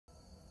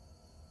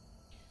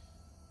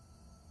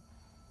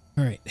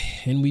All right,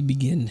 and we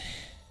begin. Here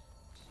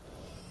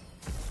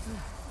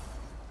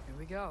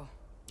we go.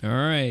 All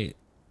right,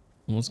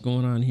 what's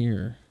going on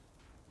here?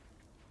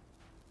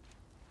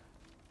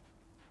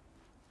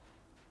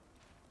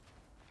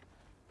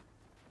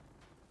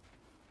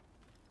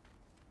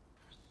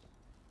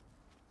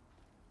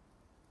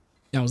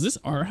 Now, is this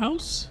our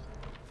house?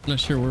 I'm not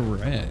sure where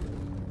we're at.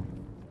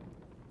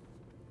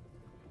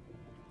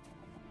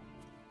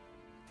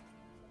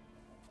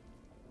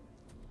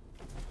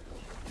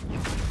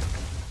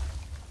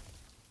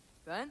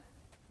 Ben?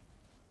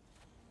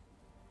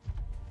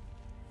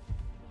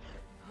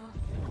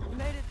 You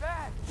made it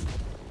back!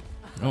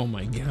 Oh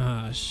my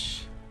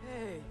gosh.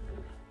 Hey.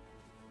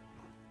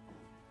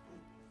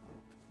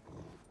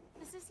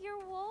 Is this your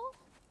wolf?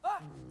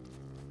 Ah!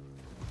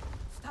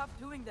 Stop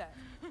doing that.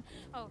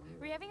 Oh,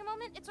 were you having a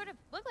moment? It sort of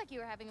looked like you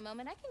were having a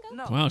moment. I can go.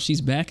 No. Wow,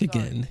 she's back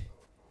again.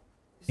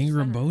 This is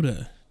Fenrir.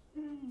 Ingraboda.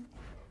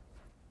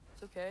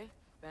 It's okay,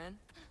 Ben.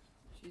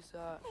 She's,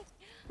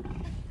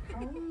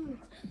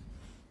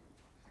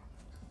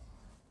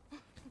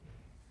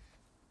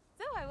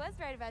 So I was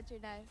right about your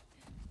knife.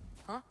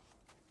 Huh?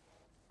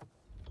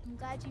 I'm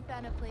glad you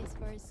found a place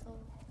for his soul.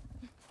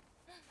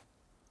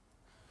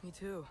 Me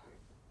too.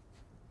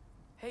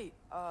 Hey,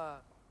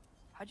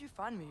 how'd you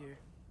find me here?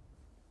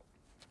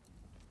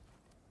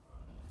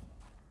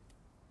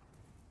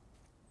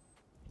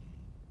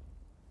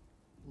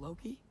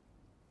 Loki?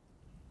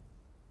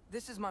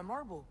 This is my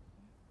marble.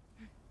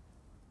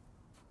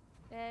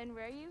 Then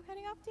where are you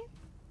heading off to?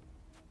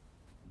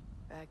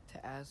 Back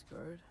to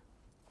Asgard.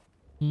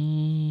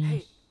 Mm.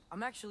 Hey,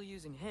 I'm actually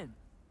using him.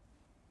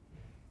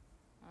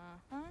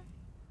 Uh-huh.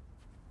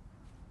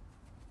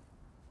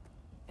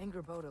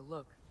 Angraboda,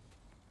 look.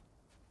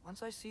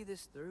 Once I see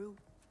this through,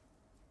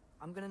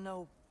 I'm gonna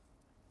know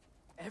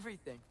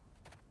everything.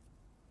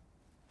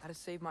 How to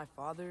save my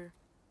father,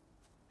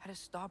 how to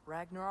stop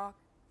Ragnarok,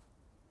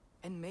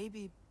 and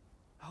maybe,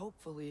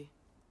 hopefully,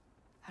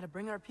 how to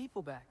bring our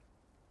people back.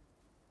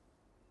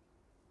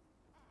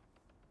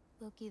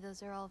 Loki,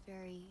 those are all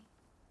very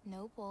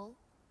noble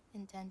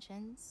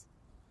intentions.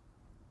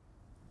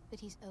 But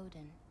he's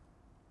Odin.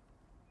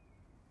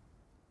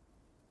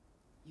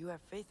 You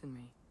have faith in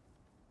me,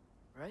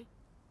 right?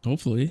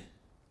 Hopefully.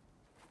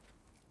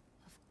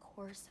 Of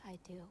course I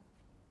do.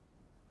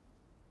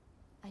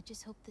 I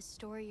just hope the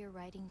story you're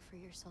writing for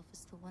yourself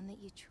is the one that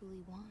you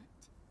truly want.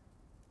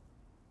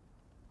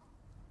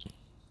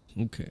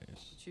 Okay.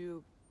 Would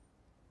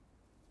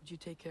you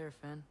take care of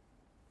Fen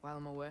while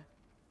I'm away?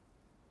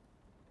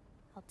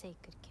 I'll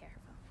take good care of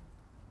him.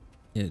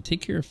 Yeah,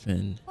 take care of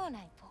Finn. Won't I,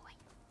 boy?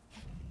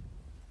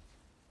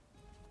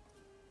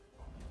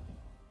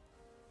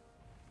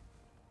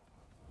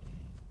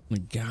 My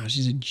gosh,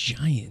 he's a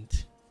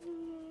giant.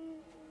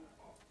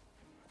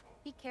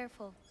 Be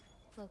careful,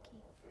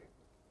 Loki.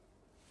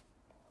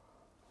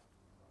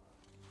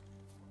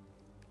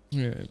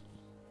 Alright.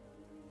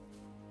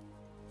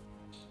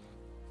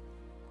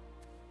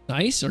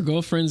 Nice, our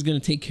girlfriend's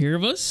gonna take care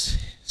of us.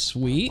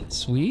 Sweet,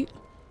 sweet.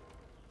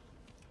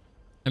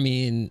 I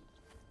mean,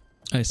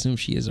 I assume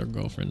she is our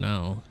girlfriend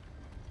now.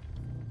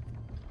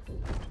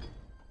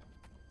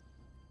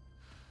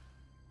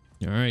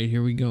 Alright,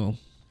 here we go.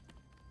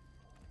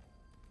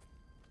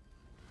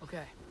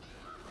 Okay.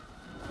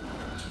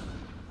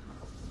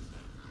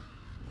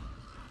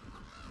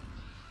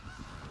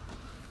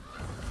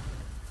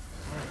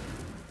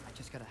 I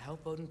just gotta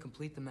help Odin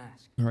complete the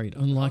mask. Alright,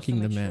 unlocking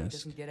the Also make sure he mask.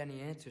 doesn't get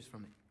any answers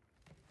from it.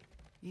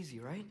 Easy,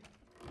 right?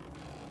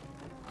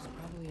 It's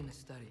probably in a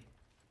study.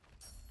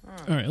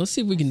 Alright, let's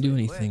see if we can do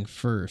Nicely anything quick.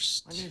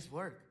 first. My needs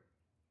work.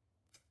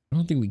 I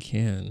don't think we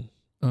can.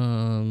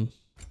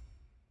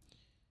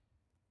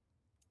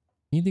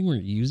 Anything we're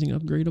using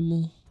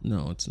upgradable?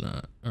 No, it's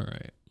not.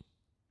 Alright.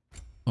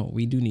 Oh,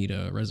 we do need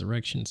a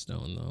resurrection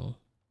stone though.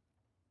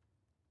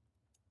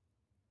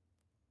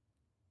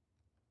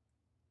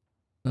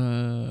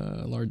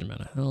 Large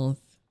amount of health.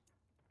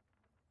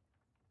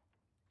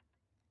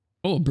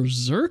 Oh, a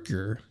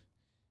berserker.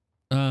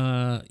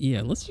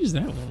 Yeah, let's use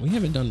that one. We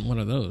haven't done one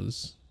of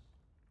those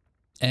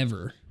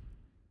ever.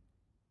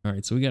 All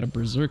right, so we got a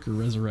berserker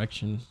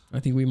resurrection. I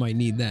think we might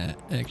need that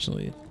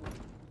actually.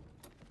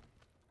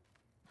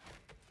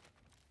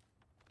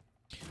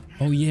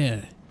 Oh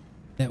yeah,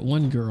 that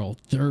one girl,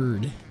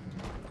 third.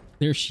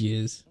 There she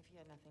is. If he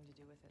had nothing to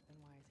do with it, then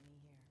why isn't he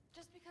here?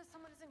 Just because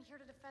someone isn't here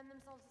to defend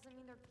themselves doesn't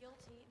mean they're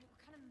guilty. What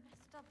kind of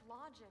messed up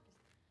logic?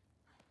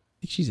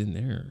 I think she's in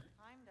there.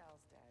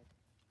 Heimdall's dead.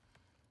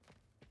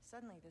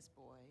 Suddenly this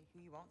boy, who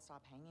you won't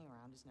stop hanging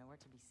around, is nowhere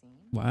to be seen?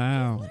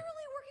 Wow.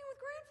 Literally working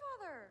with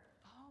grandfather.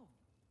 Oh.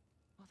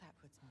 Well, that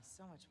puts me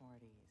so much more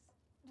at ease.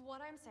 What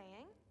I'm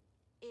saying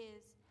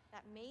is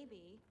that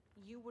maybe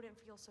you wouldn't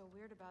feel so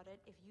weird about it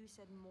if you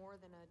said more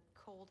than a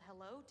cold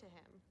hello to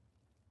him.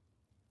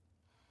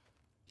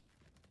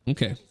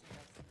 Okay.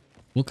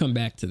 We'll come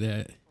back to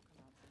that.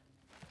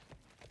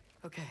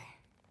 Okay.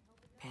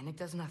 Panic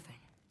does nothing.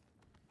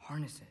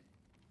 Harness it.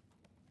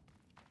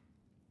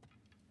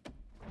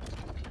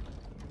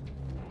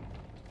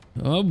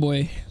 Oh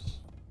boy.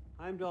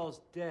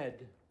 Heimdall's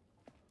dead.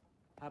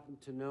 Happen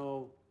to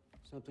know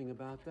something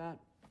about that?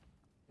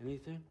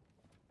 Anything?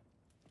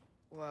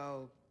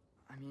 Well,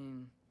 I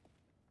mean,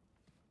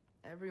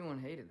 everyone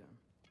hated him.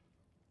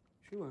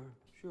 Sure,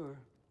 sure.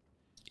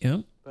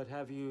 Yep. But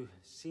have you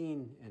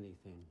seen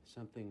anything?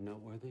 Something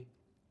noteworthy?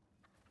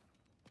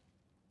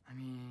 I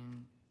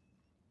mean,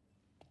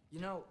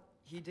 you know,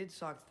 he did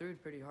sock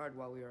Thrud pretty hard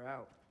while we were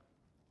out.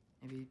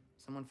 Maybe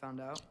someone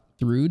found out?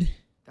 Thrud?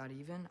 Got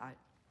even?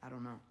 I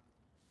don't know.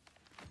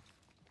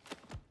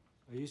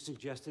 Are you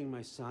suggesting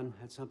my son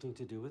had something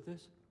to do with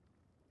this?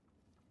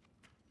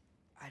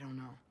 I don't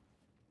know.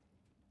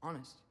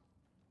 Honest.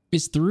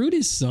 Is Thrud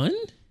his son?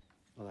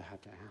 Well, I had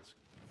to ask.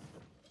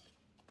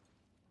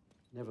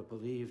 Never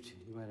believed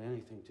you had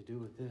anything to do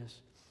with this.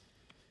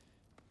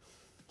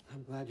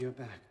 I'm glad you're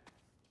back.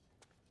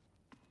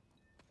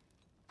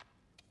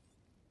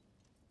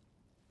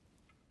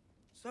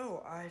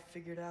 So, I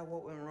figured out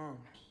what went wrong.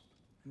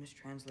 I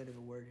mistranslated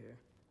a word here.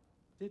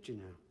 Did you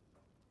now?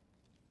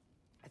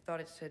 I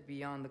thought it said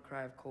beyond the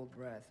cry of cold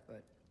breath,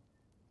 but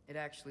it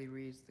actually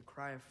reads the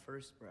cry of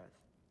first breath.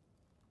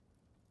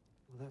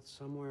 Well, that's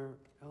somewhere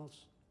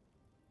else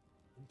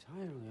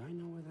entirely. I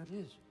know where that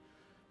is.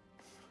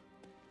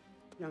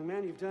 Young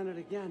man, you've done it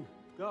again.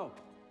 Go.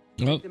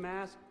 Oh. Take the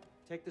mask,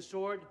 take the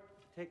sword,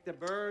 take the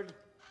bird.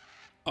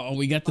 Oh,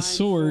 we got the Find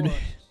sword. Thor.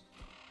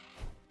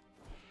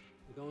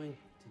 We're going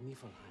to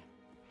Niflheim.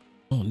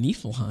 Oh,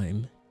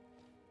 Niflheim.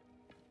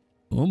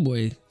 Oh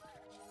boy.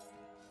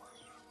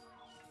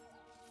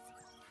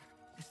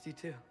 Missed you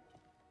too.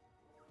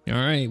 All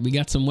right, we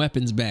got some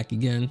weapons back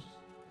again.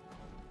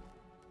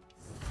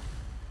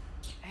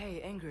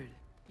 Hey, Ingrid,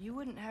 you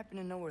wouldn't happen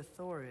to know where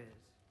Thor is?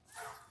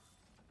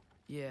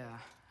 Yeah,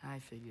 I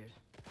figured.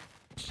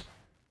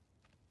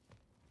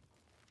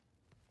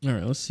 All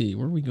right, let's see.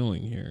 Where are we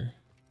going here?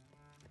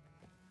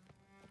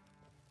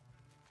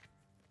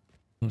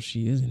 Oh,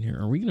 she is in here.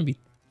 Are we going to be...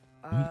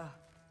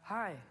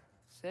 Hi,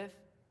 Sif.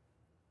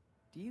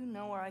 Do you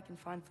know where I can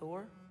find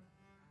Thor?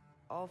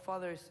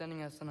 Allfather is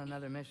sending us on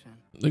another mission.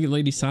 Look at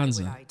Lady Why would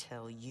Sansa. I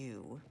tell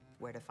you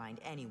where to find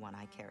anyone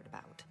I cared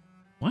about?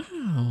 Wow.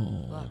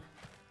 Look,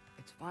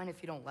 it's fine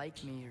if you don't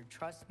like me or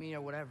trust me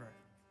or whatever.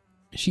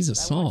 She's a I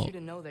want salt. you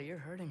to know that you're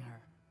hurting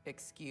her.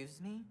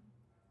 Excuse me?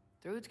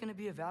 Thrud's gonna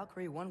be a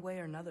Valkyrie one way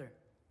or another.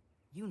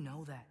 You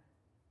know that.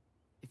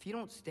 If you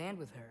don't stand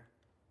with her,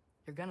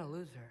 you're gonna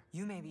lose her.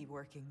 You may be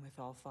working with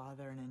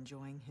Allfather and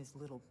enjoying his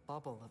little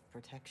bubble of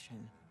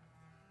protection.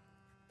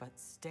 But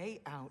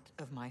stay out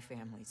of my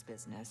family's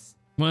business.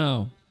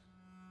 Wow.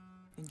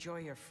 Enjoy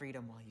your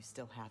freedom while you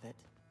still have it.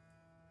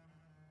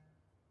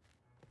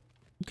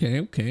 Okay,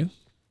 okay.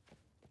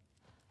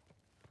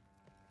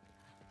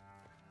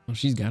 Well,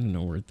 she's got to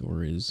know where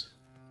Thor is.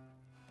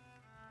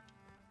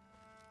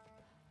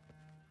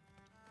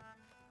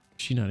 Is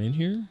she not in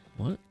here?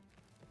 What?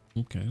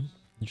 Okay.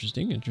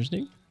 Interesting,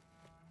 interesting.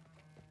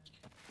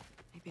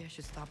 Maybe I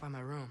should stop by my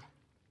room.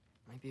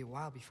 Might be a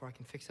while before I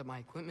can fix up my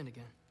equipment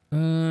again.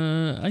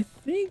 I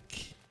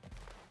think...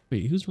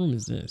 Wait, whose room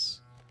is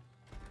this?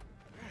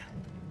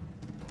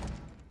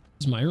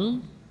 Is my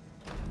room?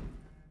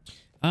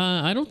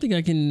 I don't think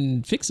I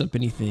can fix up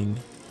anything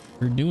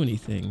or do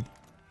anything.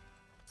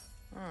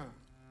 Huh.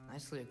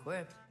 Nicely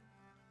equipped.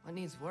 What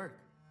needs work?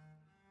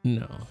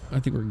 No, I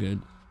think we're good.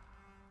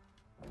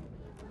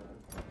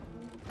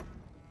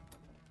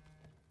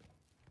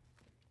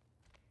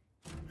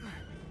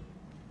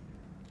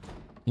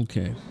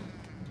 Okay.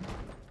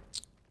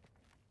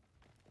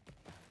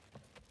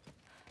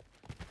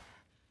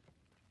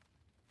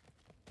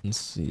 Let's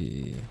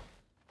see.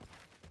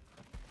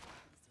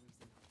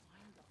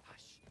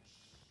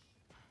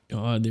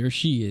 Oh, there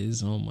she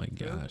is. Oh my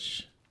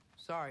gosh.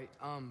 Sorry,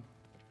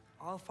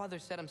 Allfather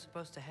said I'm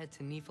supposed to head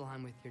to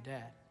Niflheim with your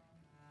dad.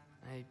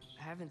 I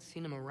haven't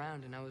seen him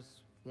around, and I was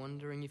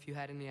wondering if you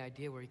had any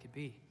idea where he could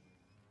be.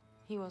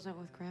 He wasn't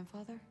with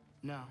grandfather?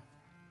 No.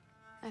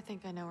 I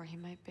think I know where he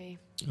might be.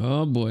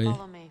 Oh boy.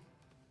 Follow me.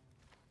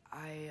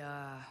 I,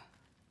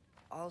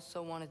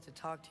 also wanted to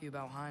talk to you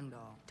about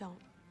Heimdall. Don't.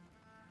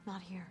 Not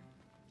here.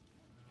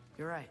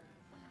 You're right.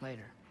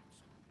 Later.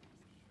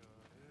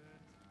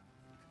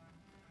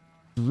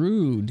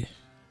 Rude.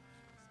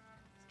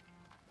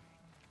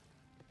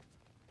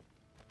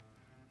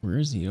 Where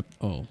is he? Up?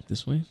 Oh,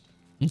 this way?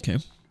 Okay.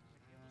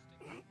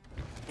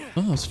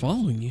 Oh, I was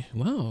following you.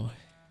 Wow.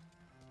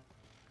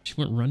 She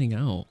went running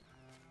out.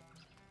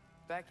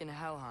 Back in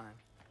Helheim,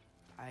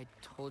 I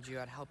told you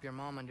I'd help your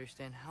mom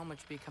understand how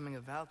much becoming a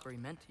Valkyrie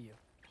meant to you.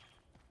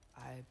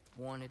 I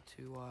wanted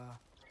to,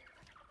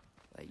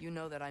 let you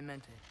know that I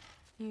meant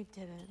it. You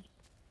didn't.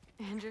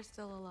 And you're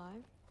still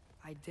alive?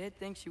 I did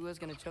think she was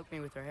gonna choke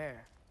me with her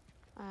hair.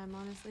 I'm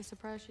honestly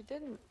surprised you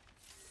didn't.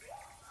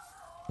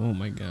 Oh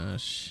my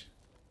gosh.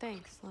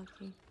 Thanks,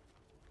 Loki.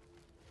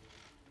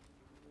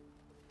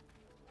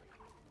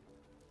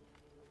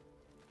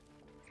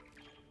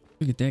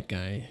 Look at that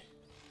guy.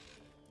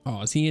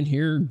 Oh, is he in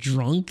here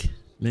drunk?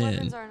 Man.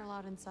 Weapons aren't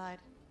allowed inside.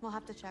 We'll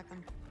have to check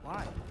them.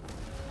 Why?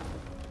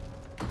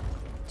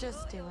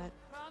 Just do it.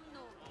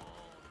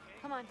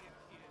 Come on.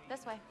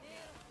 This way.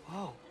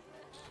 Whoa.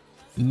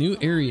 New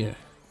area.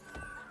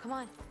 Come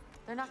on.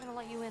 They're not gonna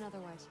let you in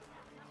otherwise.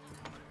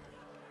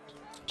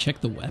 Check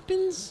the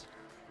weapons?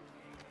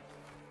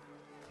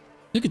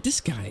 Look at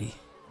this guy.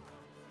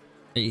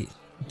 Hey,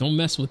 don't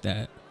mess with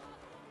that.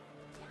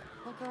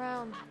 Look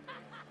around.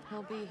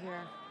 He'll be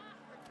here.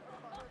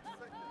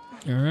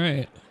 All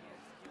right.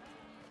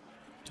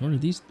 So what are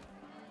these?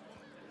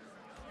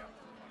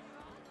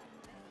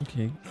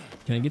 Okay.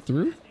 Can I get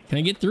through? Can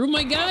I get through,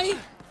 my guy?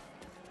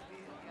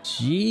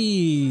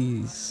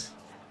 Jeez.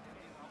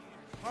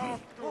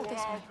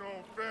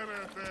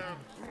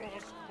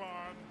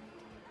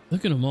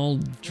 Look at him all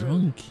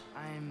drunk.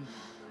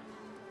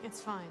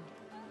 It's fine.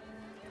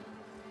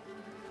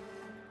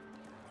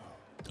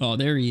 Oh,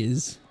 there he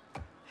is.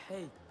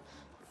 Hey,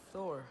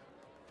 Thor.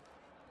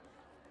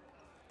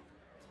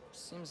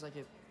 Seems like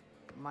it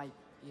might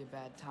be a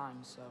bad time,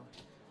 so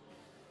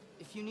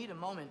if you need a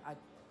moment, I Why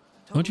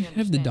don't you totally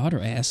have the understand.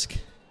 daughter ask?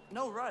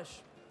 No rush,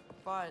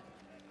 but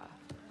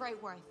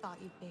Right where I thought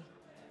you'd be.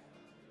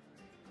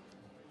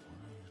 What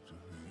are you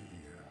doing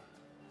here?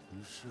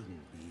 You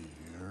shouldn't be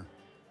here.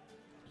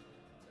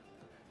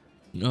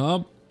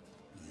 Oh,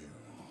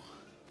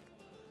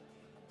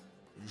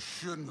 You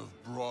shouldn't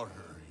have brought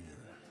her here.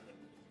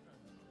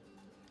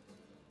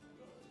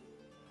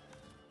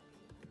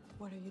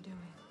 What are you doing?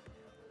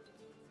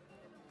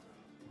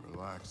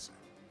 Relaxing.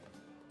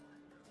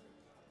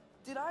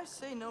 did I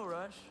say no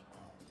rush?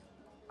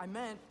 I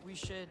meant we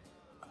should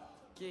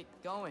get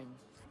going,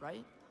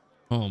 right?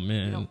 oh You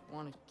man. don't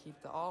want to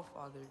keep the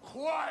Allfather.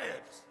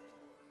 Quiet!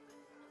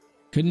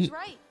 Couldn't He's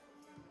right.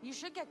 You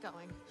should get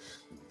going.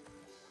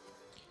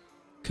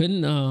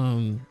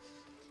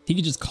 he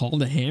could just call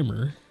the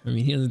hammer. I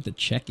mean, he doesn't have to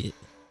check it.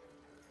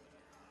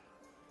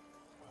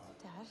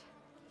 Dad?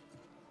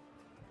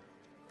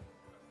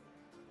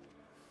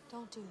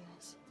 Don't do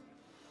this.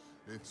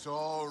 It's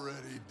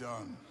already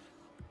done.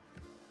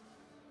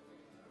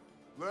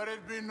 Let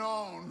it be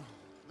known,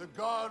 the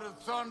God of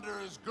Thunder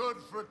is good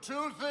for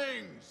two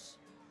things.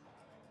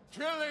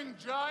 Killing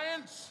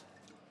giants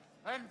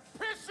and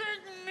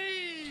pissing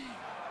me!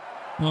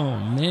 Oh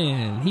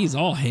man, he's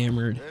all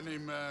hammered. Any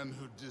man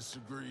who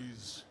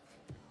disagrees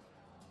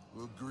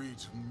will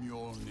greet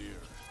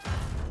Mjolnir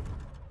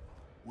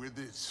with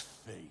its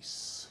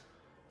face.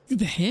 Look at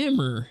the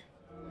hammer.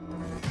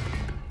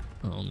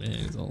 Oh man,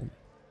 he's all.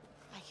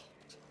 I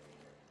can't.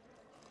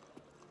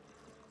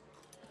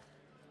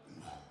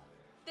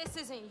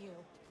 This isn't you.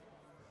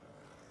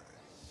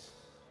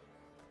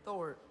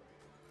 Thor,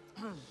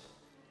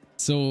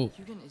 So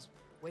Hugin is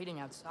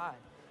waiting outside.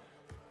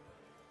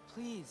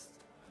 Please,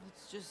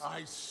 let's just.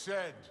 I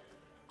said,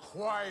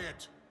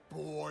 quiet,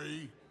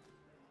 boy.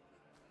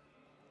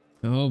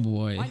 oh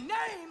boy. My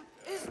name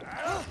is.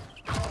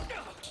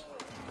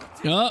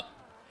 Up.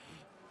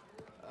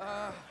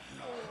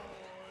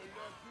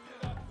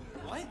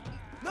 What?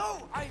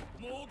 No, I.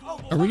 Oh,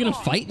 Are we gonna come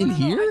on. fight No, in no,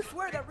 no, here? I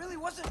swear that really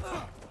wasn't.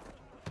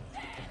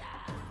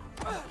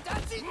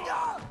 That's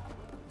enough.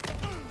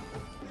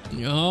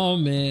 Oh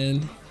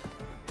man.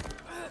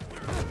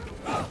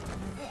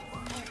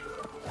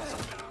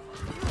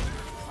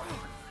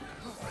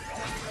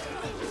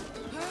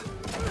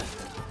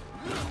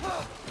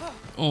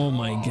 Oh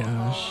my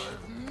gosh.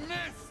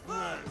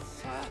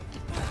 Mistress!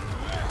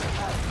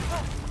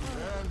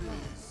 And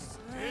he's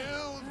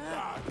still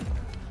got it.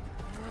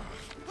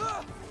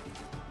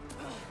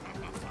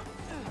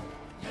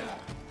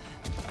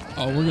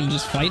 Oh, we're gonna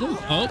just fight him?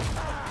 Oh.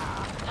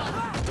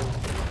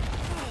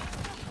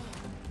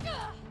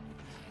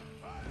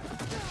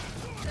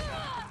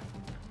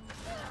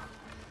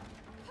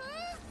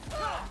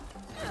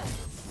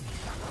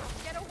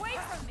 Get away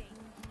from me!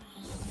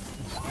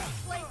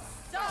 This place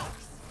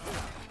sucks!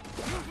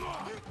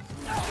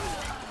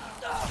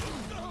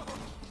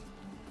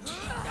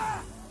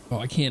 Oh,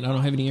 I can't. I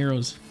don't have any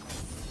arrows.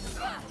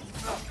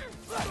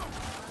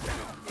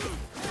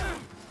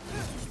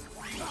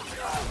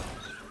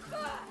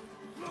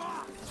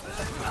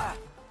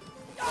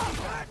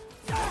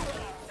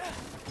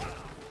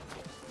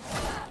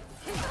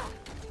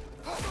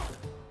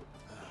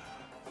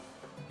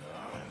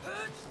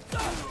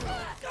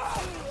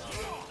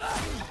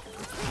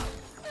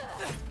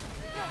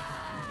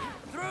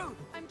 Through.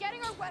 I'm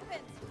getting our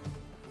weapons!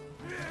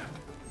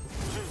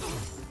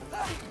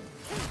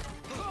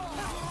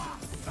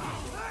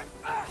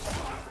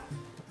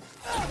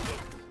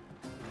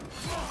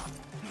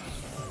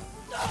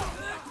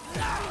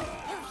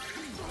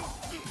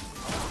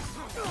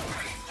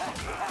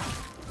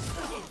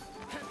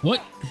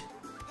 What?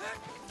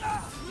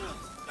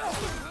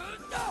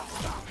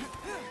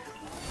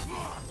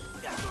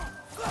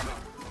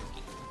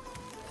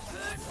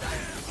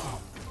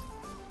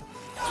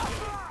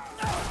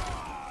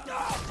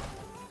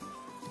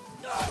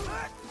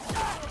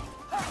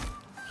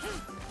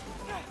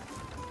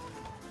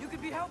 You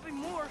could be helping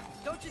more,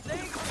 don't you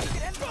think? You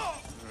could end.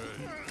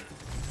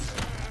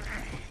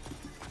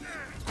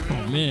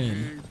 Oh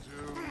man.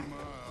 Too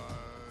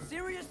much.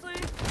 Seriously?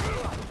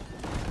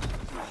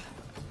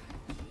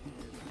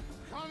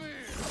 Come here.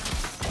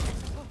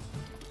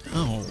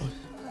 Ow.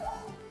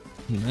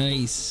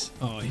 Nice.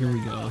 Oh, here we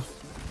go.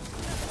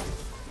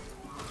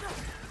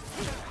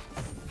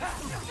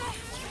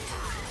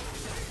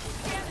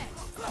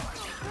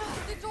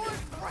 The door's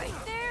right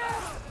there!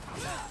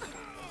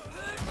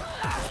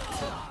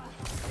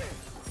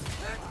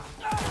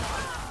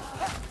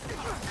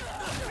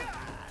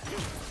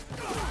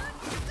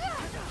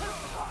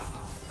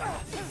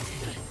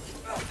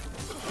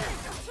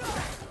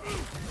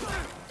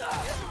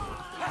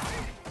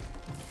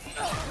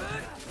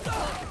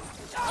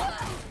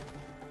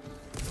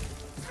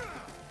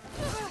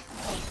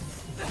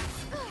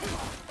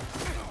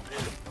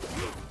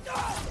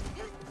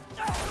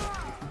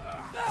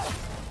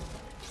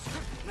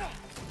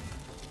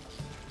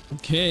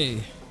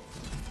 Okay.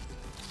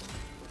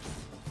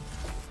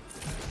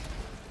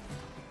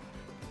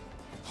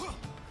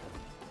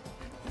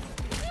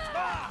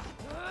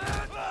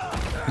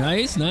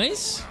 Nice,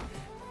 nice.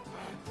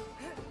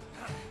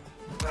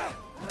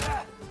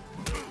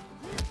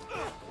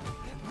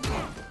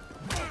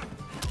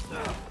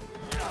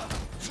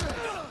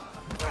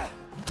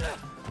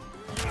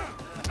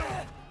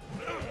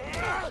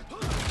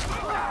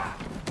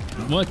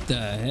 What the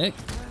heck?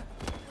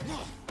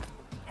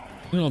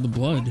 Look at all the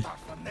blood.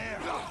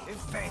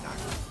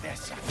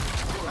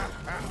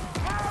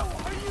 How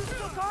are you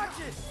still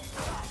conscious?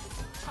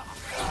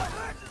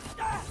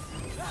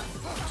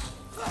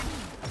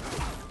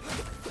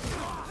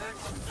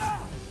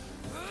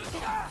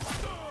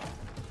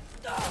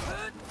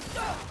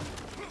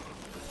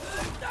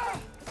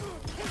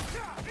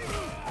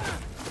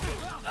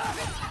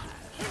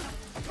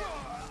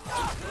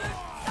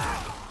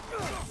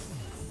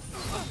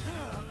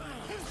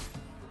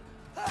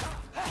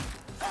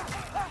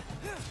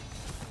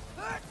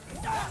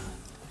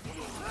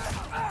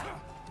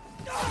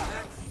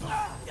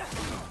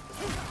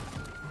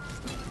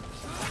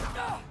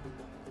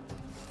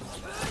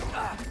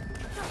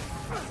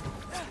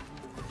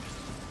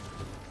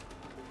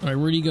 All right,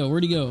 where'd he go?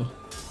 Where'd he go?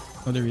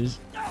 Oh, there he is.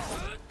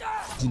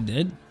 Is he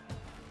dead?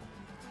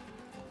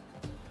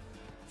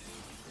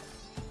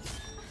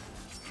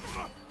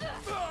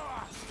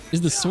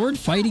 Is the sword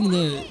fighting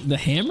the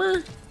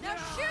hammer? Now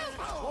shoot!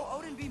 Will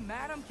Odin be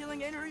mad I'm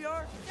killing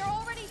Nphiltrator? They're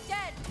already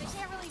dead. They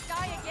can't really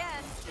die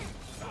again.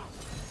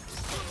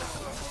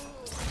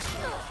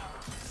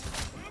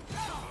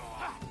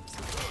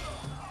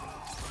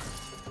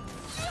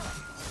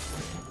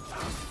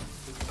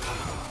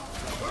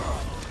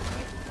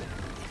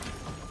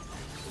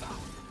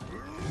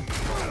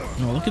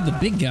 Oh, look at the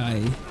big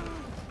guy.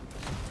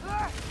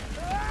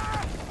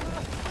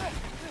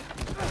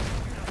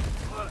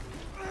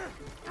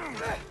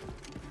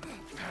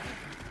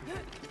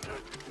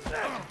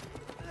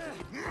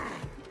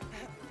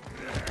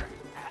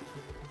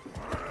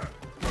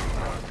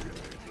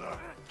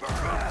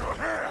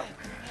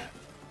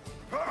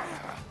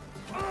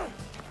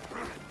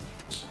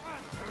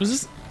 Was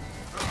this?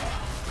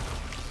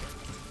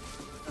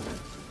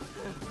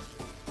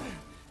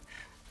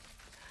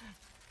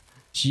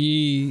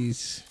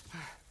 Jeez.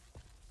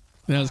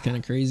 That was kind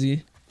of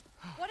crazy.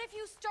 What if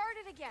you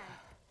started again?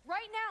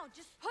 Right now,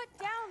 just put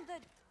down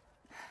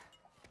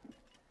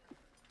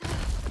the...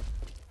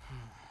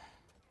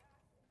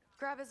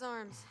 Grab his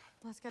arms.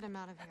 Let's get him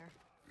out of here.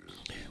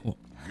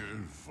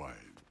 Good fight.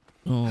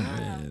 Oh,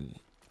 man.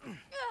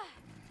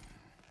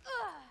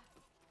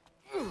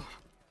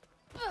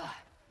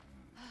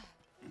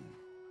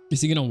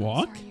 Is he gonna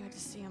walk? Sorry you had to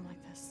see him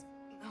like this.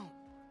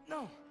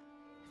 No,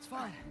 it's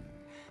fine.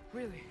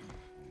 Really.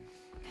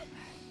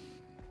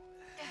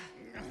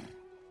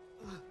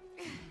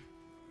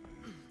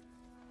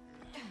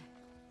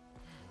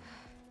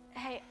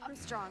 Hey, I'm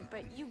strong,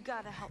 but you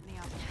gotta help me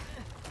out.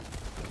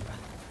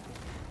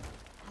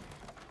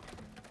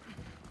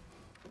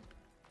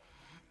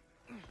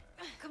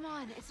 Come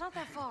on, it's not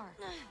that far.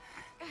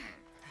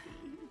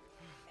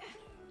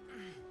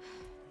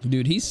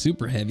 Dude, he's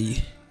super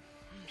heavy.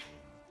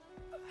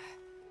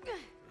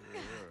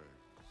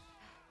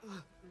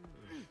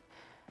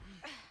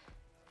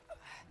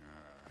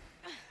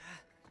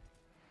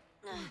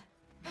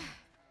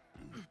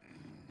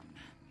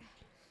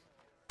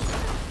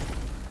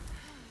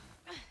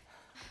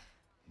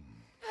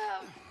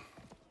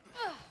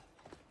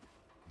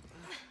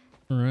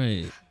 All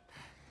right.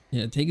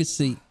 Yeah, take a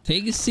seat.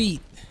 Take a seat.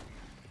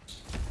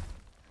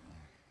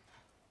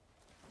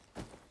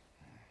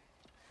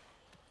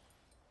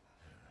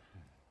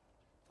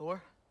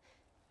 Thor?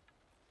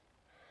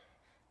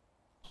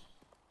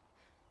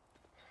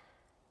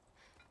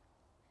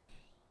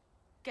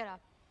 Get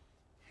up.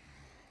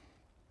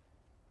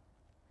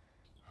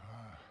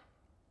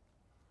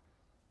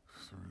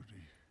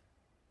 Thrudy.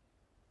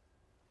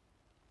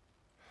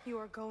 You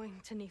are going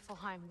to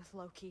Niflheim with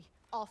Loki.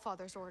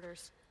 Allfather's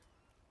orders.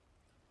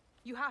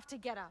 You have to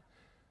get up.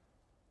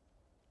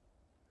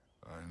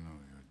 I know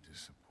you're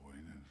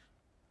disappointed.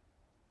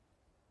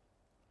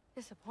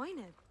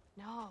 Disappointed?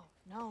 No.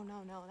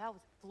 That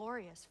was a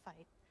glorious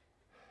fight.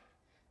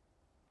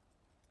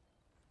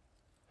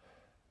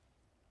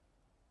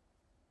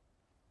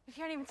 You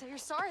can't even say you're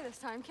sorry this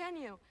time, can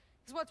you?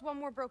 Because what's one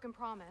more broken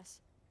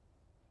promise?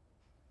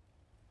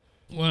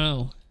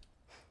 Wow.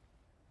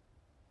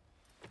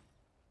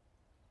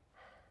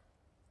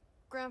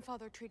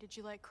 Grandfather treated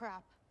you like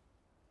crap.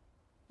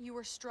 You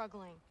were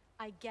struggling.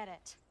 I get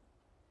it.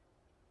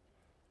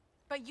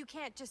 But you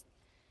can't just...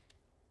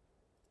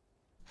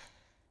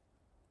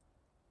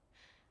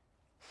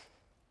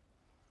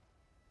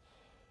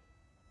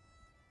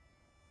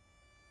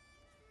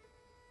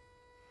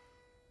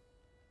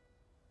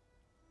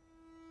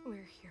 We're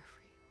here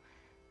for you.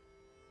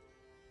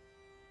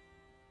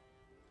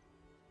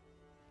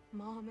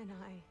 Mom and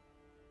I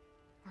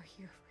are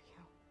here for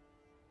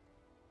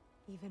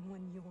you. Even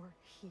when you're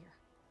here.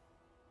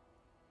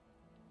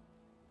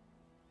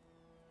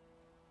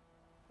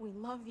 We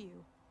love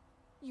you.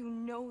 You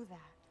know that.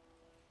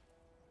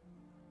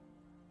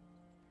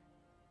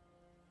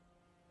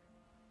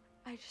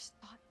 I just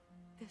thought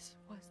this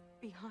was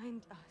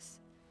behind us.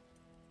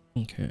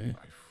 Okay.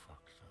 I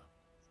fucked up.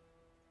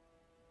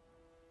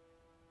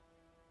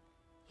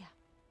 Yeah,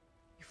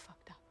 you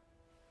fucked up.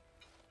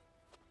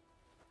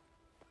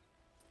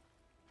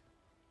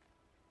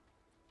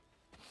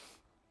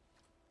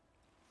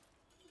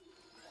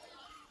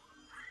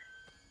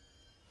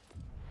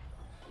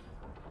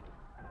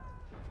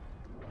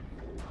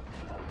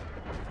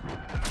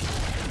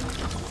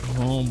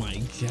 Oh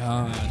my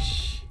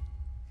gosh.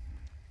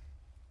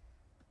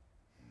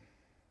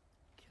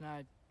 Can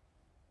I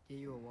get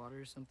you a water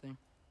or something?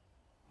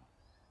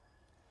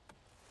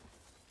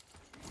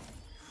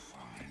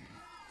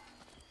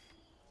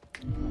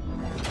 You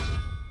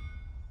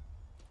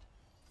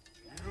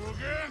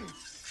again?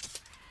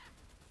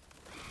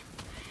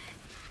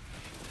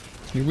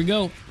 Here we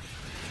go.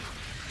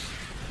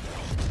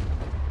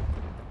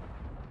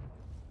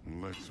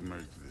 Let's make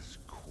this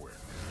quick.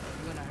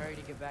 You in a hurry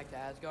to get back to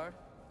Asgard?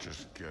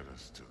 Just get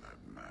us to that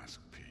mask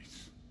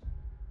piece.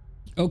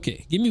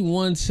 Okay, give me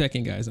 1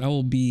 second, guys. I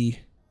will be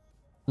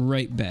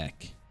right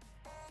back.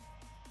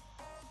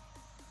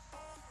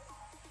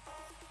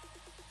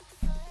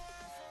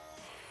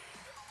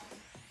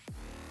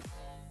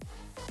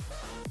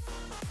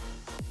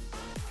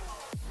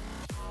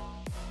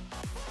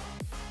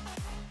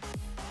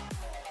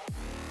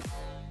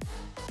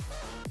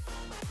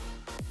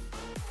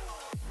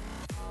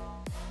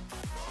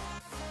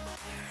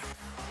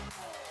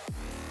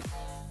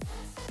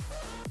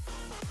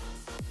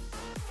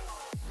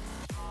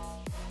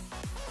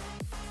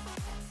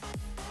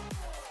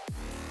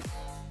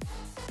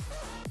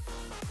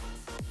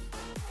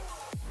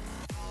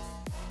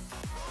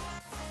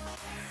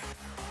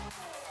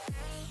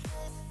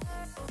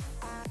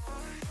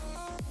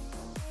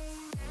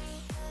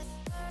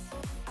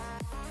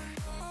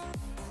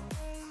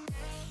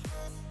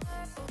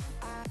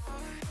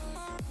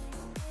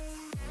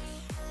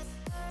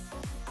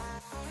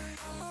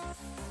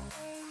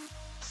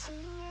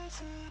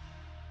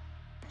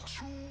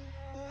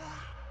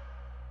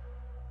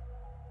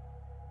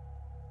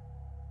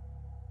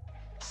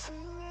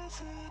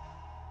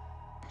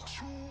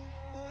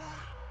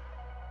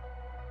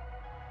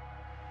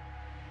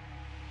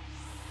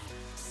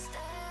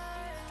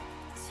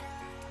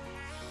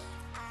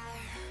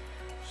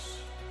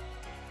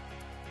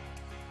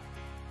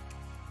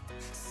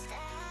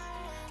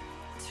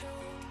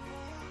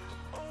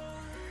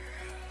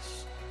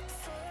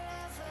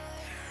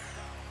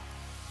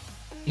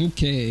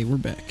 Okay, we're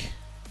back.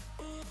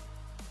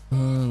 Let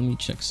me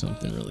check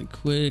something really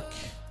quick.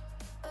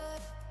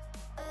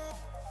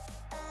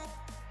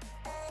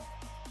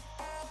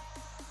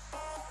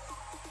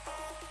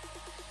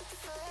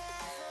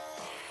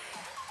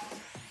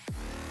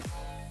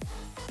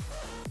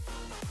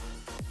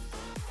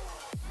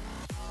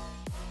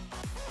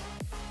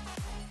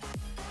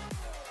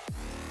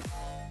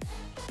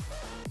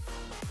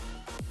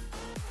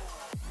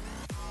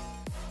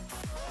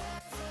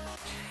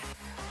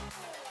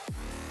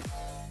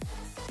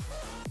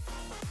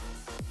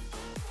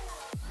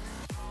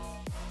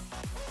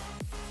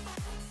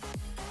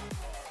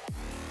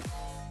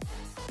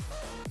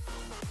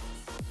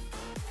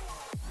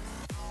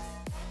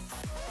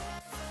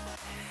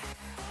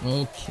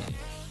 Okay.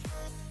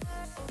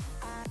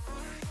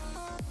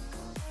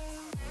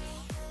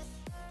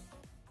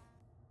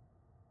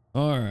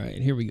 All right,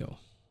 here we go.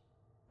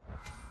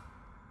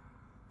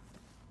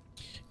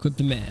 Equip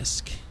the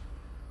mask.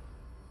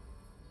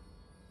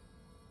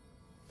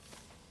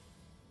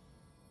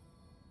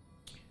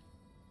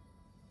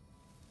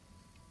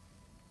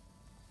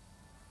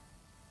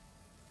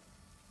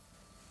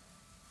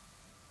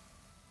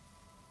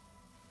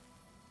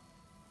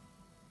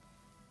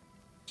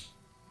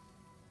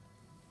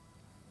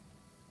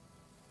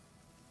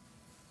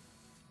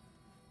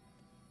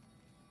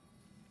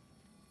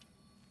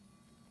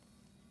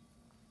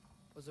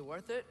 Was it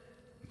worth it?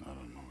 I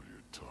don't know what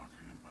you're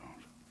talking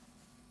about.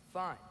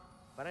 Fine.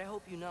 But I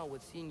hope you know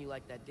what seeing you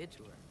like that did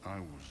to her. I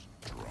was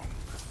drunk,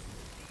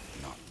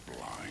 not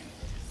blind.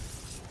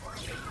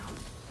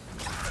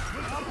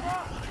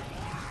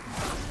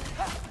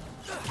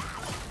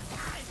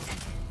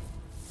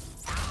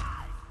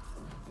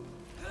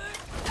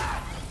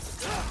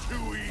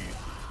 Too easy.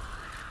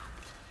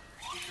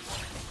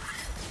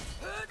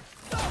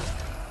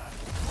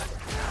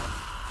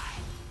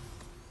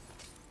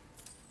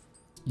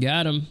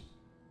 Got him.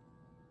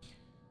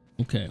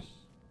 Okay.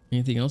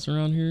 Anything else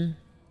around here?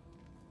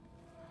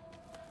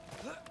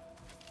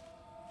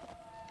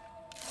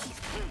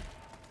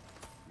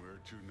 Where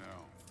to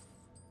now?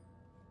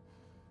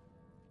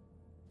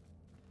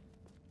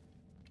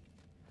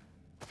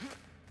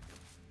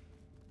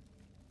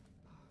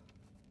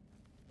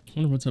 I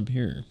wonder what's up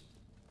here.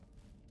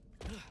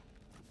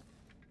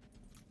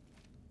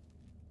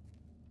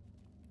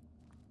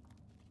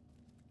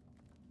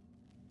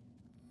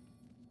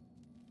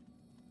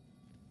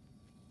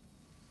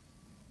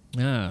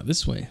 Ah,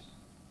 this way.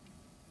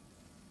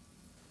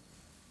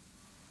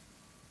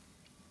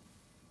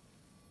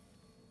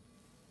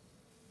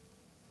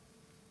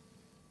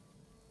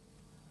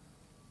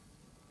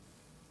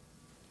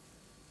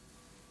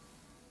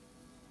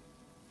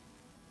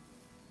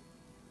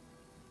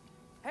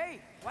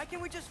 Hey, why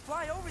can't we just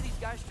fly over these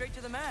guys straight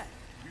to the mat?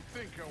 You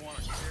think I want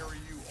to carry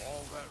you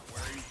all that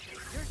way?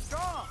 You're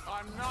strong.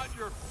 I'm not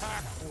your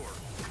pack horse.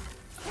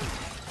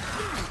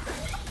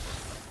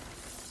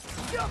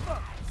 Jump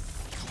up!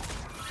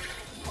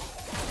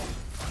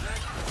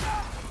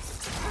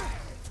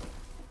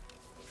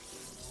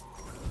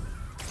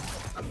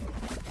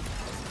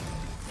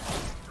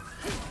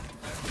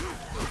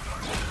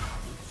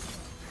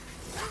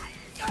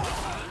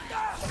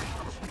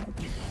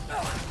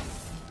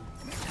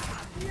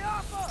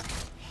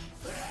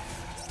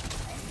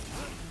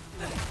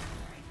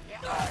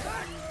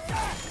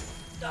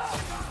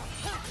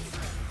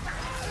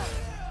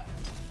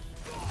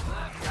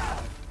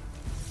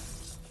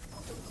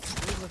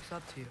 He looks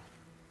up to you.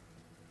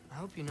 I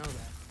hope you know that.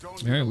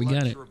 Don't All right, we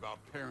got it. about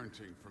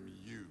parenting from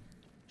you.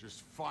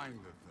 Just find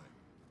the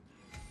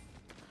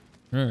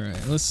thing. All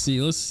right, let's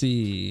see. Let's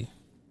see.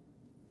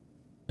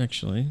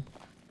 Actually,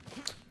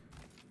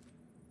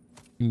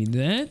 give me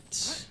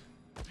that.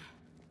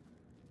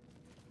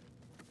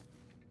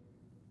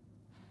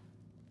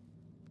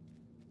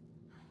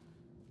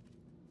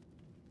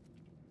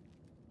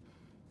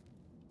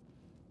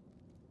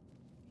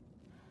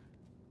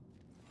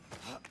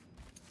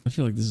 I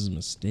feel like this is a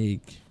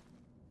mistake.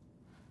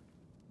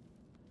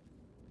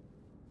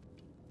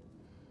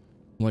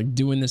 Like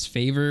doing this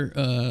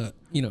favor,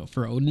 you know,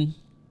 for Odin.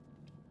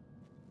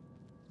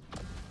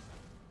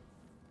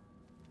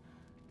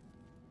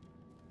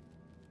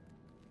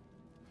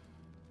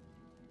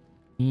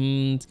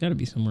 It's got to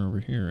be somewhere over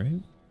here,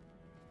 right?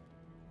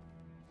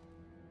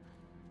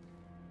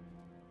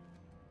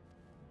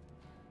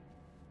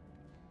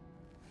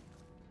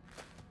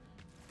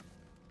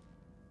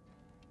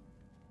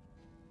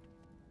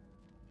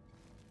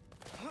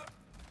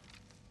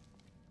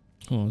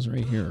 Oh, I was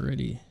right here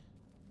already.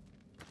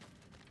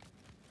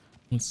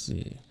 Let's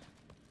see.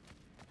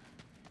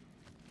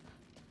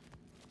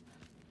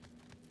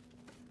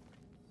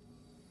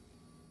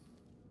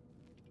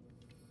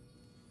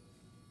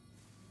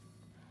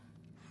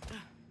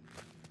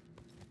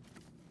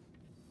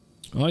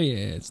 Oh yeah,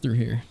 it's through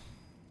here.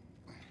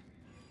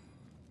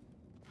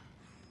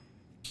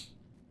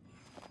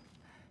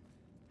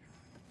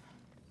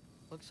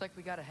 Looks like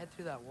we gotta head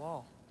through that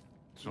wall.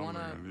 Something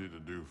I need to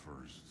do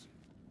first.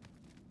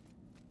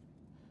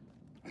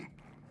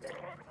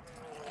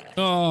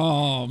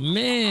 Oh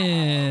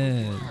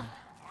man.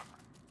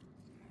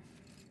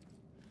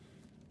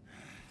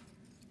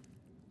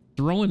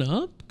 Throwing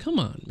up? Come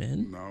on,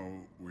 man. Now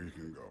we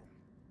can go.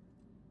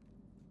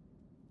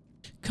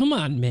 Come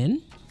on,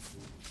 man.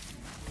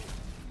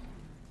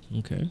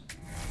 Okay.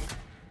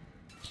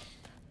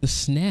 The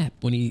snap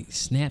when he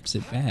snaps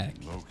it back.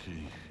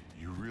 Loki,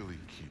 you really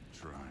keep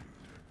trying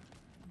to.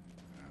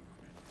 I don't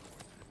even know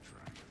what you're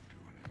trying to do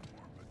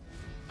anymore, but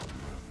you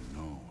have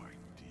no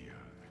idea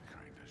the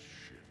kind of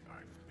shit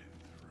I've been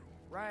through.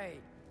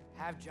 Right.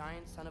 Half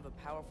giant, son of a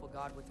powerful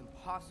god with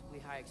impossibly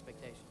high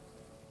expectations.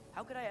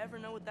 How could I ever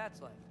know what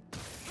that's like?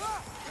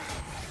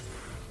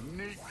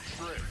 Neat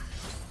trick.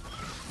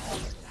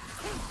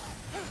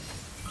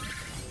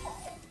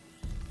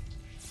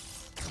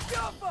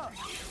 Jump up!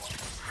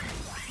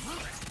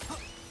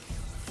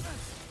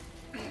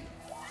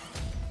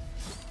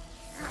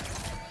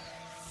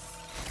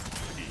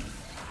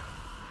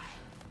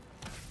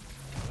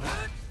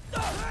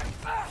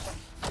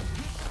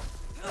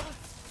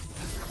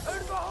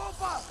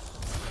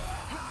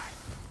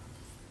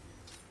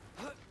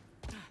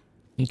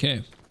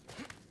 Okay.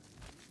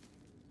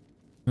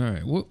 All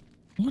right. What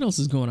else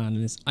is going on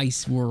in this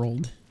ice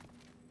world?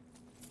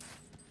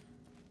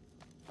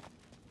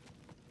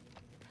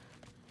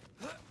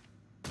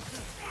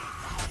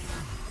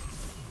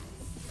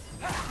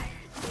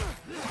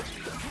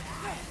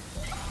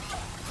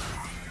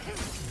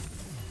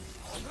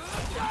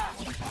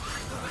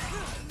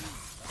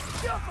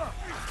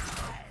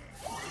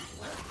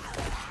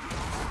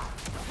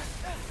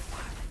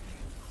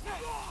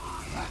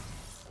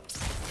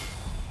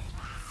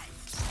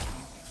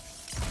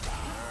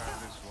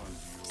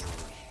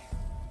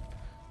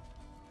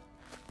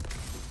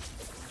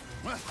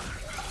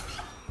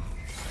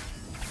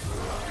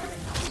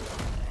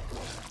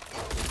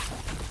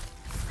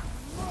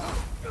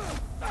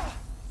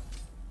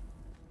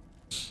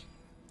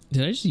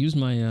 Did I just use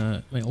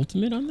my my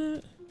ultimate on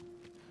that?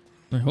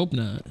 I hope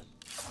not.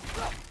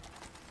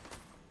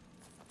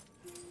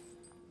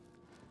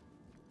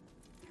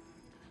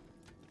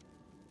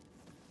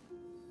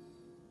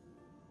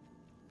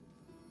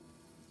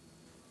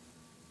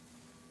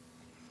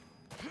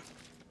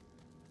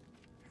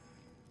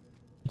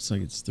 Looks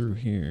like it's through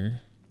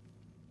here.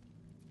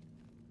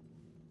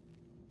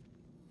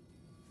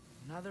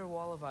 Another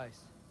wall of ice.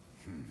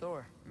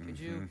 Thor, could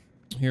you...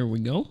 Here we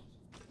go.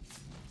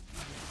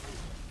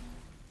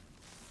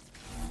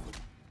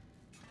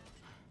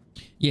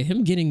 Yeah,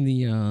 him getting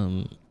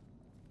the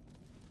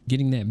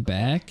getting that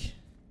back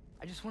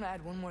I just want to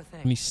add one more thing.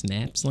 when he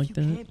snaps like you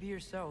that. can't be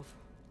yourself.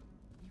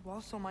 You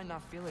also might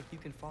not feel like you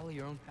can follow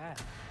your own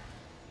path.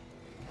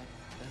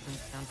 That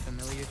doesn't sound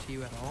familiar to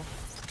you at all.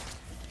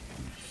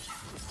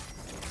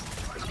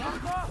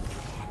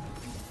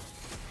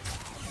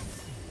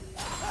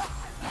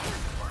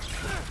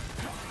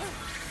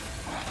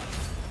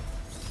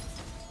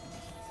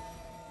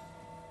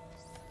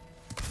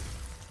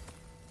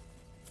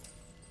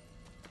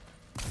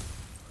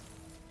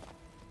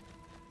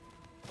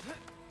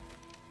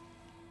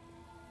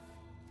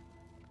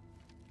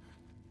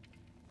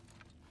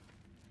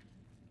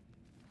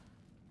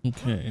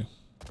 Okay.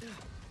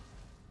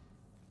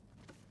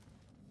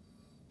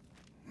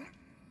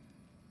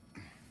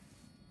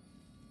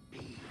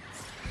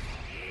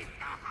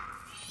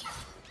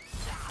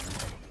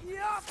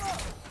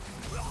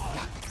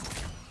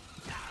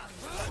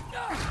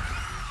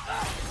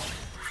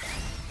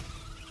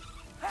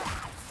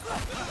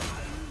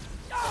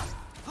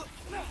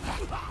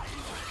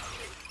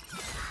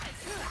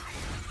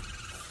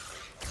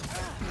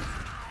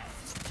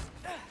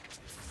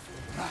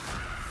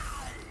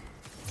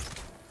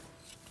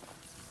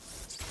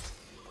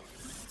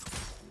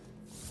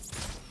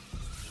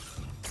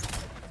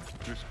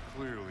 This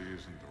clearly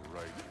isn't the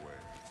right way.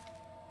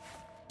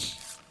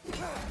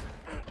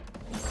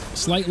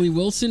 Slightly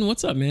Wilson,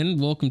 what's up, man?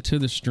 Welcome to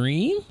the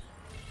stream.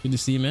 Good to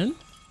see you, man.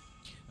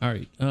 All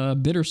right,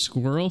 bitter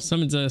squirrel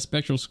summons a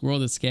spectral squirrel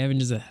that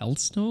scavenges a health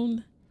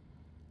stone.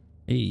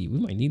 Hey, we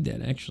might need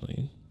that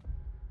actually.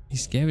 He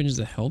scavenges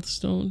a health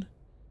stone.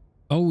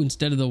 Oh,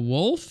 instead of the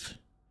wolf.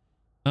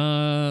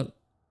 You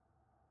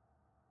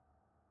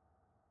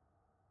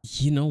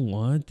know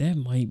what? That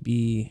might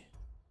be.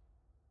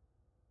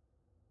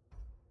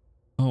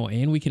 Oh,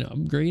 and we can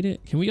upgrade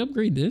it. Can we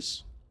upgrade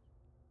this?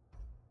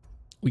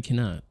 We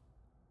cannot.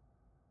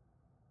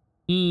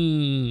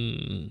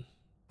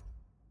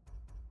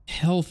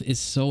 Health is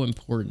so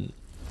important.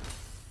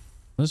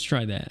 Let's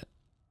try that.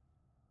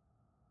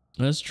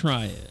 Let's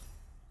try it.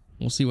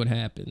 We'll see what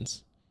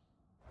happens.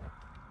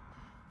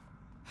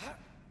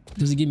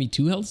 Does it give me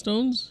 2 health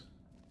stones?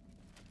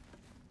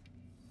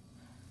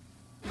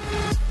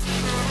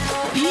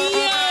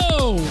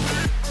 Yo!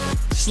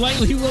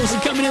 Slightly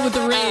Wilson coming in with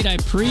the raid. I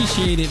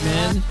appreciate it,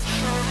 man.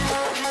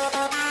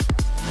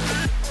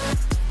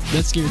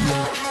 That scared me.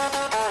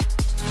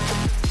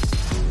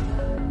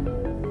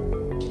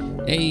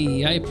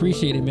 Hey, I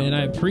appreciate it, man.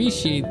 I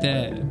appreciate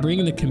that.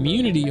 Bringing the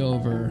community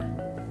over.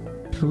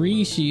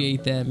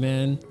 Appreciate that,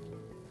 man.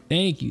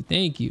 Thank you.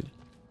 Thank you.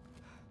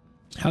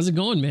 How's it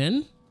going,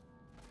 man?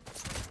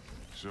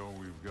 So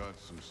we've got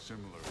some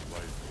similar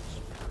life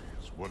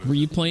experience. What Were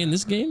you playing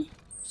this game?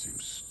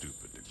 Seems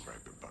stupid to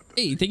gripe about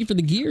the Hey, thank you for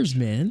the gears,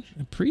 man.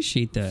 I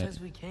appreciate Who that. says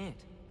we can't?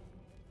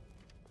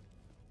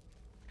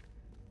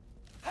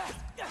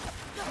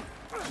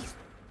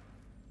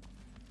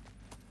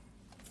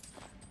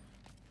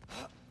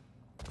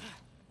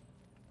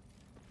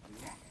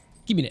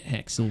 Give me that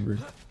hack silver.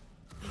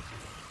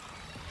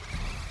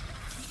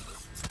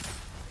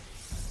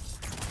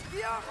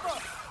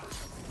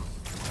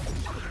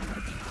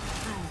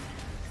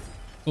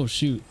 Oh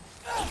shoot,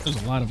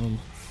 there's a lot of them.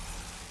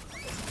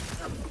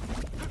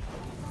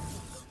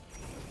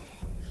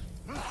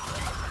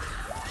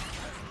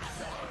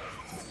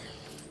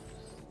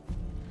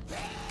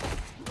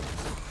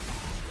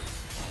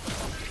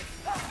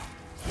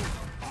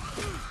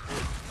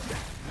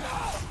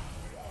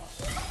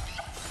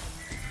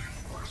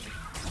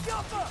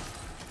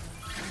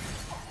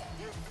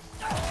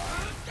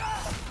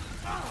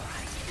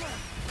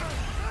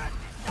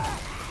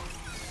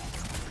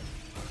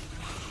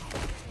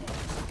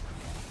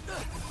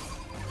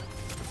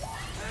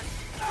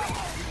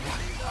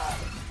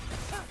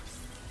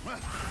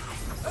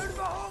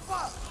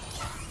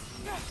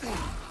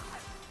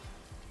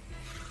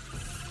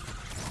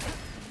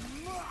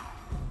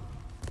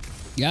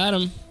 Got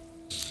him.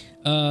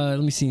 Let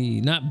me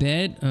see. Not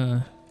bad.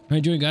 I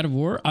enjoy God of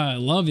War. I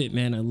love it,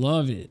 man. I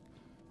love it.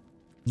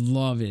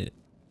 Love it.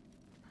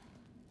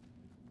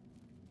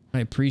 I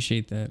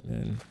appreciate that,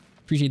 man.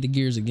 Appreciate the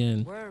gears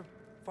again. We're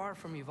far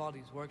from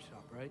Uvalde's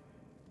workshop, right?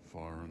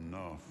 Far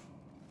enough.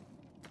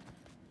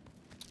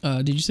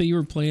 Did you say you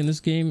were playing this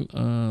game?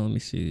 Let me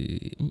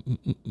see.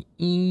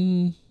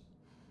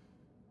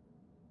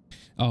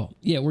 Oh,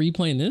 yeah. Were you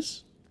playing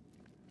this?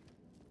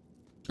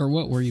 Or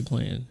what were you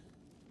playing?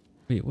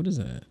 Wait, what is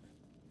that?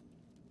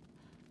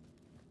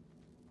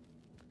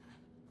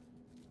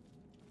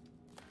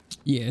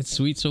 Yeah, it's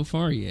sweet so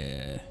far.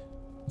 Yeah,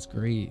 it's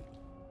great.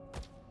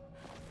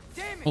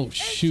 Damn it, Oh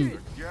shoot.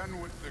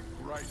 Again with the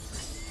griping.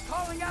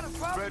 calling out a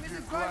problem Bet you're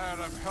isn't glad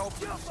right. I'm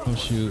helping Oh someone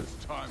shoot.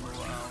 this time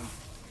around.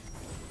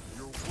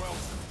 You're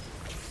welcome.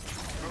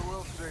 I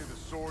will say the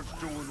sword's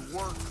doing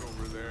work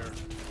over there.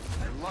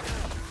 You're lucky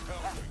it's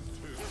helping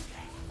too.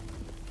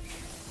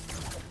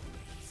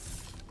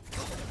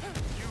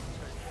 You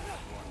take this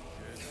one,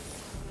 kid.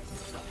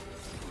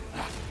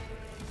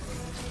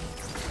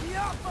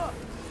 Yappa!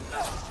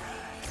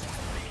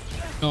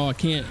 Oh, I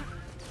can't.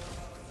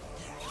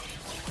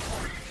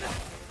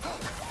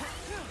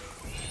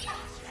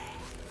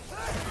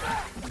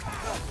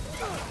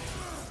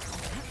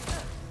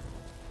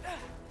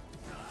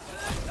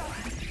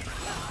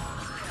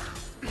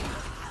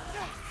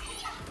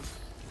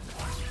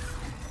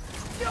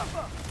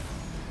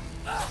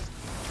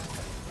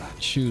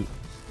 Shoot.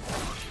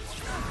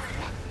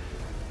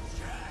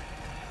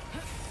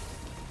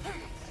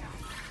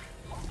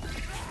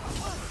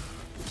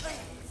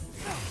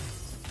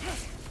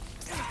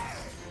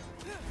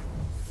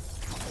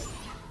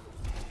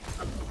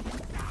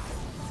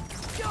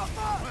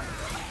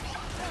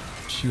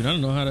 Shoot, I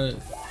don't know how to.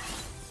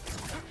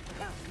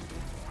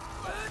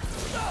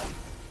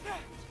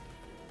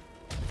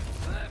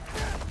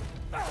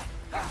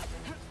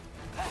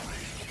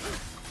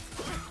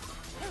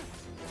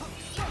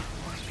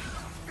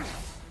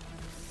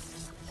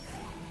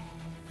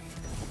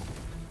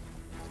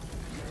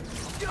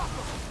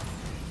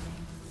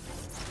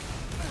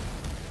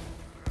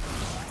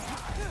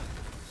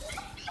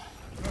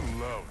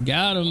 Hello.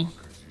 Got him. You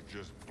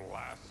just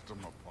blast them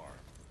apart.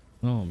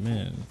 Oh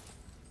man,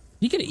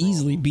 he could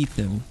easily beat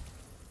them.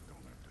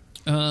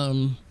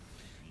 I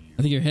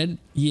think your head.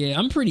 Yeah,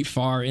 I'm pretty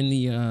far in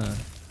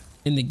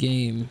the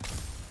game.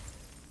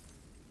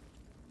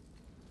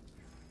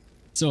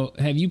 So,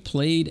 have you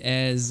played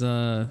as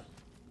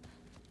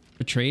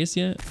Atreus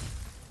yet?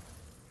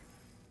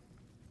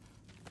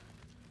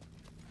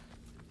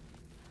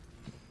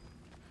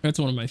 That's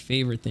one of my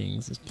favorite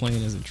things, is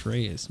playing as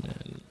Atreus,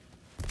 man.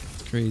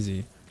 It's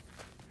crazy.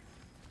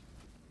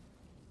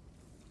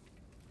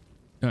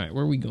 All right,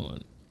 where are we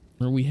going?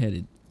 Where are we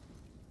headed?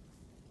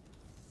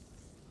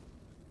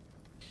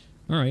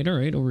 All right,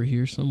 over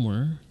here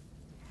somewhere.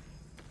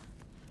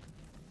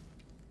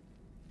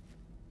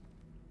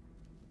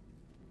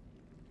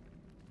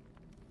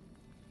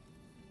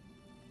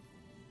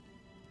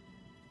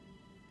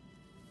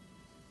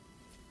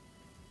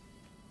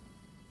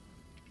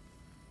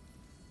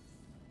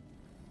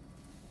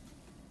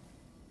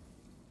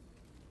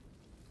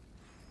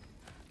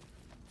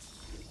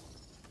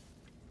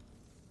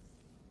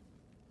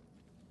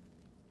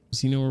 Does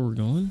he know where we're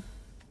going?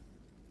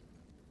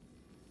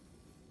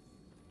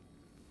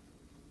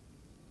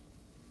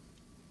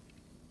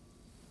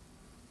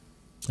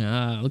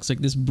 Ah, looks like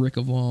this brick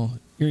of wall.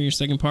 You're in your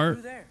second part?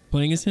 Through there.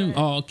 Playing as him? Just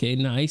ahead. Oh, okay.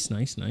 Nice.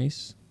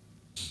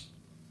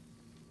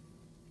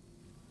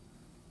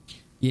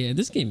 Yeah,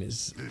 this game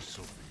is...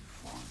 This'll be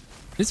fun.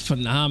 It's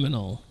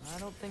phenomenal. I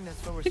don't think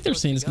that's where we're I think they're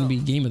saying it's going to be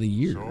game of the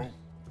year. So, I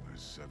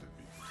said it'd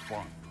be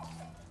fun.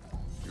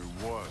 It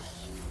was.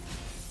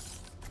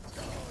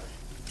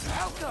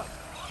 Alka!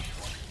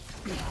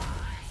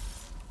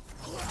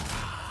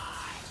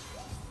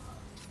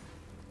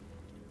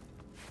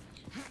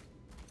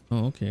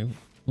 Oh, okay.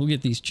 We'll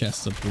get these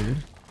chests up here.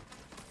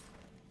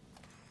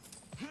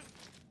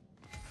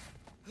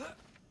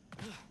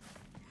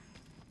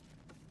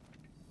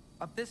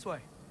 Up this way.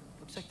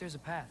 Looks like there's a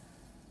path.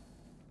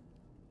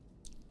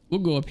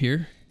 We'll go up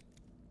here.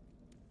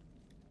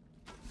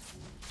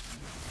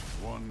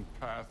 One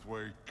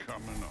pathway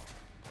coming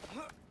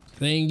up.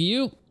 Thank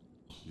you.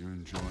 You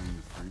enjoying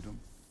the freedom?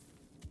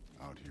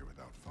 Out here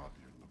without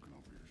Fabio looking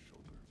over your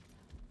shoulder.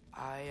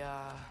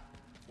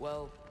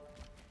 Well,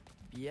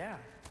 yeah,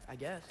 I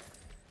guess.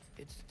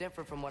 It's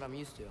different from what I'm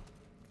used to.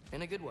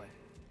 In a good way.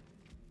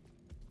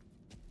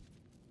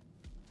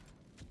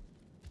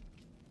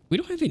 We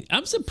don't have any...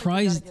 I'm We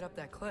surprised gotta get up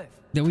that cliff.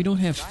 that we don't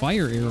have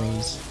fire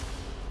arrows.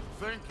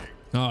 Thinking.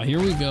 Oh, here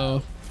we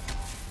go.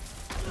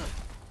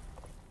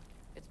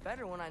 It's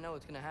better when I know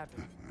it's gonna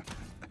happen.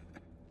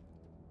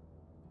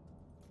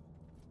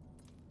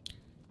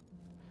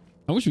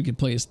 I wish we could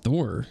play as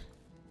Thor.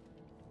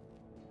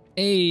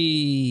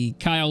 Hey,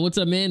 Kyle, what's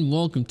up, man?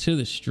 Welcome to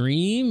the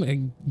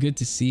stream. Good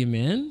to see you,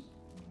 man.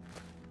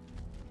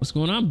 What's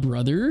going on,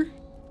 brother?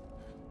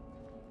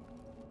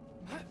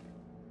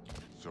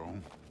 So,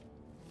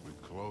 we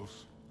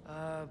close?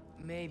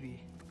 Maybe.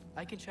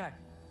 I can check.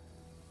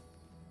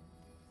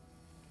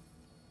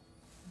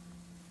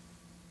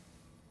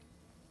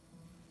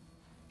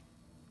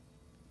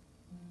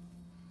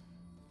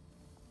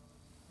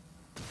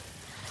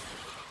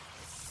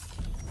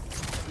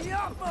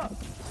 Yappa!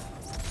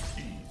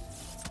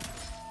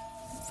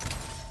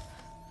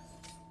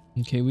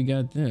 Okay, we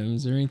got them.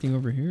 Is there anything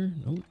over here?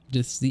 Nope,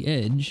 just the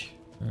edge.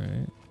 All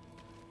right.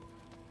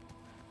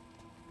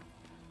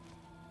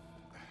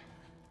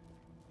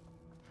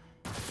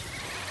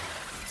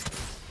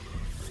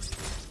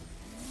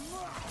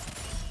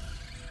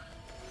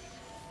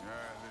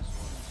 Yeah, this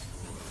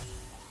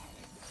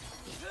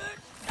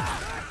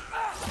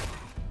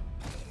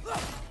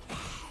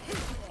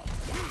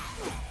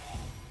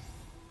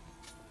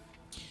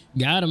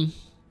Got him.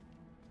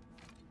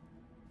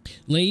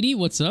 Lady,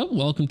 what's up?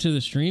 Welcome to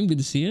the stream. Good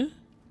to see you.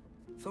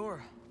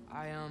 Thor,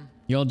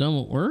 Y'all done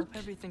with work? hope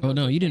everything Oh goes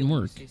no, you okay didn't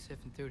when work. see Sif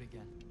and Thud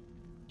again.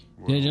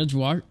 Did Judge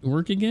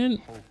work again?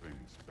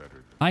 Hoping's better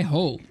than I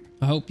hope.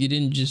 I hope you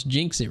didn't just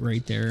jinx it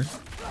right there.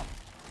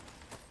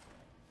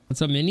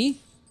 What's up,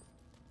 Minnie?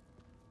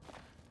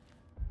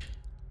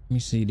 Let me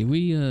see. Did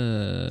we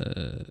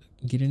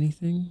get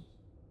anything?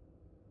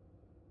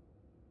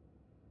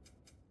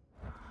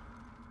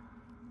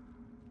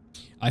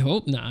 I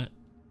hope not.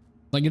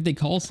 Like if they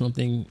call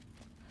something,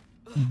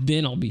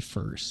 then I'll be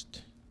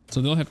first.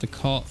 So they'll have to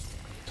call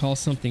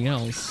something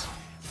else.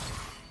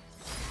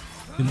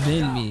 And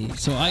then me.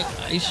 So I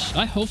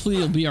hopefully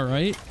it'll be all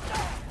right.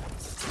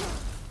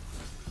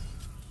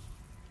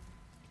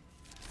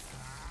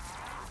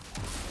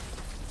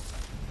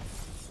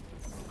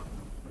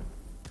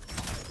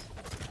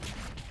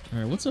 All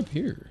right, what's up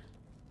here?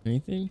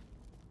 Anything?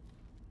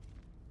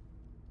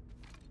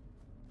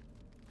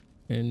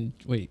 And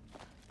wait.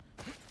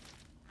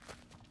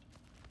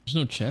 There's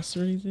no chests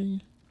or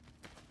anything?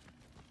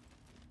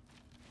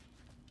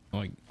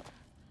 Oh,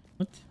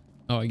 what?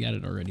 Oh, I got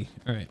it already.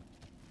 All right.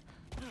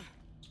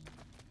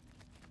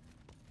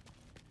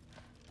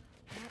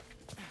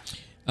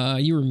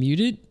 You were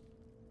muted?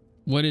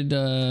 What did,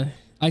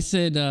 I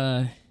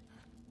said,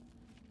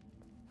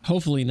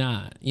 hopefully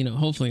not. You know,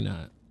 hopefully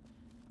not.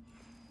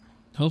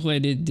 Hopefully I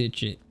did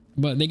ditch it.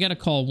 But they gotta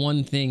call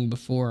one thing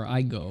before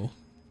I go.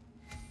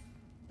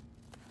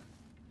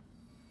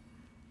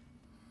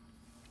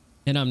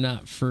 And I'm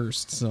not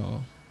first,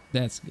 so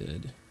that's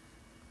good.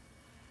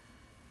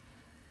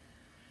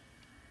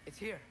 It's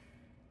here.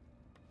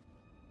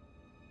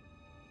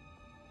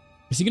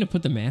 Is he gonna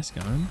put the mask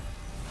on?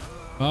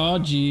 Oh,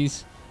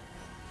 jeez.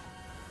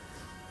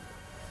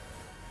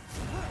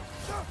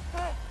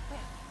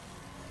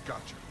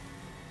 Gotcha.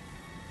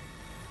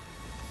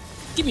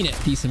 Give me that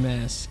piece of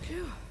mask.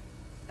 Phew.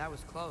 That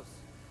was close.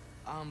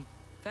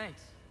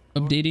 Thanks.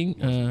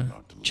 Updating.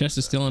 Chest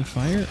is still on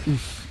fire.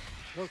 Oof.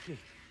 Loki,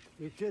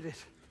 you did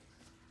it.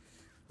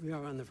 We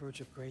are on the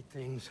verge of great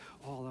things.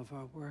 All of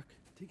our work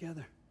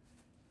together.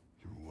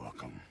 You're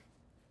welcome.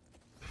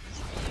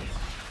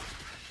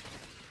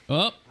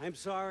 Oh. I'm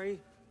sorry.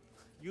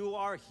 You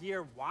are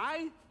here.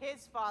 Why?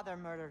 His father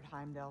murdered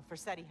Heimdall.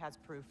 Forseti has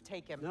proof.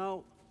 Take him.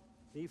 No.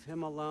 Leave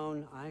him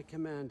alone. I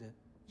command it.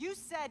 You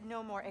said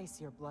no more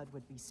Aesir blood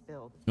would be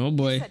spilled. Oh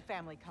boy. You said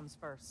family comes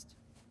first.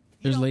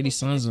 There's You don't Lady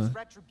think this is Sansa.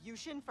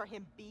 retribution for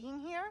him being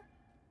here?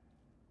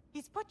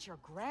 He's put your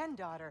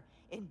granddaughter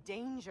in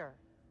danger.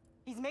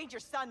 He's made your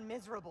son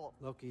miserable.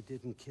 Loki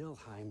didn't kill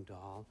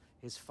Heimdall.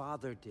 His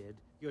father did.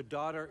 Your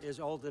daughter is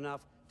old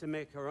enough to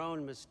make her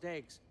own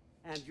mistakes.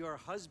 And your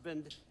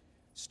husband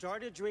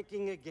started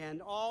drinking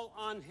again, all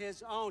on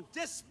his own.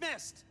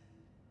 Dismissed!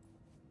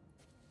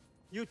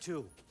 You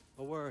two,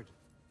 a word.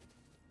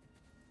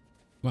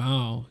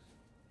 Wow.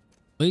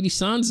 Lady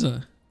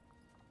Sansa.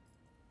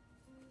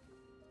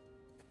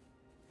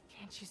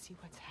 Can't you see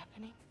what's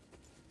happening?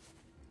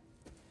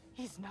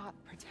 He's not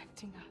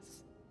protecting us.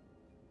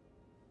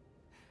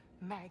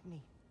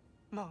 Magni,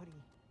 Modi,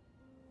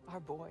 our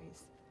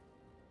boys.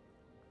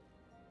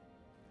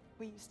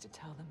 We used to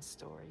tell them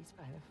stories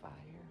by the fire.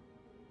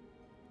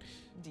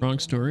 Wrong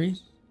story.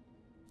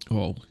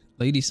 Oh,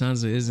 Lady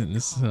Sansa is in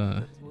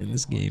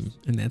this game,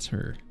 and that's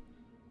her.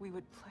 We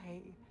would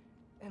play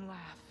and laugh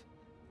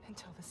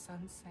until the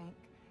sun sank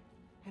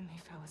and they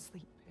fell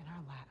asleep in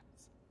our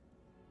laps.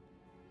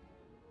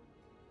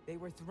 They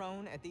were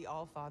thrown at the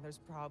Allfather's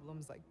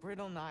problems like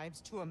brittle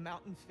knives to a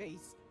mountain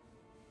face.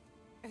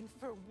 And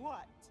for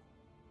what?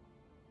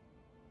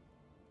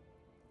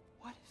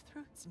 What if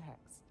Thrud's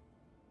next?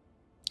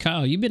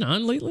 Kyle, you been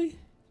on lately?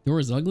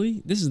 Thor's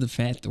ugly? This is the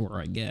fat Thor,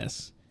 I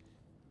guess.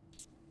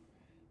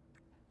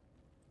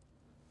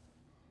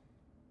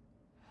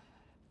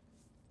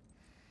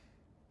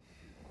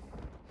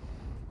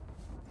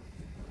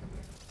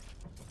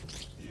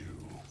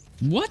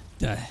 What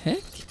the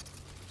heck?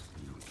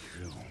 You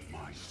kill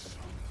my sons.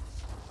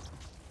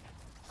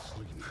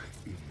 Sleep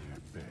in their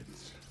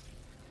beds.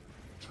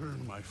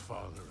 Turn my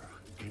father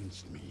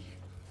against me.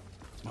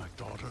 My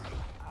daughter.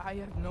 I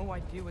have no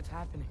idea what's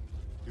happening.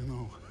 You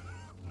know,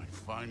 I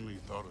finally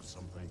thought of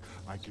something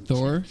I can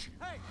Thor? teach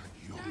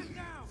you.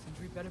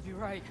 Sindri better be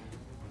right.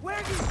 Where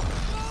are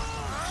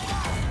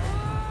you?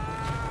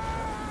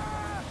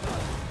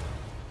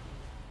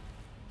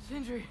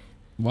 Sindri,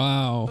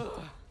 Wow.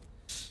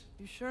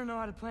 you sure know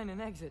how to plan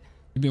an exit.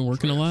 You been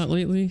working a lot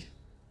lately?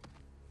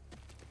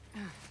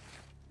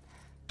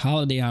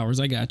 Holiday hours,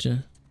 I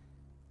gotcha.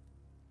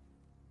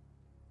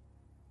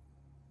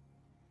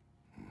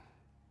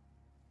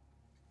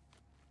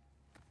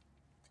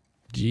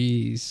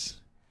 Jeez.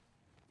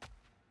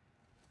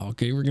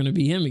 Okay, we're gonna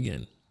be him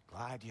again.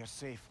 Glad you're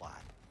safe, lad.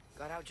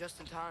 Got out just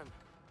in time.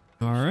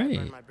 All I right.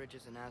 burned my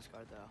bridges in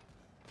Asgard, though.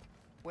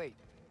 Wait,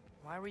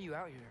 why were you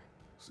out here?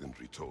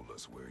 Sindri told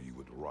us where you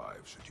would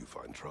arrive should you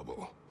find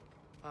trouble.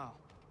 Oh,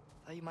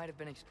 thought you might have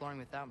been exploring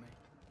without me.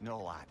 No,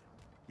 lad.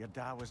 Your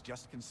dad was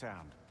just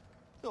concerned.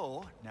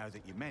 Though, now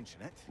that you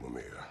mention it,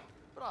 Mimir.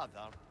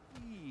 brother,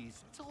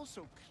 please, it's all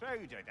so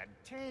crowded and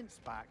tense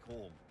back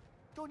home.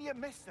 Don't you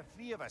miss the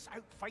three of us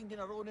out finding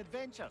our own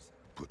adventures?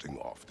 Putting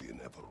off the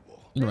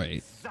inevitable.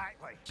 Right.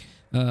 Exactly.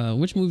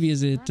 Which movie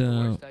is it?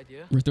 Worst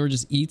idea. Where Thor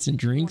just eats and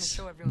drinks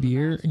show everyone the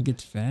beer mask. and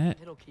gets fat.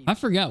 It'll keep. I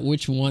forgot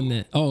which one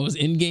that. Oh, it was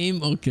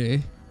Endgame.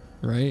 Okay,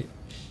 right.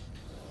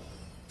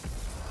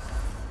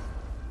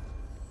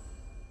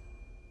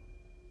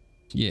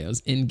 Yeah, it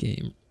was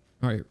Endgame.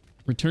 All right,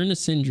 Return to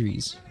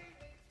Sindri's.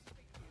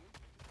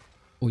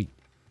 Wait.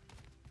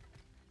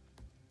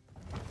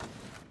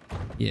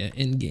 Yeah,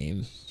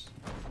 Endgame.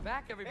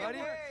 Back, everybody.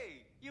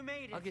 Hey, you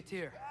made it. I'll get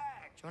here.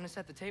 Join us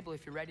at the table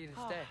if you're ready to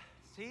stay.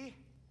 See?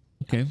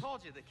 Okay. I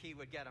told you the key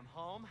would get him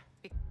home.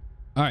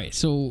 All right,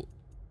 so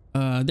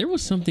there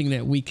was something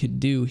that we could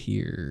do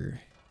here.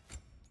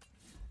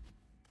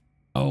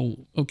 Oh,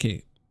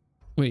 okay.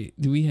 Wait,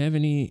 do we have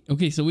any?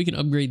 Okay, so we can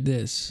upgrade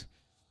this.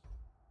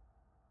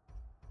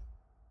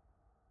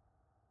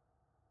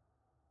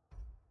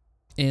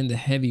 And the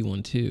heavy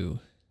one too.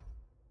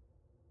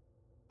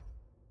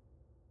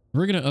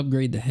 We're gonna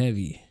upgrade the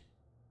heavy.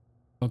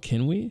 Oh,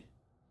 can we?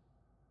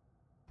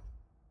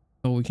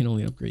 Oh, we can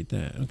only upgrade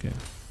that. Okay.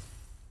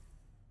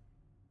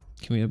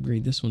 Can we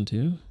upgrade this one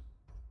too?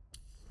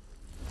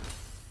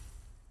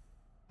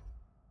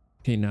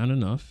 Okay, not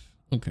enough.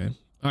 Okay.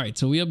 All right,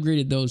 so we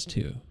upgraded those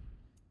two.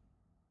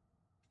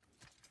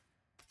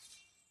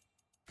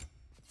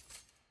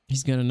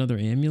 He's got another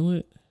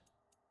amulet.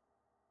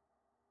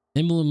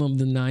 Emblem of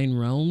the Nine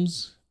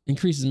Realms.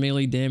 Increases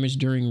melee damage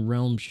during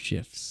realm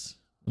shifts.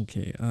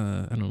 Okay,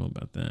 I don't know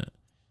about that.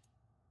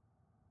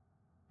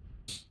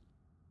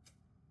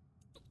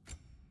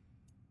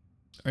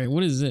 All right,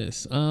 what is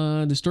this?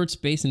 Distort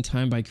space and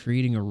time by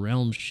creating a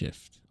realm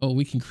shift. Oh,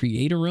 we can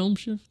create a realm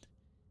shift?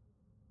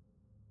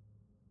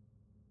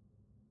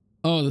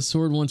 Oh, the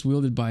sword once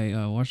wielded by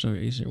Watchdog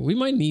Acer. We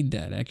might need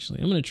that,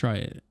 actually. I'm going to try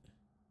it.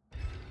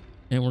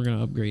 And we're going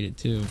to upgrade it,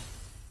 too.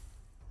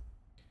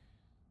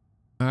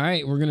 All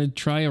right, we're going to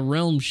try a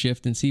realm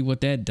shift and see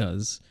what that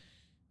does.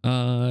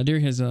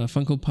 There has a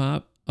Funko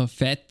Pop of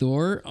Fat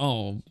Thor.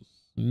 Oh,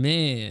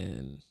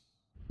 man.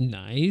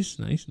 Nice,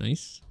 nice,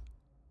 nice.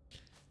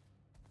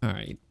 All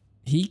right,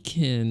 he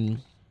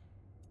can.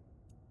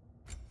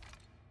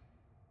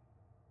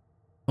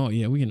 Oh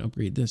yeah, we can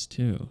upgrade this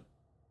too.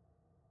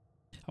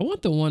 I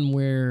want the one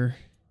where.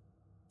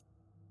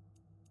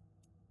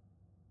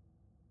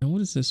 Now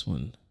what is this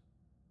one?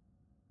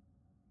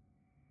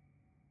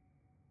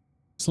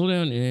 Slow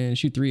down and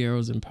shoot 3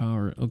 arrows in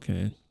power.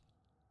 Okay.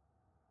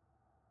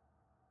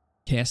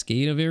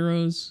 Cascade of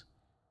arrows.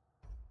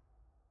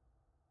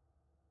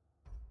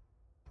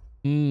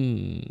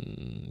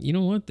 You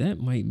know what? That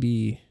might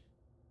be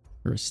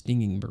for a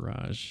stinging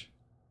barrage.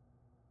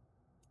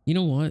 You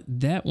know what?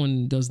 That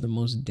one does the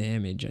most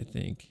damage, I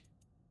think.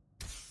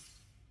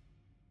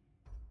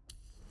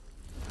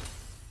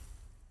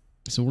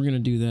 So we're going to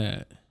do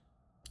that.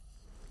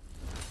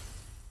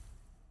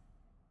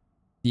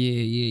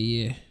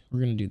 Yeah. We're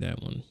going to do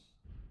that one.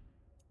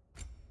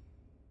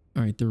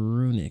 All right, the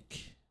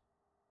runic.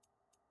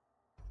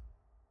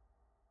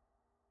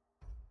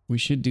 We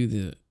should do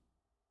the...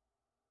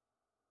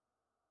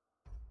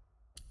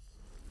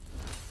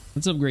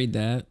 Let's upgrade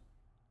that.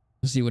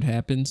 Let's see what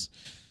happens.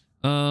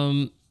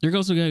 There's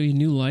also got to be a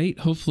new light.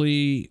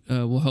 Hopefully,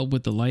 will help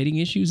with the lighting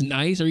issues.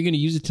 Nice. Are you going to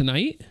use it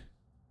tonight?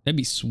 That'd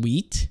be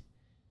sweet.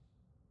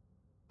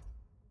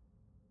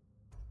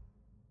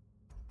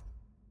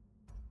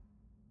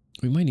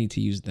 We might need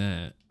to use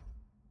that.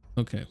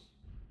 Okay.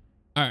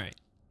 All right.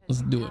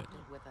 Let's do it.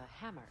 With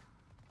a hammer.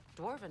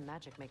 Dwarven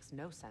magic makes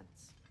no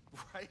sense.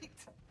 Right?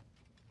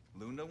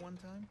 Luna one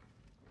time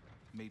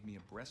made me a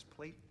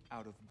breastplate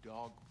out of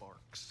dog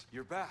barks.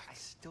 You're back. I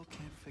still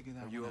can't figure that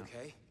Are one you out.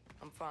 okay?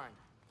 I'm fine.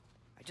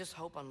 I just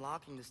hope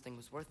unlocking this thing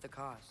was worth the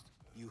cost.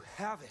 You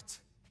have it.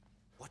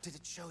 What did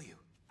it show you?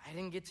 I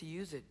didn't get to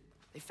use it.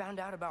 They found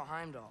out about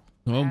Heimdall.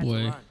 Oh I had to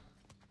boy. run.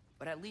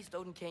 But at least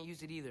Odin can't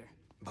use it either.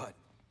 But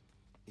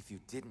if you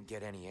didn't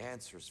get any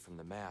answers from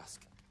the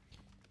mask,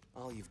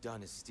 all you've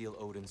done is steal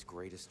Odin's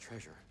greatest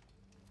treasure.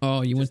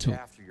 Oh, you went Just to...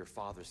 after your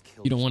father's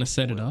killed You don't want to his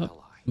set it loyal up?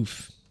 ally.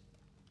 Oof.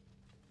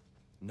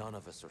 None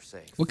of us are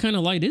safe. What kind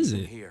of light is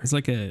From it? here. It's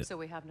like a So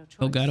we have no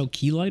choice. Elgato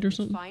key light or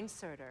something? Find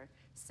Surtur,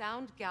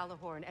 sound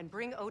Galahorn, and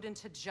bring Odin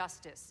to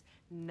justice.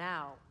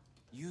 Now.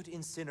 You'd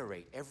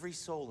incinerate every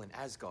soul in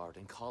Asgard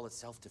and call it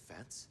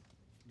self-defense?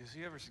 Does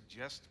he ever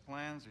suggest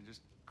plans or just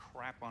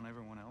crap on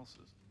everyone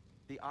else's?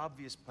 The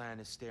obvious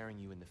plan is staring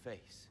you in the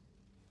face.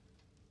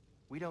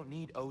 We don't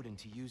need Odin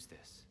to use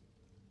this.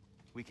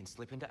 We can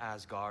slip into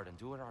Asgard and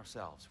do it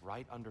ourselves,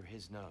 right under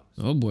his nose.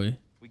 Oh boy.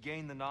 We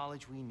gain the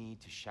knowledge we need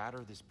to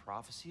shatter this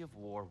prophecy of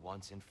war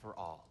once and for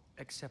all.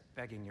 Except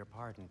begging your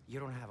pardon, you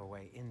don't have a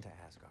way into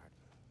Asgard.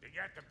 They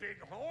got the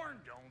big horn,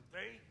 don't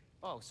they?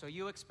 Oh, so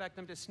you expect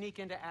them to sneak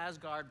into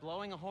Asgard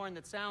blowing a horn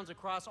that sounds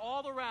across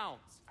all the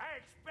realms? I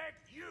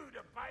expect you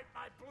to bite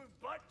my blue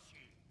butt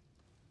cheek.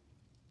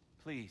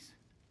 Please.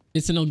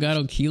 It's an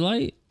Elgato key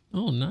light?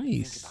 Oh, Think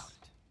nice. about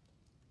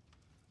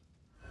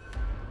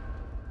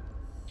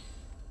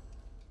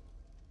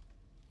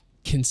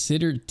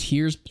considered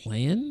Tyr's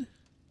plan?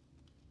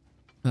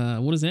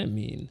 What does that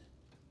mean?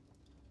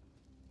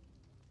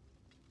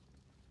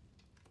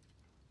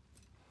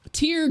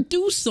 Tyr,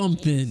 do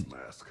something.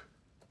 Mask.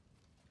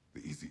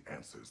 The easy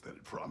answers that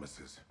it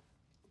promises.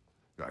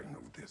 I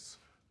know this.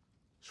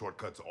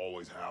 Shortcuts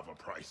always have a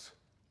price.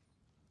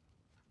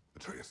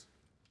 Atreus,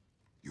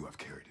 you have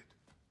carried it.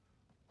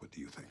 What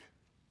do you think?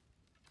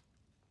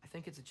 I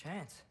think it's a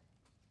chance.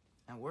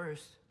 At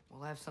worst,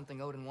 we'll have something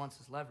Odin wants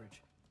as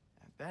leverage.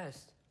 At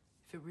best,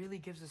 if it really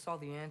gives us all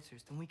the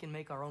answers, then we can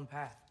make our own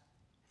path.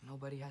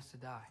 Nobody has to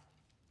die.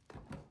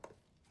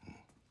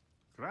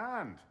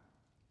 Grand.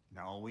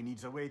 Now all we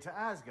need's a way to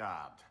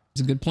Asgard.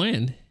 It's a good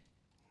plan.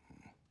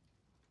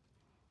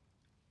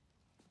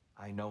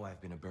 I know I've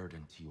been a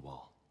burden to you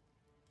all.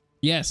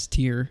 Yes,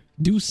 Tyr,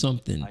 do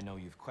something. I know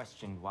you've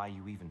questioned why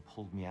you even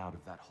pulled me out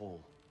of that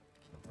hole.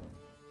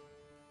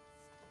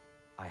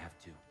 I have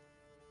too.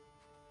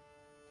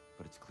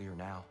 But it's clear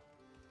now.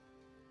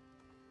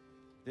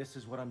 This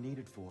is what I'm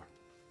needed for.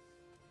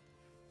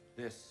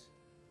 This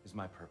is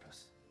my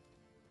purpose.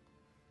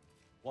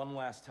 One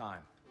last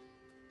time,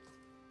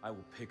 I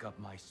will pick up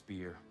my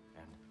spear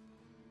and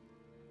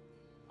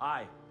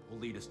I will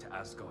lead us to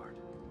Asgard.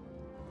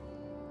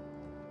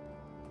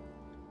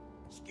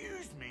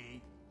 Excuse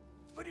me,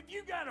 but if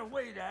you got a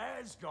way to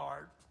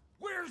Asgard,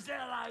 where's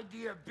that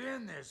idea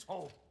been this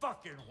whole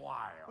fucking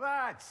while?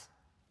 That's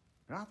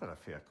rather a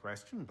fair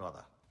question,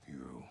 brother.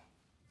 You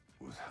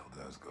withheld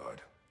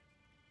Asgard.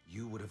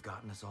 You would have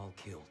gotten us all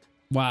killed.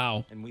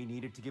 Wow. And we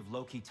needed to give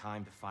Loki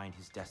time to find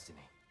his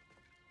destiny.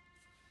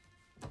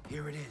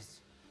 Here it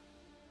is.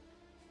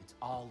 It's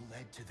all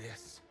led to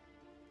this.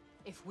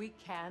 If we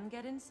can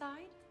get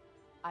inside,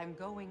 I'm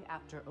going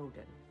after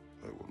Odin.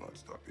 I will not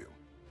stop you.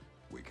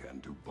 We can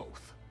do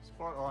both.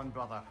 Spot on,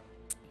 brother.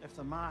 If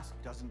the mask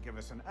doesn't give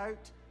us an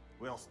out,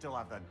 we'll still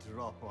have the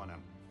drop on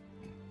him.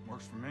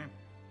 Works for me.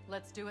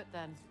 Let's do it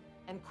then.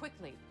 And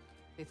quickly,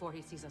 before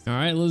he sees us. All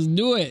right, let's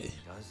do it. He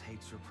does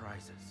hate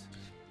surprises.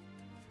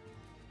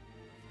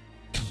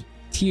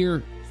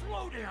 Tyr.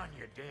 Slow down,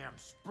 you damn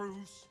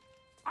spruce.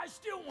 I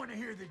still want to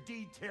hear the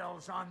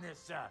details on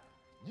this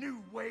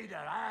new way to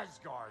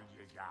Asgard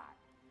you got.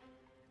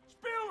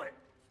 Spill it!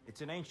 It's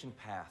an ancient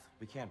path.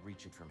 We can't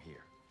reach it from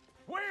here.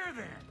 Where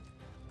then?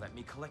 Let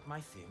me collect my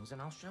things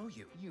and I'll show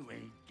you. You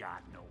ain't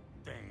got no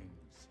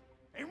things.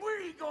 And where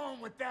are you going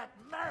with that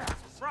mask,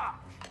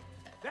 Rock?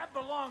 That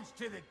belongs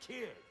to the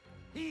kid.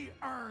 He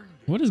earned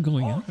it. What is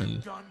going All on? you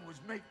done was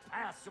make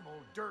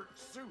passable dirt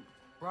soup.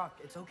 Brock,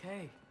 it's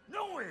okay.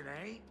 No, it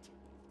ain't.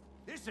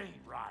 This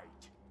ain't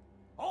right.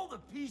 All the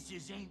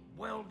pieces ain't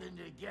welding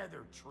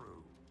together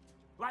true.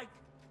 Like,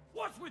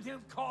 what's with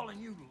him calling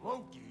you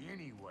Loki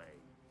anyway?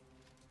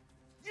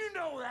 You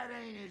know that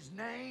ain't his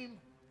name.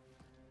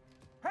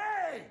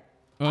 Hey!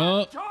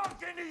 I'm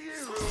talking to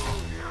you!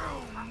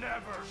 You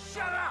never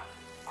shut up!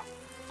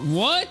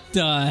 What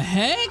the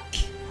heck?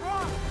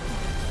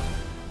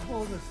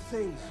 All the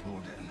things,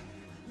 Odin.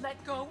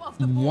 Let go of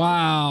the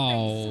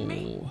Wow.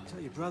 Tell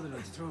your brother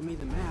to throw me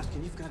the mask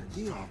and you've got a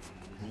deal.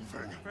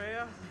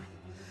 Freya?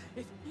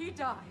 If he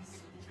dies.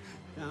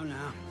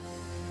 Now.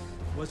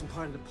 Wasn't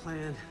part of the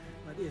plan,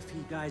 but if he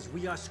dies,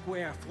 we are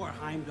square for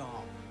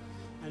Heimdall.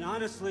 And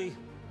honestly,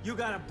 you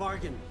got a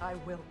bargain. I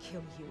will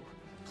kill you.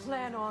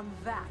 Plan on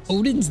that.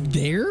 Odin's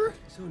there?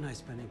 So nice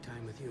spending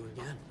time with you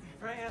again.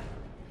 Freya,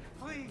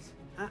 please.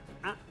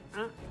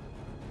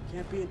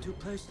 Can't be in two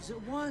places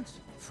at once,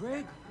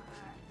 Frigg.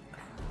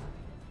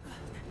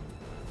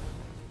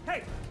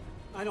 Hey!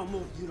 I don't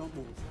move, you don't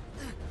move.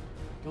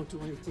 Don't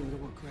do anything to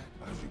regret.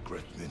 I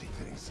regret many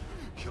things.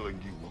 Killing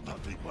you will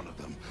not be one of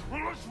them.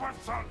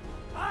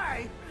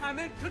 I am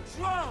in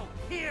control!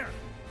 Here!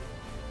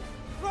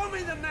 Throw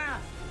me the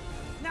mask!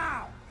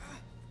 Now!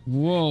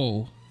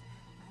 Whoa.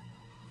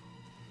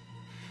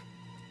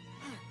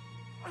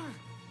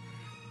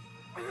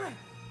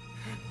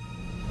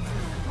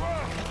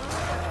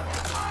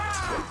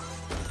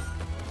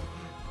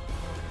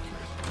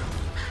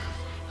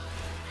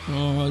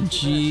 Oh,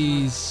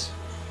 jeez.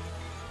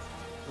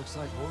 Looks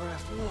like war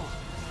after all.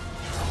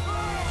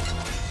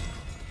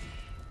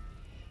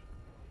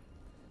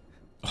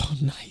 Oh,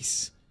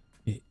 nice.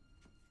 Please,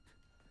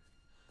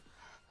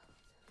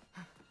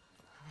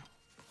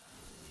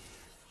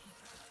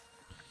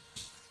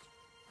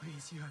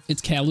 you have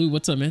It's Kalu.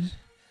 What's up, man?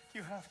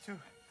 You have to.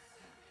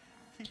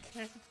 He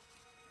can't.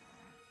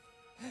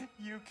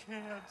 You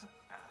can't.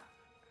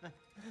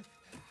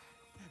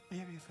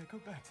 Maybe if I go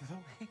back to the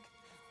lake.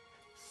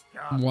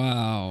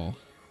 Wow.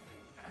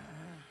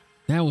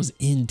 That was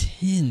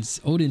intense.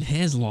 Odin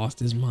has lost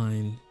his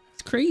mind.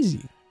 It's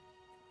crazy.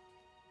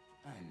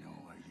 I know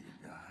what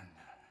you've done.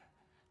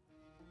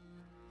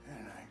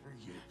 And I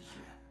forgive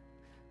you.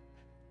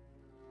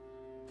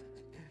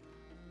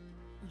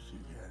 She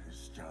got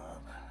his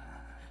job.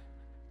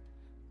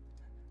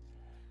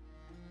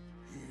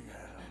 He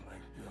gotta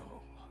let go.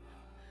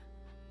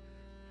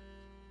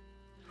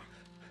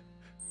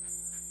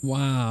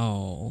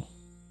 Wow.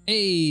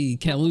 Hey,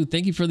 Kalu,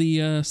 thank you for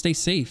the stay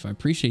safe. I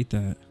appreciate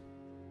that.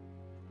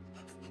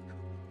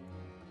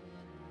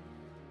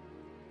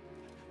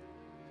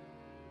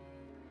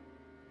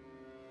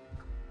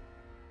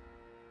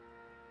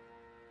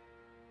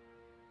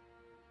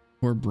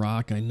 Poor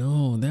Brock, I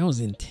know. That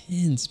was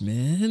intense,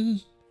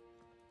 man.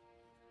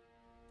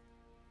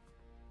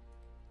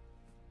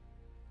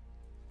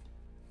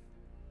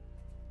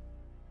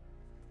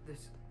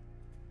 This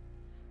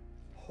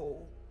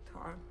whole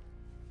time.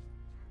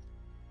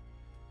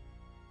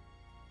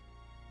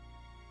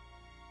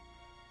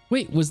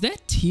 Wait, was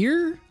that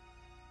Tyr?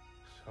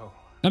 So,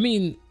 I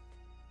mean,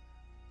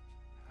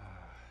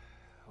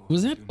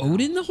 was that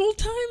Odin the whole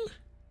time?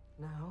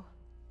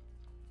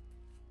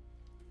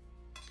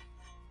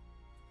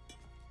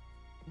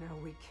 Now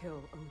we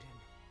kill Odin.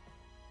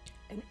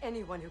 And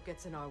anyone who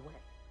gets in our way.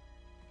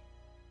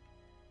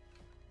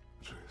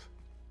 Atreus.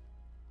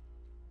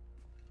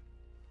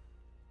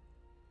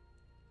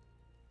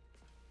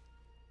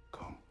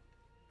 Come.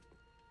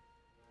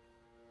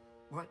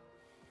 What?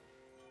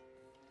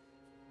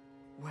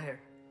 Where?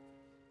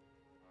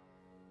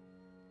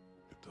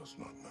 It does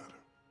not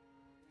matter.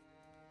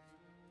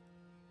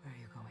 Where are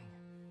you going?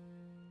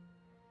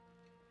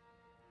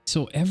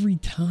 So every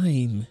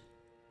time.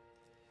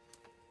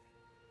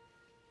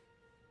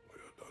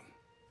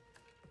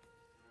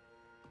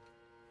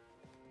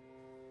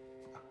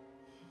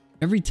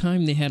 Every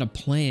time they had a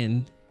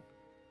plan,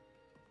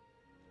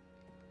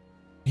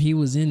 he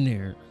was in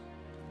there.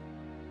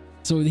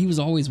 So he was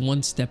always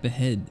one step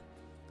ahead.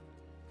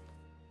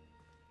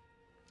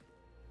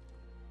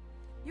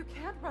 You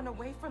can't run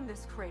away from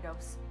this,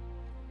 Kratos.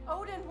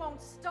 Odin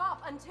won't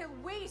stop until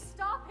we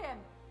stop him.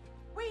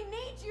 We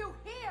need you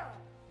here.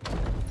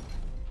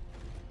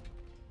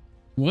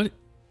 What?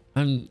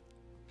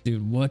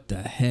 Dude, what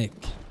the heck?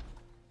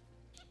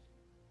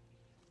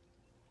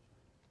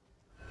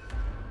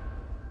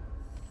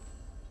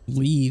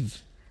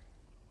 Leave.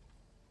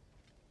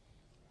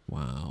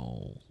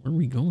 Wow. Where are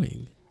we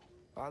going?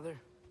 Father,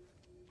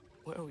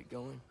 where are we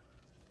going?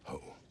 Oh.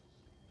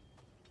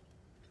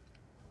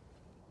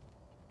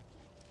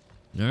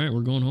 All right,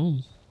 we're going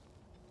home.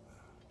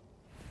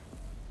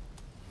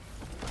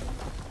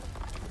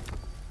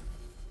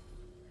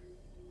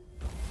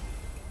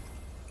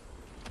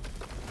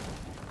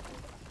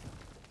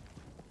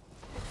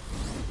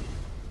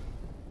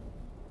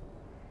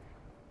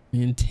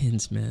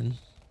 Intense, man.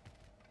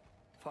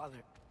 Father,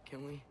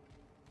 can we?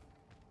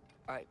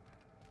 I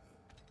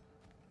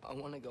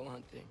want to go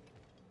hunting.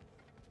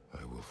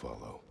 I will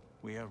follow.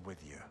 We are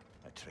with you,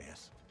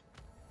 Atreus.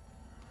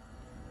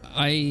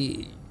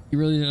 You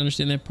really didn't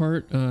understand that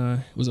part?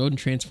 Was Odin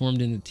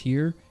transformed into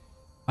Tyr?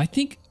 I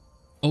think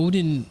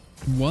Odin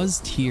was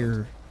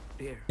Tyr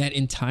that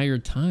entire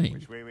time.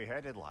 Which way we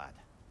headed, lad?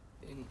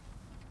 In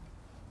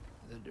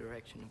the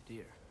direction of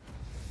deer.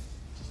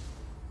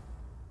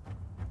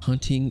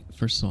 Hunting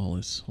for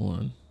solace. Hold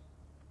on.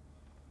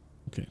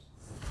 Okay.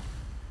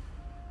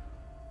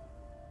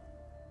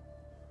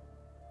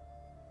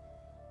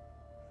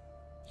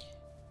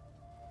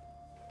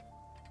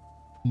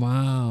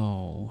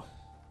 Wow.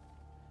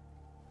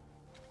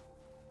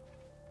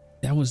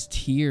 That was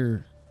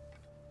Tyr.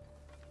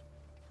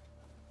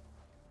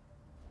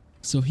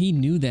 So he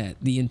knew that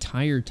the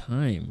entire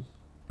time,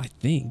 I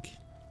think.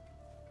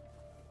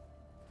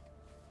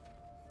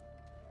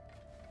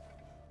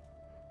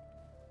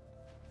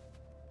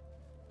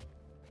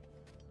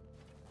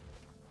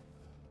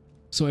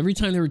 So every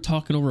time they were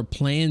talking over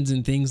plans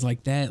and things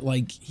like that,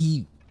 like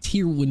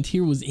when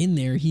Tyr was in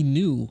there, he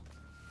knew.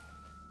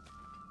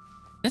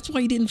 That's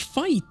why he didn't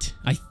fight,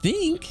 I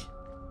think.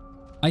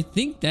 I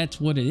think that's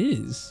what it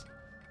is.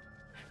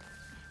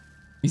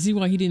 You see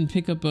why he didn't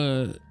pick up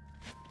a...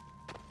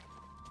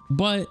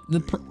 But the...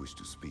 Do you wish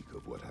to speak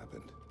of what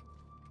happened?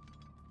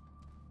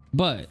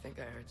 But... I think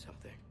I heard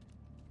something.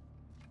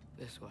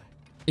 This way.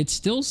 It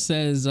still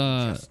says,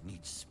 Just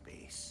need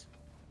space.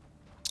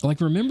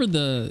 like, remember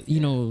the, you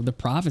know, the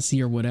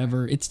prophecy or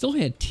whatever? It still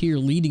had Tyr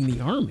leading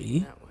the army.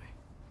 That way.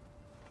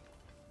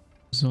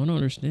 So I don't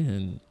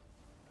understand.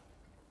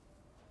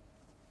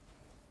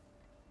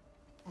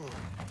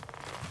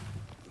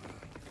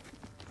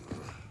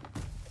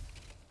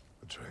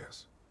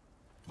 Atreus,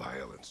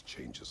 violence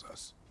changes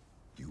us.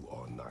 You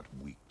are not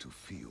weak to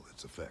feel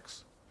its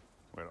effects.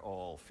 We're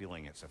all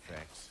feeling its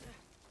effects.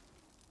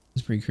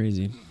 It's pretty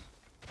crazy.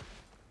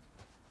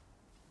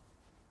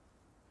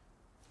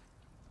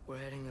 We're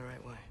heading the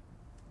right way.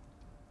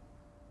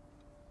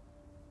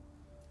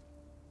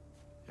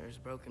 There's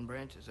broken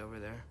branches over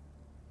there.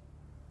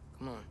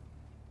 Come on.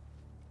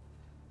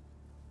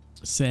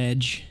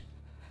 Sedge.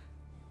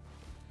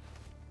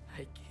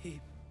 I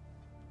keep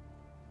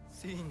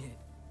seeing it.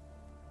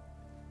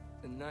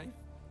 The knife,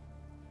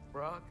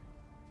 Brock,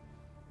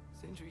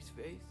 Sentry's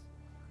face.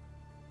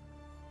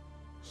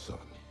 Son.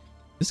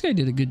 This guy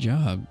did a good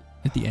job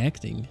at the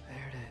acting.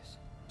 There it is.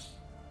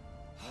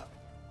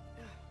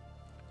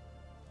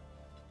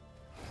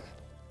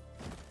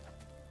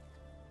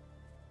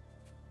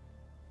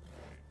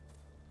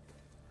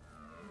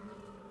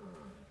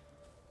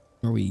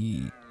 Are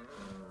we...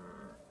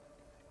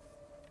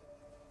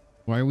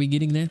 Why are we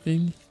getting that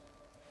thing?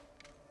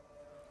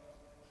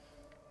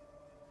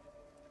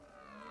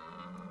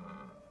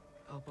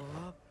 Elbow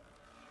up.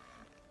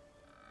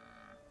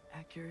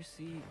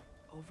 Accuracy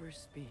over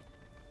speed.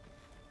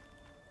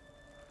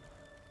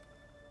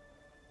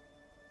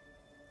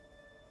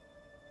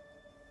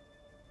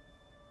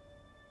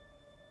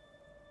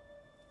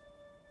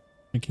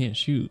 I can't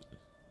shoot.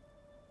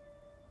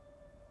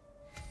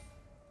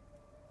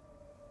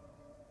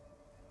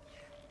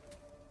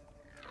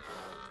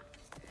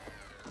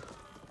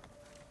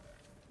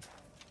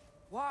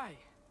 Why?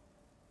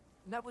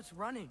 That was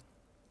running.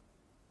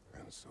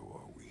 And so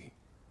are we.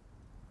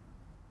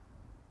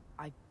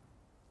 I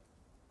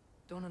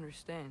don't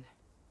understand.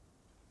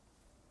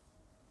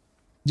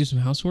 Do some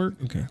housework?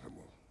 Okay. The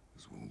animal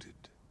is wounded.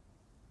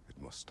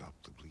 It must stop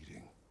the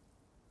bleeding,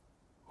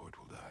 or it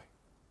will die.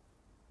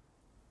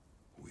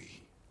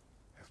 We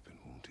have been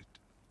wounded.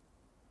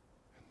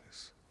 And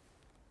this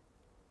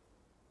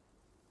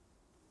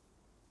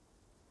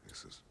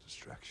is a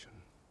distraction.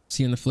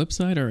 See you on the flip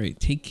side. All right,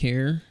 take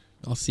care.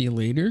 I'll see you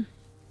later.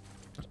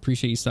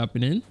 Appreciate you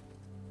stopping in.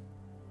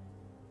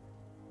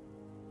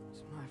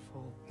 It's my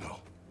fault. No.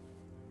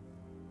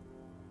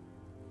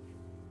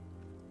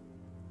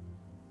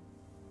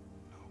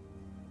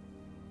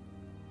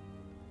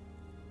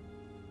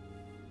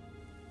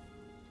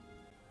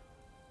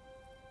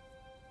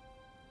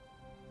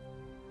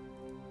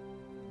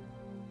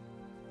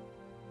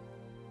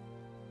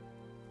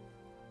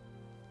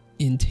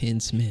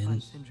 Intense, man.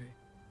 I'm Sindri.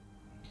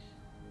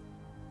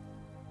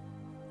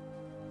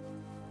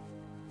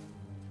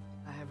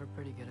 I have a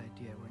pretty good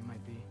idea where he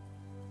might be.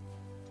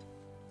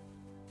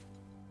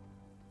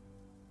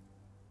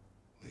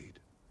 Lead.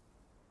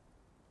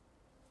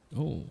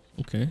 Oh,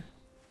 okay.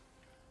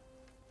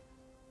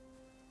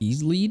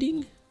 He's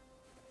leading?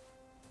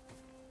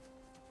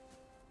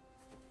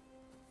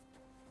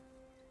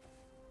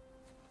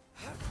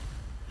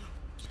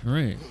 All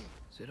right.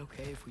 Is it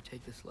okay if we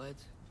take the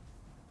sleds?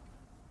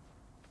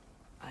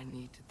 I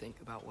need to think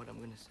about what I'm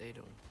gonna say to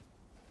him.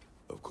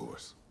 Of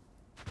course.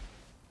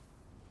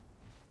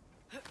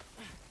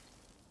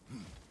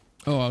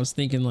 Oh, I was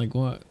thinking like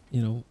what,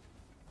 you know,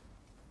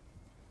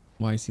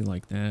 why is he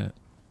like that?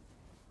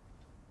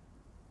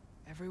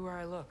 Everywhere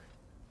I look,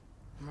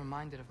 I'm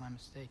reminded of my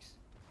mistakes.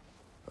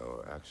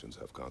 Our actions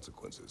have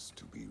consequences.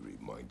 To be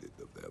reminded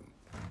of them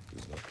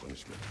is not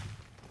punishment.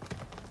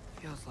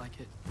 Feels like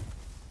it.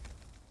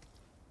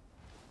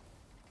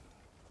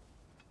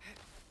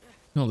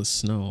 All the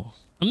snow.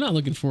 I'm not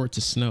looking forward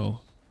to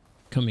snow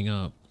coming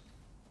up.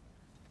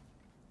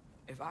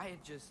 If I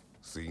had just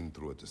Seen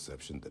through a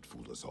deception that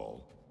fooled us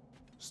all.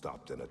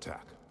 Stopped an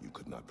attack you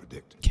could not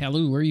predict.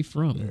 Kalu, where are you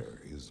from?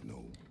 There is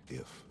no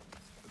if,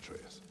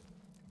 Atreus.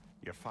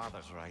 Your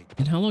father's right.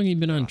 And how long have you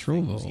been on There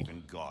are things Trovo?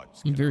 even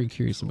gods I'm cannot very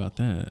curious about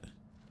that.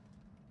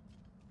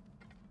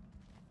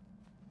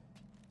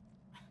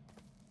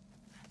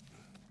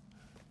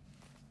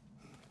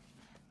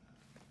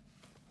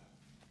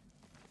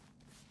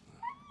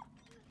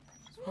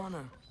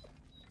 Swana,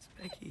 it's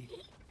Becky.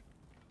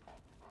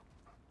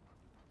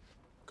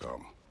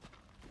 Come.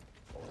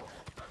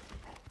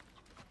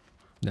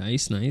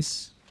 Nice,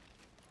 nice.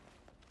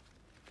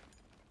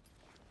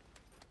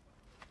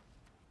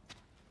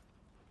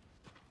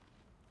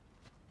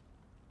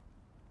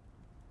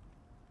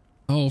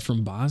 Oh,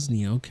 from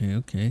Bosnia. Okay,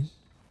 okay.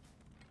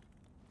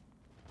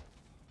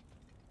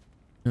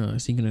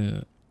 Is he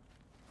gonna...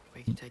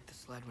 We can take the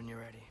sled when you're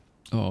ready.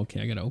 Oh,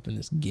 okay. I gotta open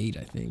this gate,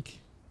 I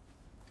think.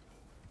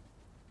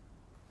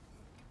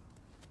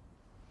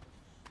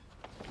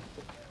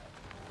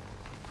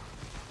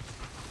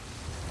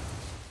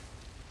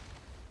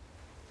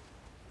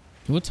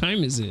 What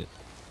time is it?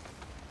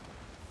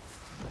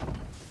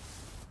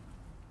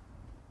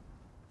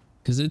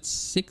 Because it's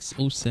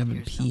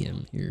 6:07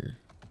 p.m. here.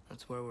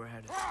 That's where we're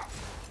headed.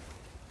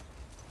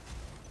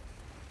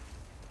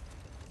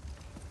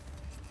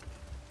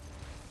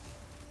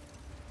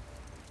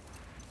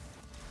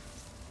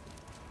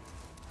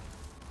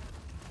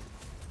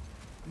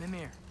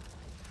 Mimir,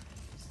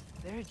 is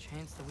there a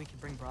chance that we could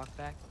bring Brock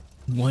back?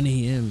 1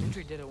 a.m.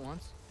 Sindri did it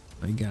once.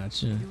 I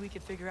gotcha. Maybe we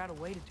could figure out a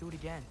way to do it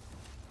again.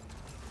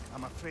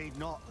 I'm afraid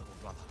not, little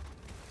brother.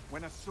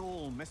 When a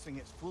soul missing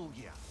its full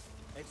gear,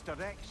 its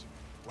direction,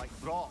 like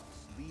Brock's,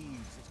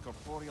 leaves its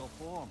corporeal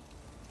form,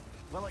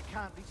 well, it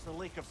can't reach the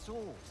Lake of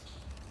Souls.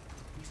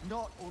 He's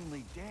not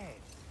only dead,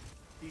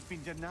 he's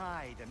been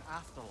denied an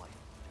afterlife.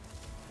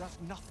 There's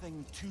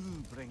nothing to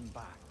bring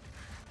back.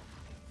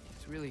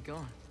 It's really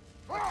gone.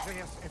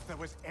 Atreus, if there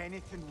was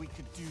anything we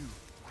could do,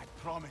 I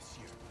promise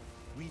you,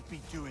 we'd be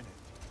doing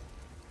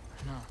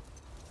it. No.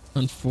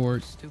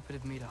 Unfortunate. Stupid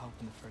of me to help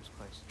in the first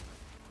place.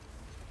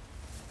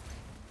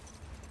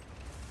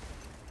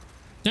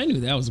 I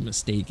knew that was a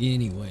mistake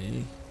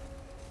anyway.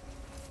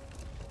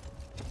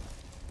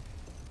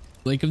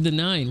 Lake of the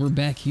Nine, we're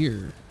back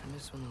here. I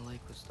miss when the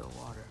lake was still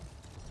water.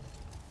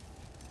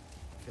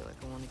 I feel like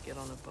I want to get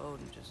on a boat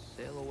and just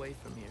sail away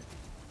from here.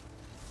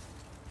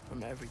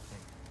 From everything.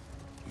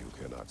 You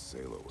cannot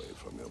sail away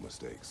from your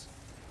mistakes.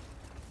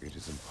 It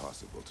is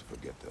impossible to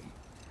forget them.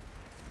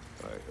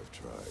 I have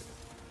tried.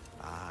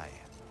 Aye.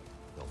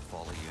 They'll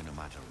follow you no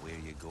matter where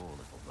you go,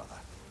 little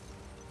brother.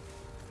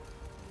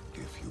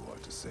 If you are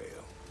to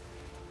sail,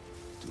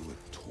 do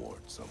it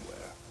toward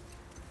somewhere.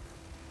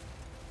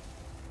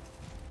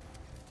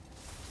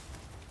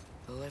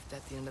 The lift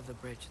at the end of the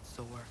bridge should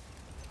still work.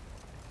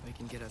 We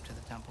can get up to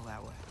the temple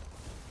that way.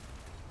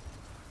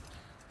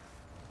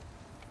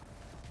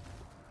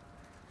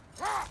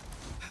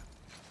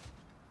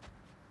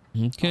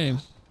 Okay.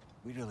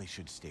 We really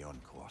should stay on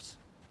course.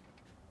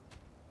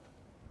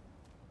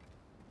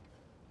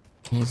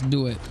 Let's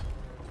do it.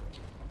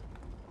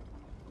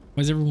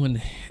 Why is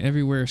everyone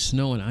everywhere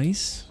snow and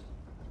ice?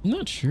 I'm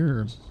not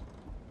sure.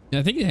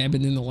 I think it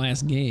happened in the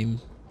last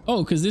game.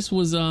 Oh, because this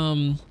was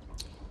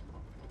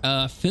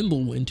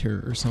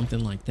Fimbulwinter or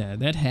something like that.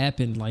 That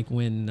happened like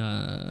when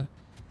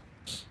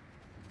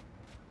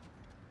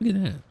look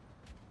at that.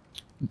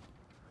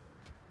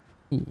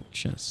 Ooh,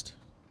 chest.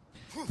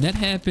 That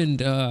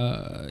happened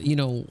you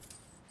know,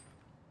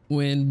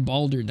 when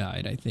Baldur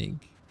died, I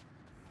think.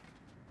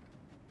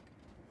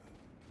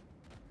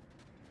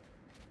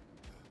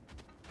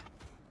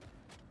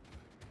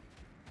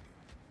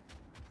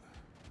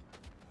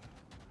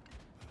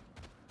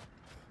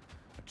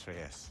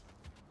 Atreus,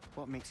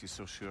 what makes you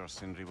so sure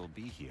Sindri will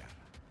be here?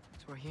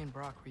 It's where he and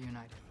Brock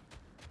reunited.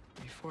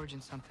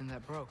 Reforging something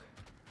that broke.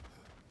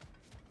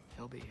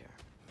 He'll be here.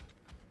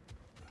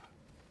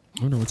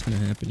 I wonder what's gonna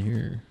happen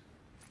here.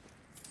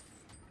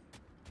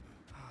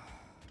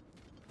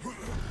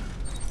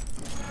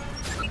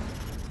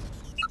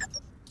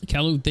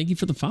 Kalu, thank you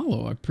for the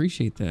follow. I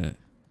appreciate that.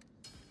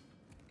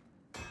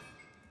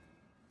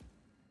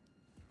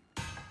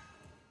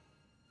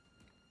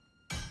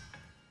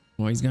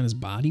 Oh, he's got his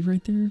body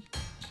right there.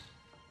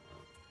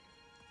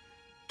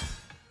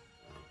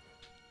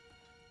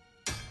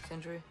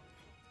 Sindri?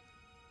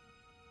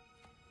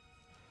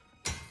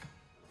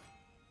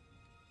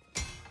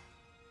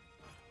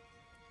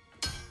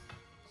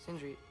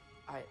 Sindri,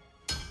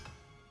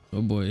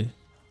 Oh boy.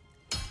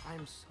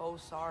 I'm so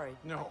sorry.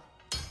 No.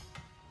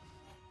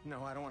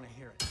 No, I don't want to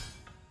hear it.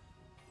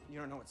 You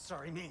don't know what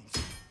sorry means.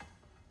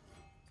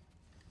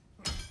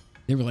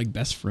 They were like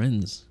best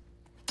friends.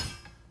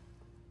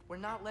 We're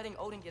not letting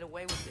Odin get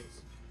away with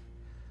this.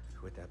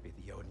 Would that be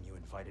the Odin you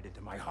invited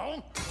into my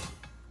home?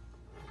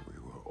 We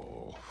were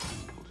all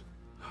fooled.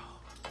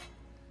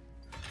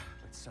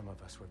 But some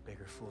of us were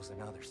bigger fools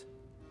than others,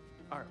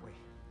 aren't we?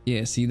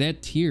 Yeah, see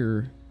that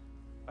tear.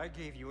 I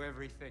gave you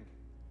everything.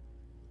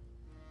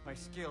 My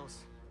skills,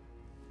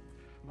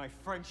 my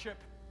friendship,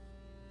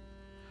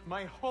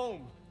 my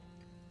home,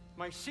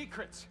 my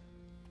secrets,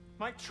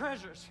 my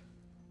treasures.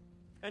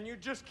 And you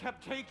just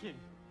kept taking.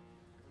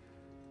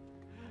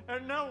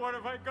 And now what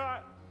have I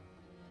got?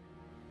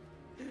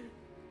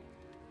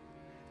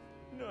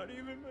 Not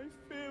even my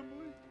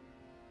family.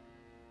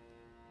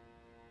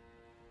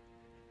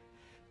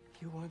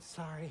 You want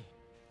sorry?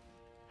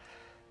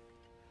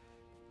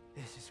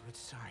 This is what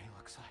sorry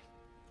looks like.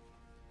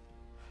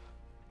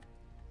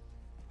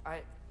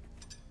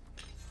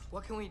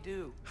 What can we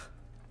do?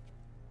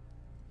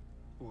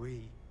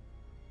 We.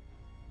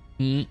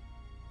 Hmm.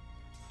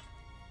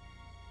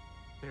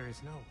 There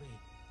is no we.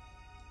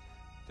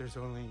 There's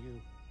only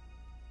you.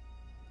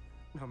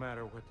 No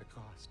matter what the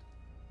cost.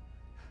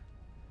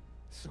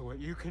 So what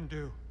you can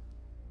do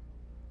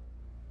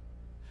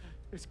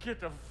is get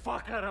the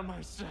fuck out of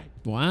my sight.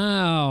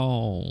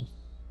 Wow.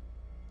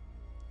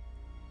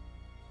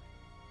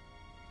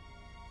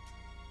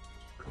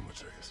 Come,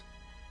 Atreus.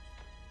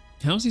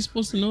 How's he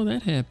supposed to know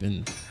that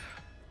happened?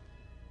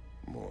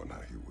 More than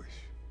how you wish.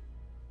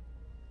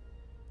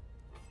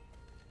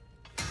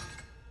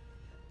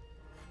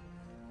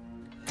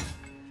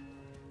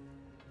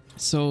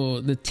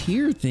 So the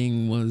tear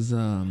thing was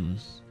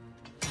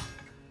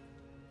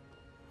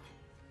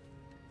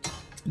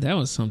that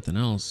was something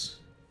else.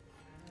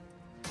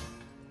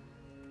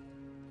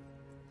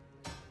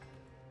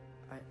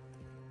 I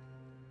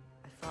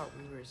thought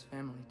we were his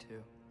family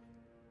too.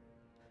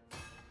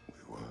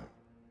 We were.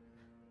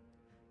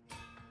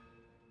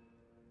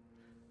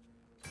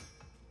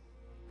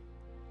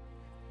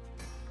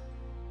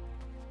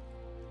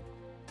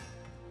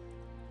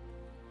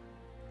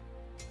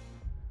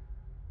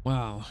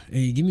 Wow.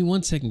 Hey, give me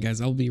 1 second, guys.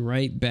 I'll be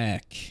right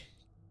back.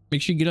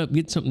 Make sure you get up,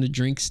 get something to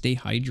drink, stay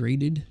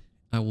hydrated.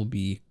 I will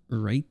be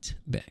right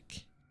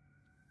back.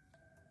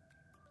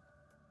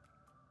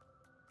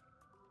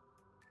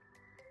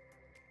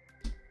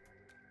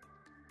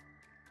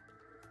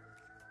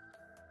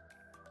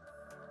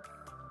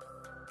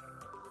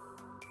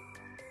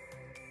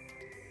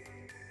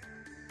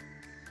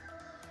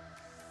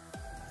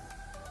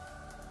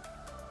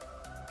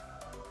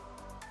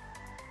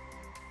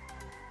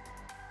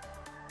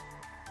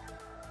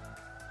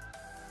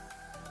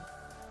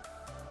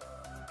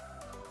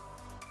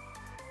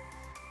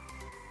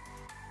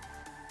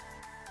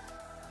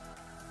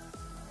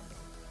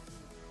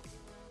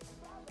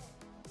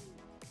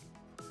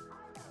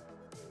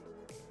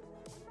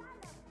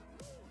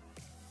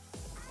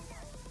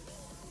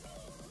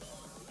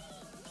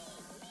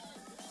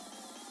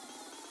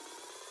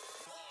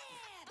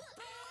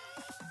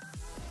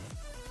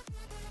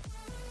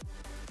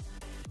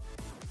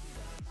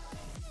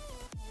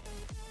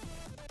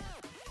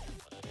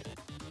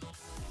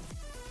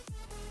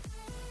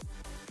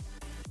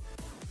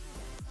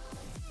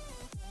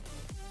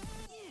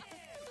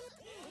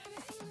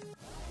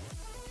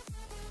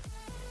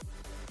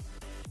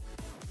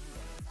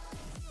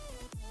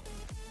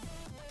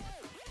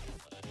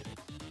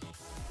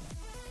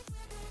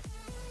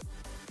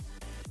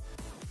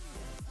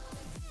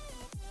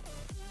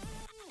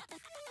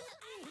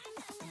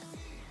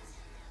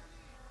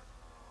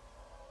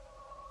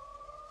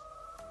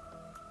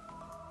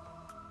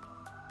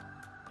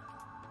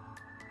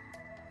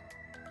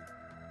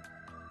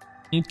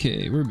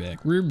 Okay, we're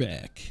back. We're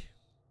back.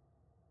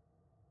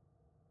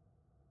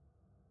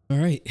 All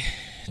right.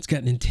 It's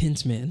gotten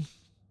intense, man.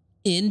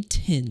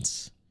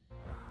 Intense.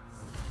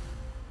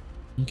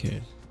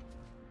 Okay.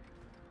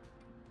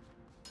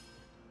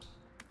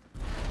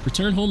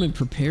 Return home and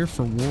prepare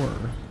for war.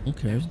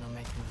 Okay. There's no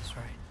making this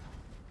right,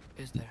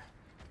 is there?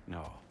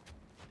 No.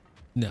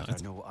 No. I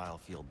know I'll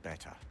feel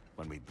better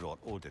when we brought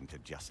Odin to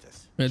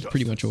justice. That's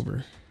pretty much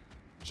over.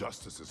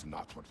 Justice is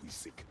not what we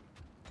seek.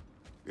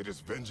 It is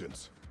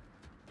vengeance.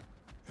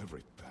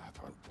 Every path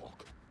I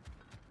walk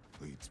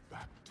leads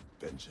back to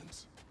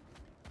vengeance.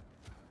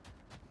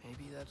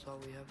 Maybe that's all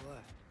we have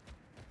left.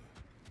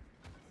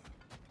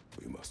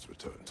 We must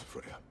return to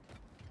Freya.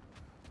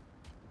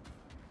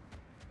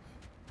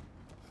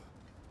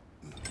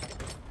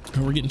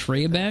 Oh, we're getting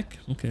Freya back?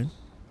 Okay.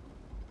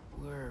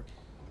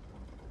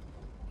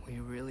 We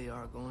really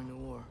are going to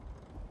war.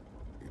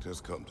 It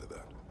has come to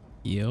that.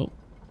 Yep.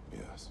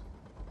 Yes.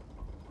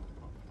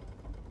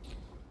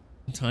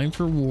 Time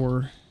for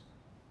war.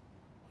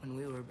 When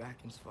we were back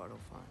in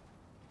Svartalfheim,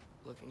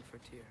 looking for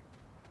Tyr.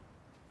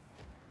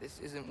 This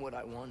isn't what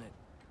I wanted.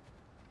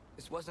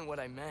 This wasn't what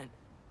I meant.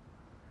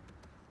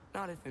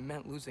 Not if it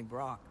meant losing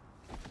Brock.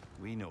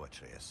 We know,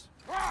 Atreus.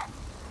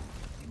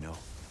 We know.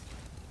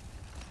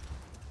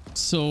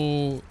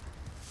 So...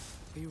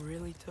 We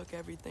really took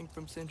everything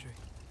from Sindri.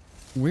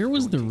 Where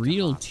was the Don't take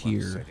real to heart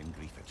what's Tyr? said in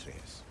grief,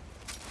 Atreus.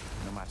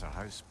 No matter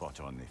how spot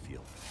on they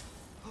feel.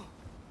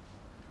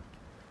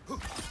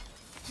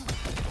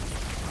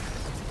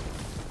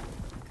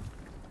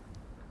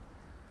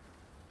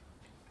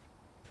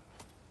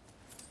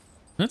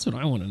 That's what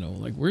I want to know.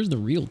 Like, where's the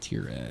real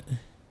Tyr at?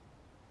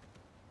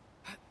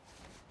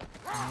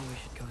 I know we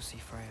should go see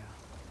Freya.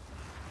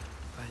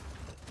 But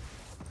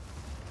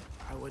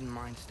I wouldn't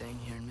mind staying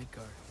here in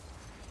Midgard.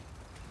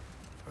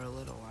 For a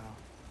little while.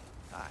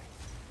 Aye.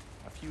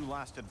 A few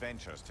last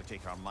adventures to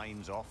take our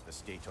minds off the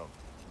state of,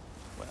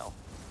 well,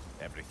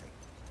 everything.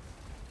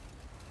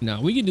 No,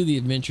 we can do the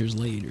adventures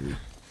later.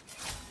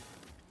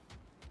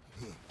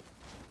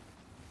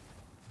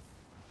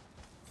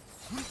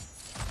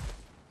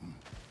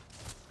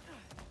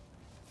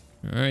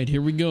 All right,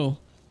 here we go.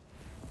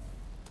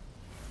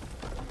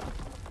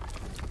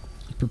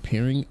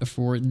 Preparing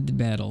for the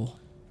battle.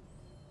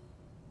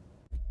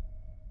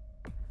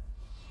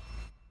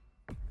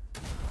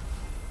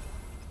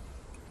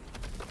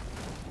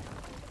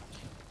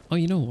 Oh,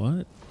 you know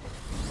what?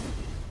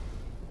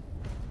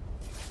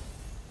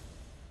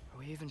 Are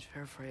we even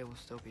sure Freya will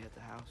still be at the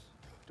house?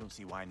 Don't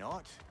see why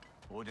not.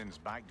 Odin's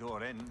back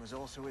door in was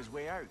also his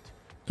way out.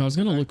 I was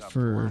gonna Without look that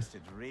for...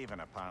 blasted raven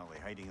apparently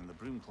hiding in the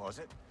broom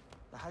closet.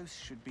 The house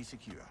should be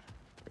secure.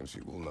 And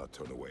she will not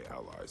turn away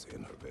allies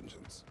in her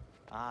vengeance.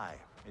 Aye,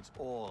 it's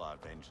all our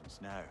vengeance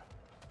now.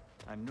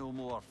 And no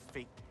more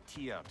fake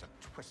Tyr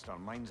to twist our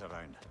minds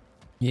around.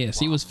 Yeah,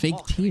 see, it was fake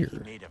Mockery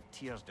Tyr. made of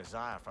Tyr's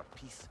desire for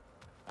peace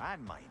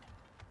and mine.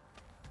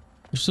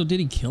 So did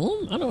he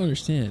kill him? I don't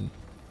understand.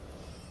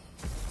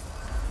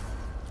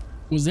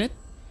 Was that...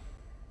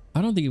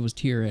 I don't think it was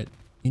Tyr at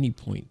any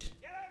point.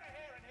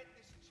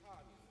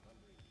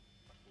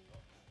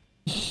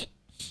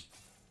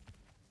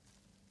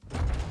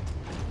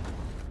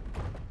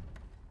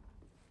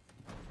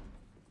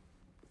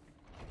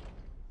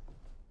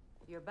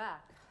 You're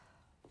back.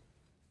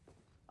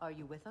 Are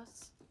you with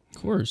us?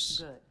 Of course.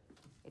 Good.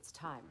 It's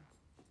time.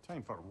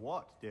 Time for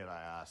what, dare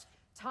I ask?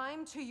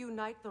 Time to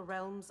unite the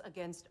realms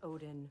against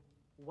Odin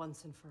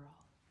once and for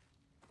all.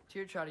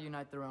 Tyr tried to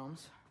unite the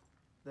realms.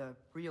 The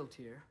real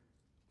Tyr.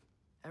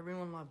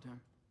 Everyone loved him.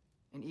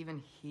 And even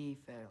he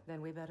failed. Then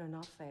we better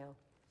not fail,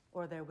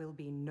 or there will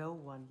be no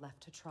one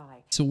left to try.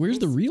 So where's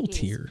the This real is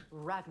Tyr?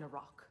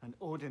 Ragnarok. And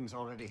Odin's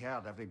already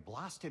heard every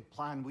blasted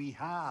plan we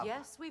have.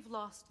 Yes, we've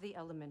lost the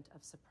element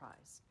of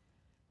surprise.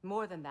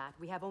 More than that,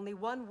 we have only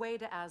one way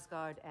to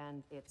Asgard,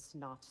 and it's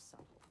not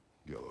subtle.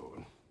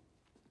 Yellow.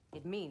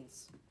 It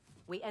means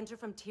we enter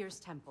from Tyr's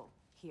temple,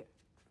 here.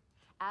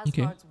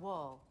 Asgard's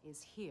wall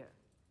is here.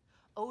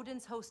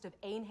 Odin's host of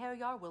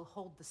Einherjar will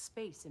hold the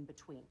space in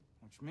between.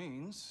 Which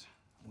means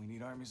we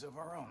need armies of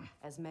our own.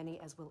 As many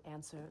as will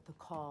answer the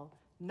call.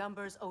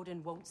 Numbers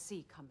Odin won't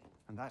see coming.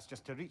 And that's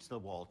just to reach the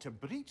wall. To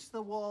breach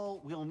the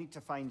wall, we'll need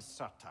to find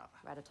Surtur.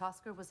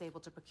 Ratatoskr was able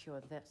to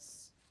procure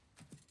this.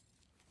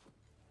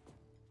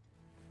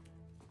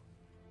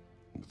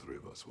 The three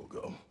of us will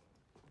go.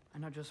 I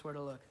know just where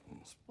to look.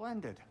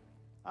 Splendid.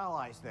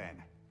 Allies,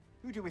 then.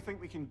 Who do we think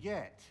we can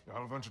get?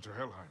 I'll venture to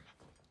Helheim.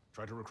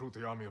 Try to recruit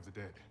the army of the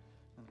dead.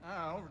 And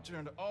I'll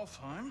return to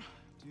Alfheim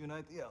to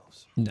unite the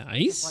elves.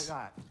 Nice. Just like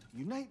that.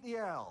 Unite the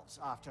elves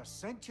after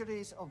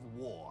centuries of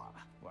war.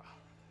 Wow,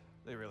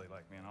 they really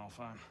like me in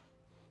Alfheim.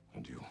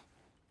 And you,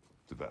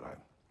 to Valheim.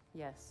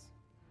 Yes,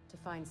 to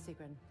find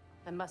Sigrun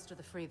and muster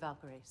the free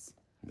Valkyries.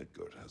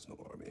 Midgard has no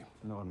army.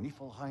 Nor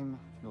Niflheim,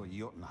 nor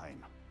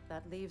Jotunheim.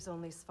 That leaves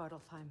only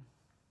Svartalfheim.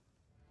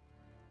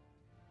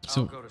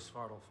 So- I'll go to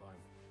Svartalfheim.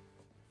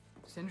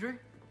 Sindri?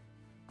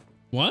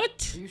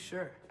 What? Are you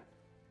sure?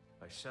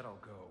 I said I'll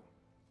go.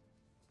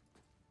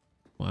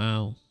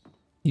 Wow.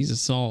 He's a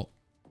salt.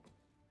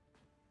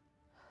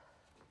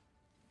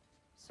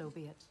 So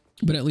be it.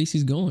 But at least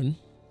he's going.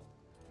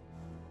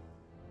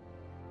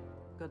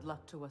 Good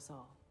luck to us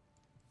all.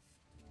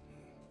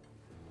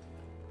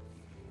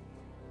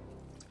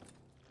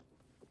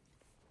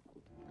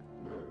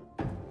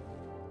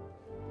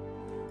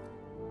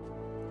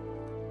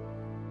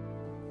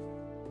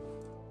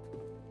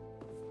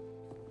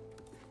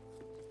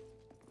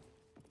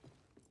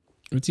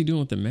 What's he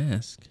doing with the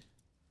mask?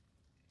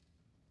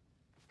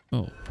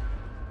 Oh.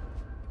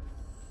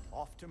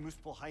 Off to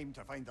Muspelheim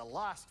to find the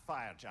last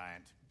fire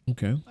giant.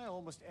 Okay. I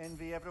almost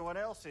envy everyone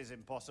else's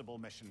impossible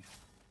mission.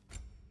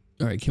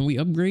 All right, can we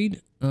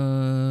upgrade?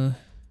 Oh,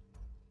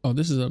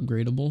 this is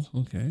upgradable.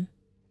 Okay.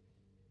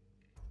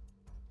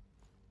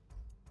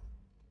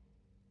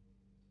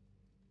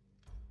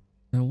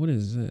 Now, what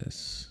is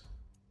this?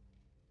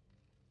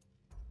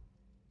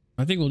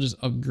 I think we'll just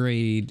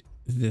upgrade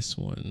this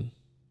one.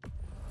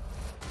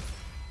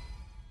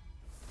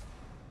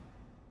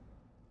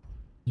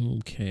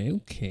 Okay,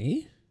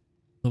 okay.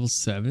 Level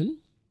 7.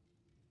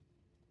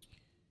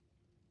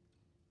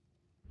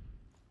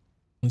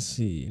 Let's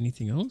see.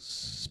 Anything else?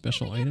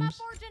 Special items?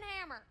 Fortune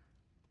hammer.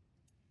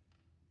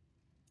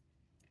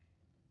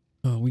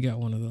 Oh, we got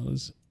one of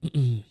those.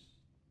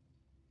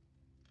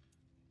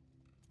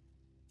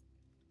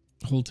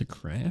 Hold to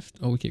craft?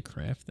 Oh, we could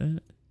craft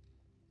that.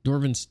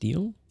 Dwarven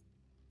steel?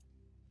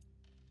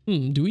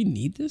 Do we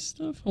need this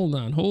stuff? Hold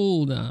on,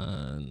 hold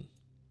on.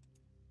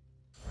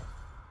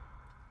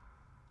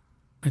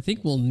 I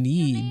think we'll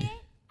need...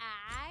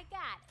 I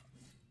got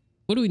it.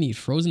 What do we need?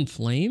 Frozen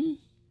flame?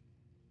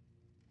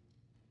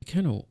 I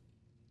kind of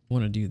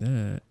want to do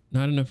that.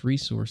 Not enough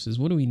resources.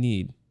 What do we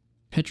need?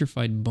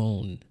 Petrified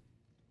bone.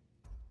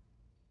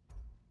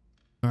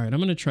 All right, I'm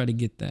going to try to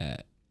get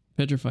that.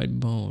 Petrified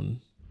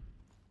bone.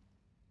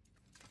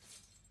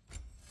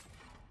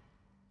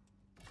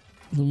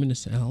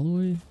 Luminous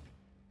alloy.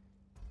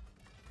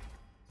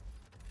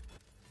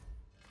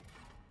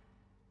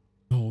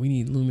 Oh, we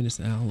need luminous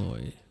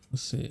alloy.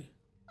 Let's see.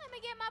 Let me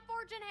get my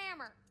fortune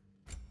hammer.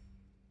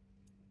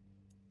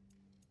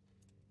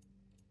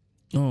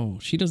 Oh,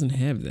 she doesn't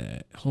have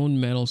that.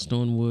 Honed metal,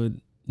 stone wood,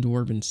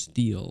 dwarven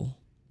steel,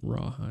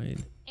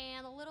 rawhide.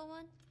 And a little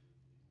one.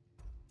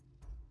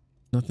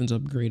 Nothing's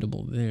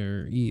upgradable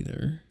there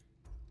either.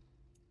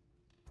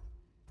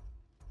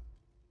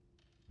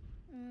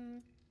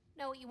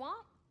 Know what you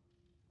want?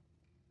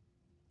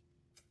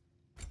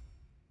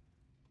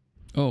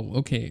 Oh,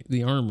 okay.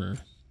 The armor.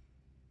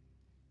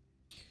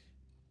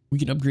 We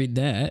can upgrade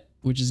that,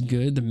 which is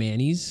good. The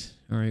manis.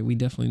 All right, we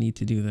definitely need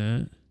to do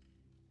that.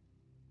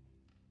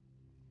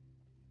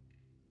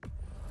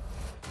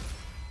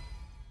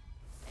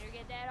 Better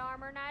get that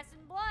armor nice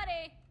and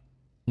bloody.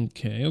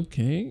 Okay,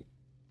 okay.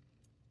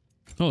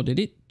 Oh, did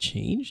it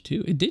change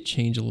too? It did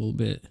change a little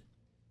bit.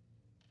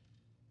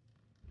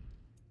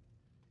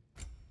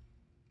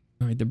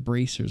 All right, the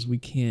bracers. We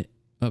can't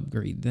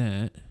upgrade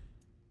that.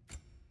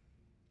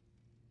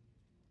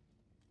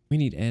 We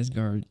need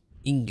Asgard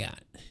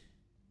ingot.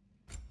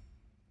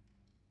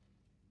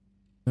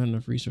 Not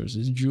enough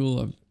resources. Jewel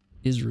of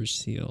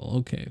Israel.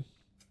 Okay.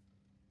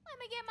 Let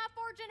me get my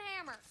fortune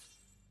hammer.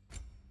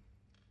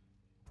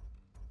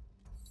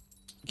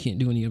 Can't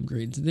do any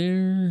upgrades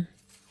there.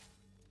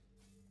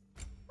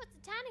 What's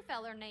the tiny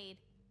feller need?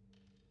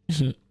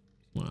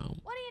 Wow.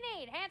 What do you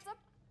need, handsome?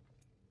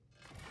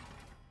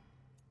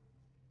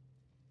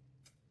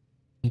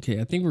 Okay,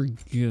 I think we're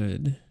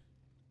good.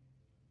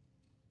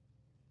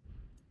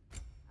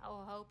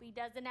 Oh, hope he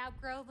doesn't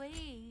outgrow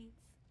these.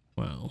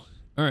 Wow.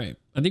 All right.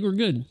 I think we're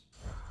good.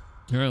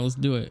 All right, let's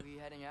do it. Are we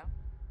heading out?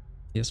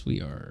 Yes,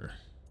 we are.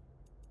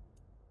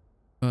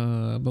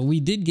 But we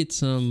did get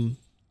some...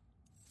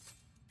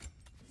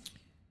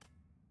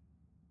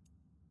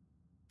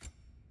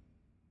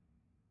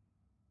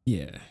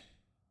 Yeah.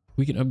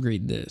 We can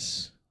upgrade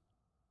this.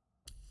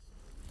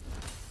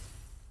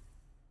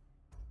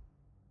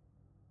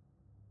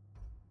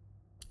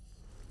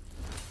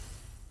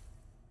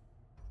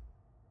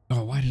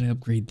 Oh, why did I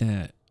upgrade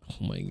that?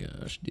 Oh my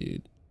gosh,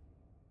 dude.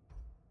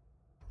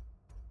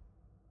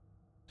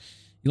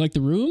 You like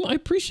the room? I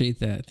appreciate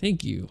that.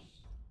 Thank you.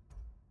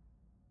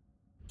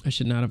 I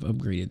should not have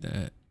upgraded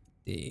that.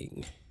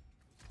 Dang.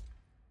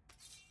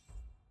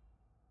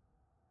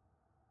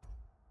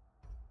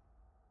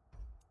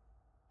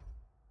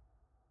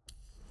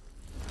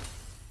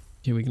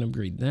 Okay, we can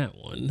upgrade that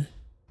one.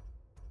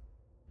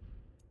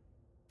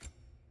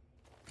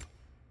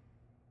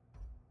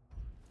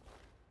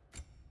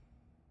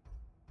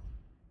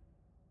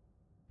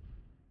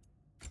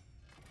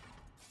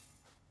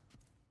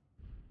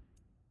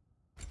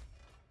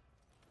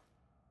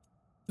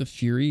 The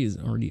Fury is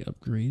already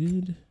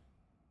upgraded.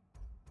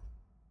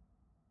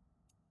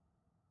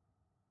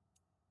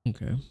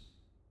 Okay.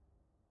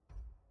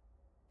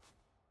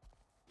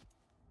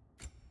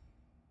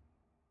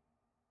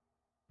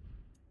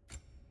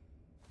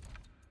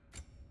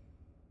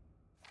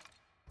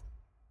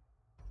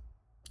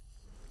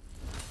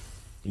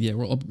 Yeah,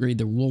 we'll upgrade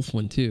the wolf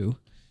one too.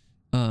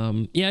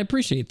 Yeah, I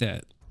appreciate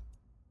that.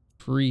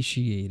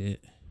 Appreciate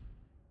it.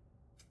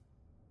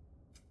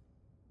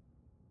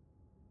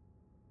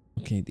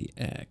 Okay, the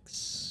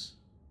X.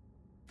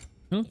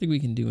 I don't think we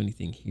can do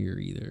anything here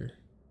either.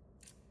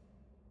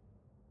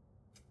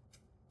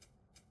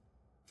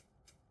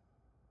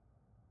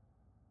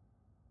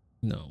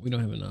 No, we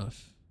don't have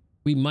enough.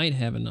 We might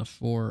have enough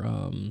for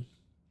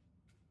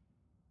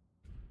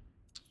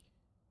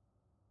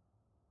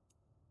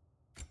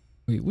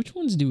wait, which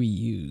ones do we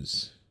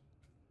use?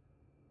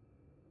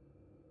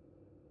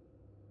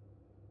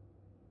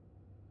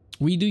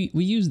 We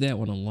use that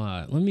one a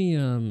lot. Let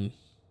me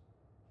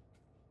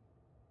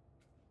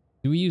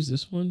do we use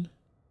this one?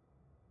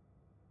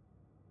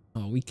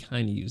 Oh, we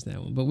kind of use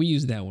that one, but we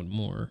use that one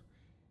more.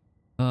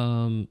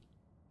 Let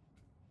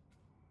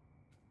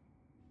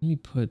me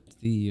put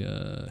the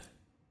let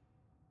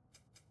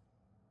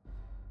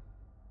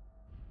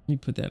me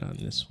put that on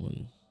this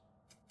one.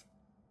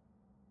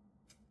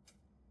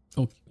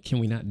 Oh, can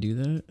we not do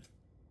that?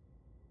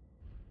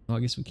 Oh,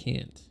 I guess we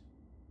can't.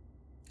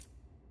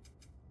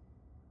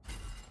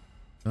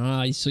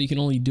 Ah, so you can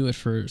only do it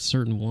for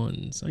certain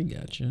ones. I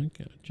gotcha.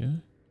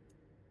 Gotcha.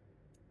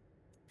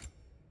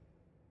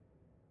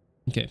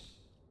 Okay.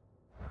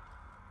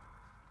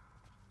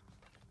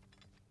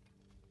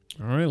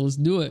 All right, let's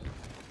do it.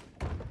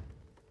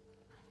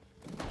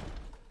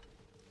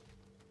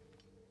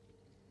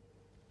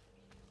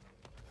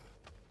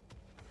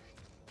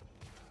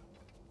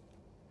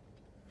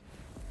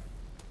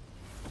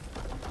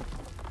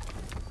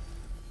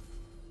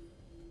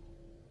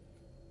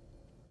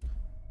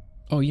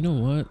 Oh, you know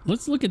what?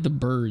 Let's look at the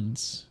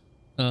birds.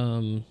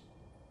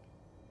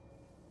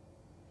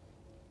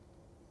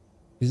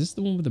 Is this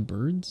the one with the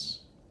birds?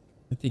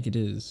 I think it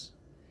is.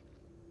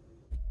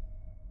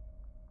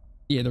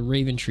 Yeah, the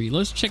Raven Tree.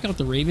 Let's check out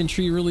the Raven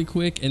Tree really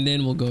quick, and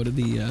then we'll go to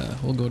the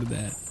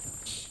that.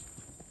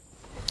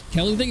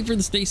 Kelly, thank you for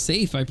the stay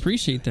safe. I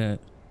appreciate that.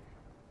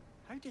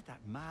 How did that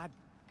mad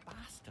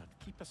bastard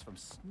keep us from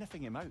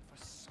sniffing him out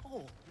for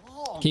so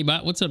long?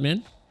 K-Bot, what's up,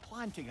 man?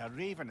 Planting a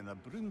raven in the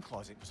broom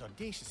closet was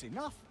audacious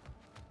enough.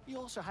 He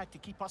also had to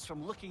keep us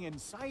from looking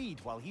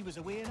inside while he was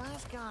away in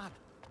Asgard.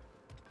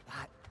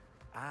 That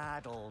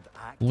addled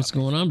act. What's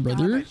going on,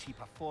 brother? He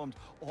performed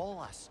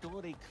all a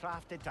story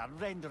crafted to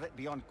render it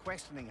beyond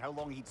questioning how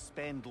long he'd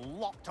spend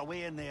locked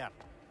away in there.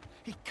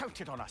 He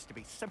counted on us to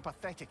be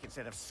sympathetic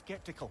instead of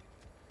skeptical.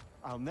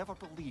 I'll never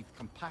believe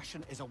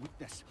compassion is a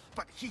weakness,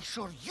 but he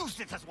sure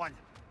used it as one.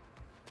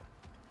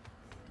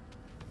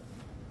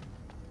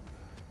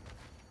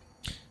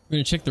 We're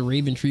gonna check the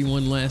Raven Tree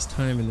one last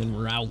time, and then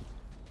we're out.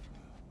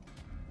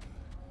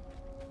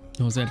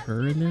 Oh, is that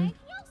her in there?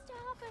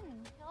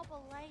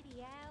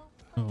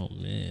 Oh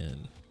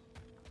man.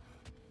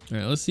 All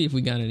right, let's see if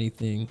we got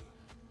anything.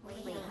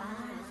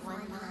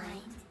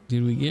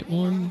 Did we get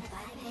one?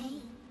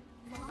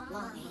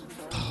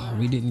 Oh,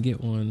 we didn't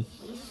get one.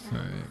 All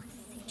right.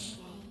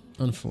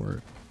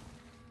 Unfor.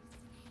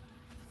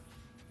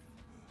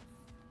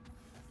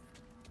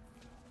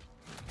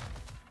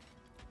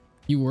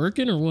 You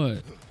working or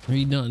what? Are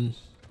you done?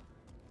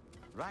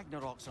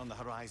 Ragnarok's on the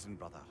horizon,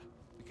 brother.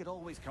 We could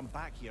always come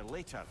back here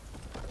later.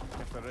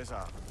 If there is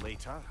a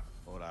later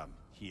or a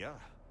here.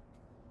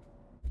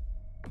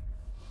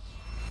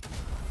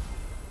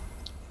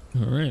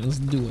 All right, let's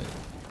do it.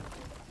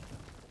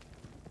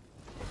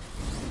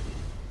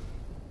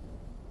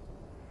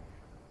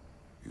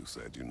 You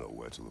said you know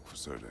where to look for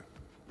Surtur.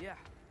 Yeah,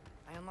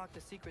 I unlocked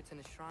the secrets in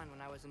his shrine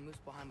when I was in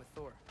Muspelheim with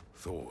Thor.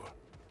 Thor?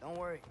 Don't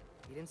worry,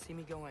 he didn't see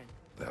me go in.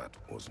 That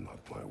was not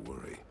my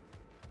worry.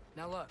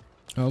 Now look.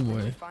 Oh When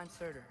boy. we find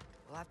Surtur,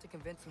 we'll have to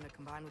convince him to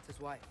combine with his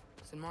wife,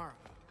 Sinmara.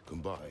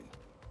 Combine?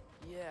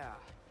 Yeah.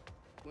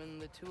 When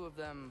the two of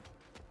them,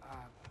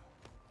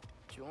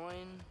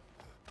 join,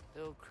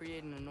 they'll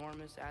create an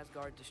enormous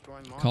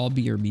Asgard-destroying monster. Call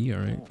BRB, all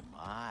right. Oh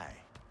my.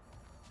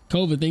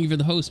 Kova, thank you for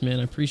the host,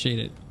 man. I appreciate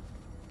it.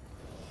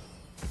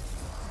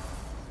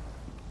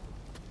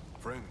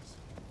 Friends,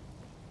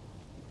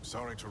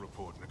 sorry to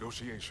report,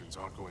 negotiations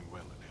aren't going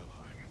well in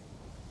Helheim.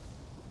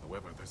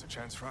 However, there's a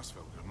chance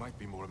Frasfelder might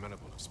be more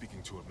amenable of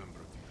speaking to a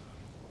member of the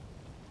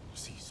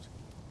deceased.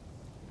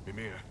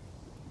 Mimir,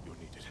 you're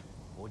needed.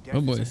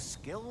 Oh boy. a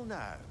skill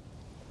now.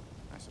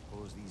 I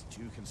suppose these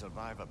two can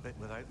survive a bit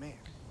without me.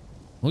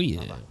 Oh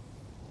yeah.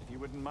 If you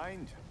wouldn't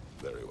mind.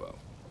 Very well.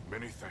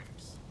 Many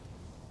thanks.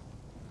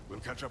 We'll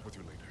catch up with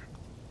you later.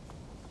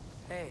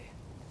 Hey,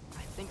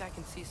 I think I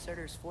can see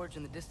Surtur's forge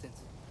in the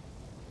distance.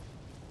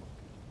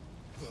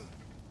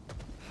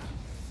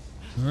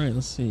 All right,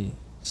 let's see.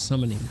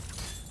 Summoning.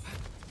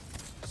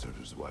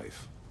 Surtur's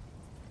wife.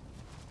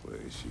 Where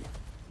is she?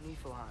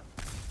 Niflheim,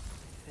 I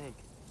think.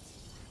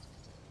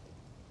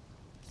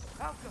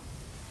 Malcolm!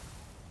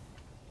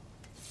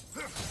 If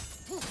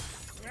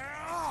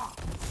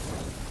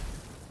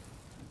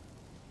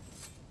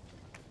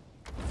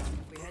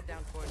we head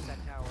down towards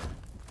that tower,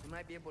 we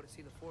might be able to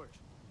see the forge.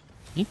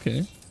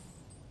 Okay.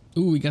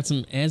 Ooh, we got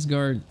some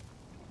Asgard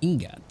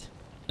ingot.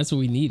 That's what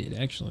we needed,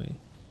 actually.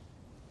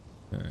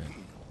 All right.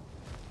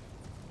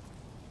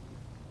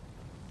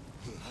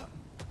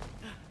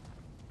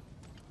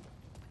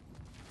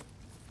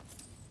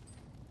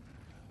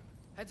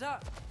 Heads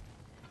up!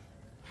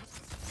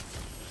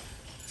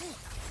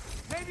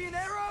 Maybe an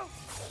arrow?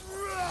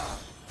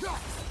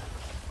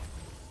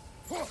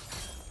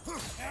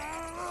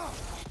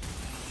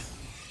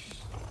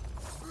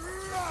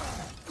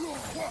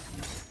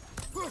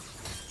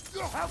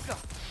 Helka!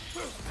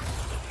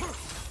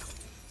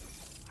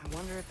 I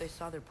wonder if they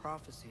saw their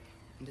prophecy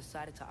and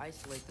decided to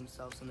isolate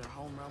themselves in their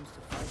home realms to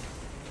fight.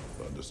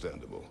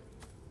 Understandable.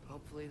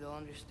 Hopefully they'll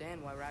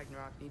understand why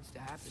Ragnarok needs to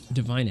happen.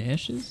 Divine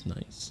ashes?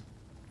 Nice.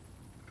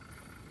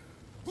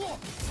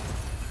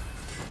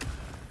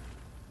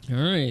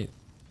 Alright.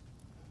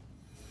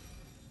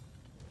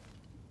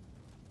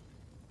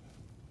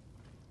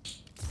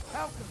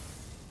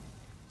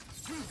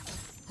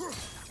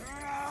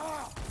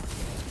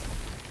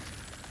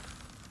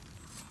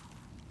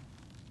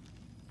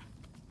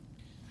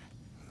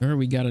 Alright,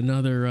 we got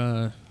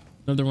another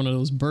one of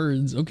those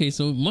birds. Okay,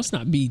 so it must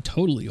not be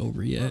totally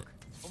over yet. Look,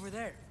 over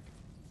there.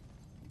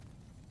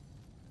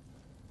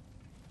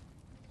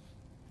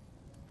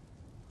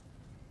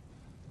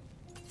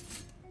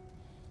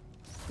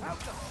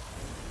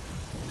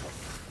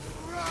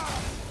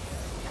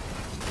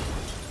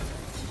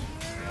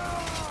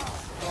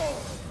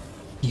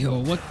 Yo,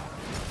 what?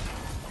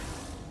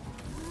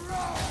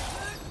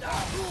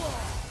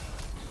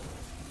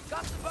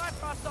 Got some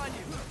Bifrost on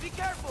you. Be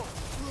careful.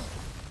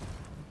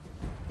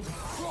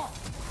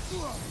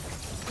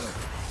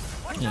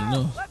 Watch Oh, out.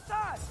 no. Left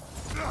side.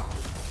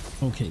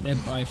 Okay,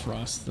 that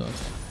Bifrost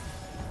stuff.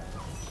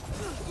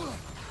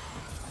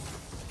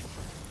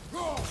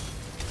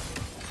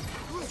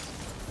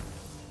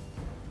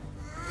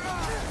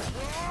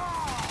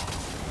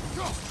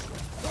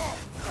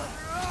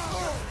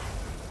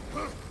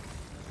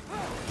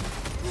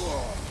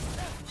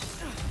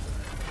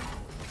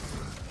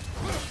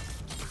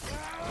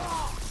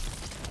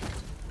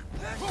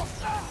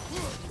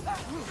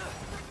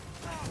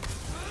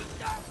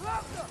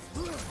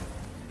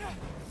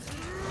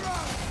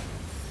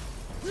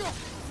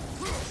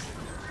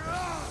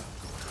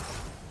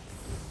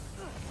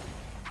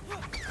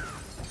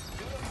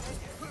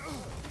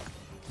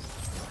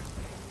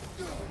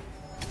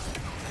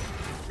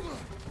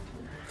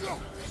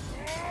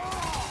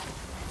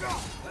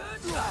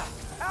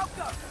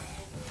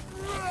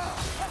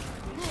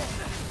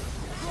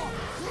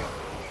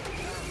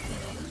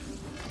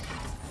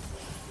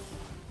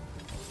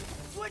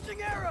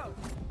 Switching arrow.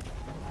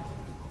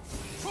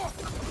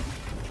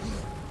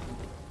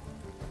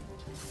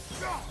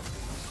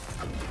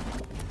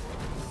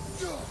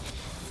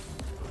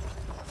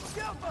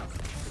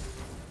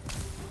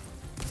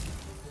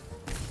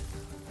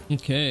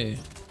 Okay.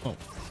 Oh,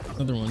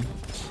 another one. I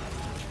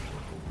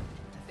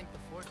think the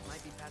fort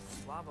might be past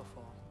this lava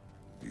fall.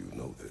 You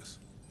know this.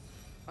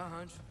 A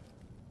hunch.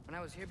 When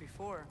I was here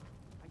before,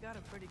 I got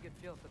a pretty good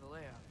feel for the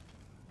layout.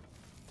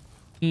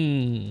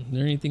 Is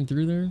there anything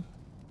through there?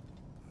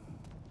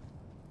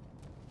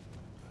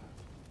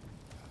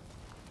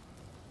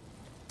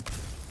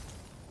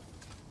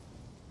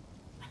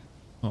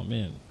 Oh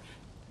man.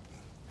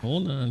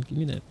 Hold on, give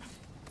me that.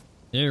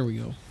 There we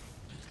go.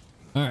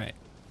 Alright.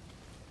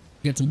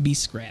 We got some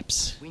beast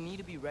scraps. We need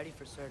to be ready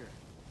for Surtur,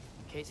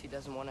 in case he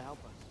doesn't want to help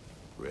us.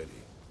 Ready.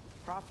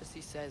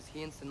 Prophecy says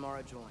he and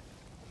Sinmara join.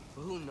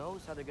 But who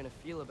knows how they're gonna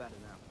feel about it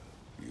now?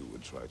 You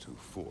would try to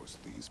force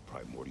these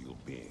primordial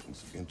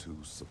beings into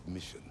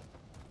submission.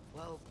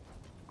 Well,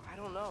 I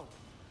don't know.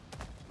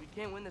 We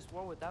can't win this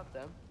war without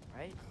them,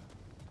 right?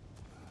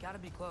 We gotta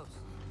be close.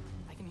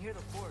 I can hear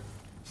the fort.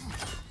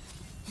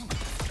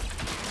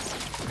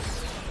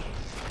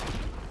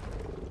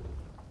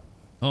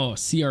 Oh,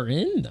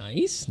 CRN?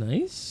 Nice,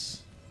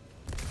 nice.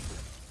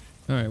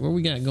 Alright, what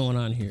we got going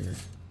on here?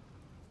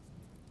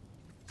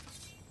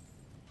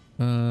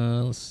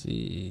 Let's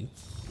see.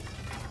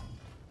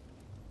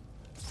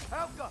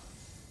 Helka!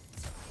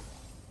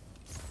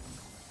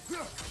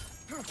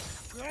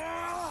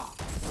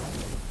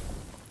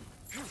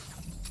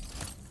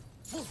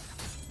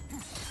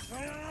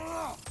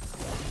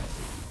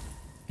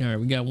 Alright,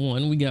 we got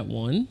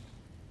one.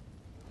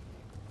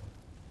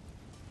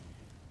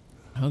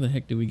 How the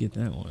heck did we get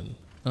that one?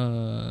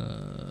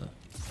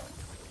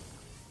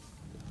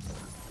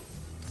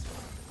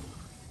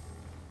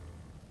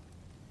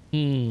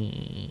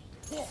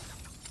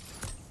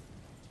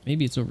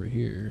 Maybe it's over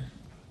here.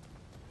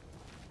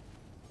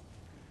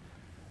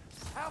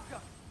 Helka!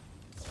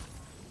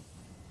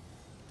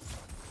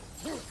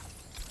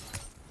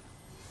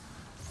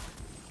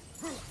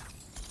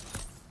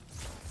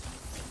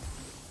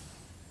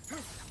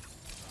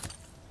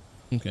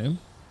 Okay.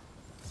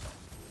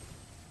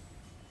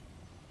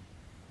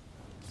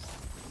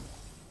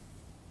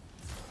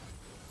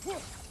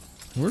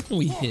 Where can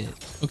we hit?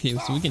 Okay,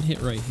 so we can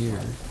hit right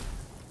here.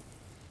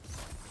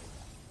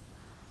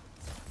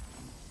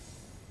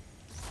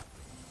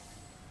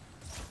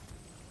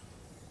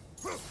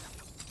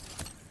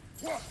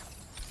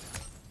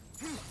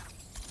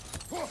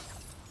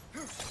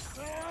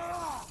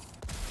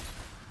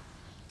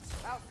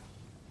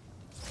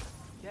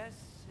 Guess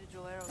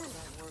sigil arrows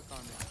don't work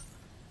on that.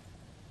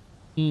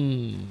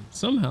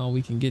 Somehow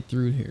we can get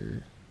through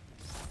here.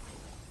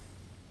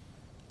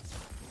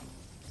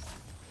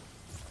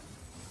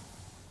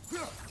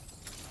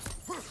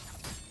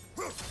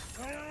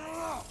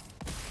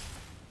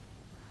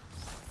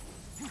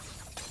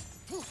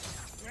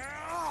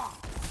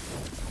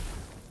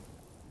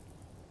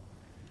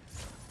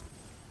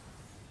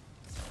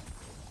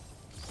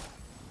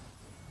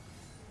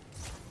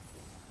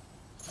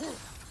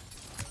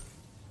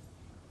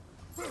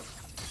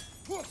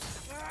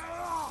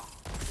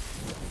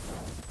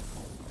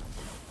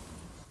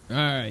 All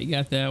right, you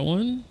got that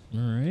one. All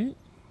right.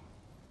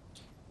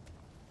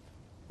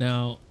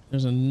 Now,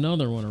 there's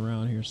another one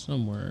around here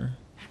somewhere.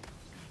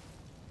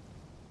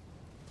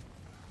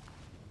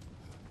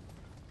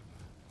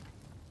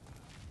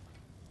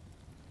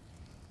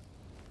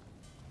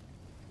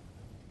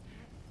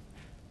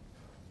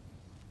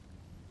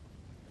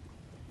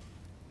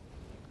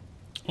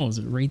 Oh, is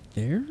it right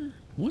there?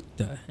 What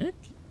the heck?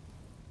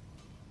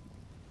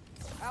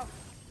 How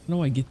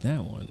do I get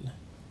that one?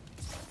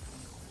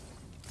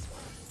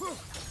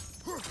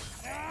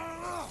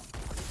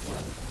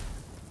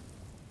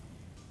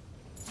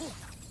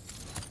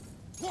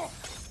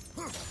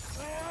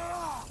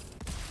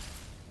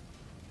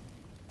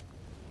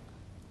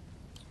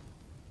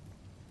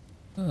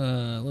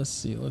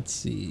 Let's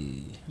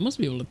see. I must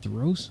be able to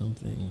throw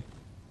something.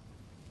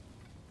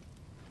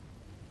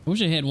 I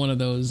wish I had one of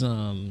those,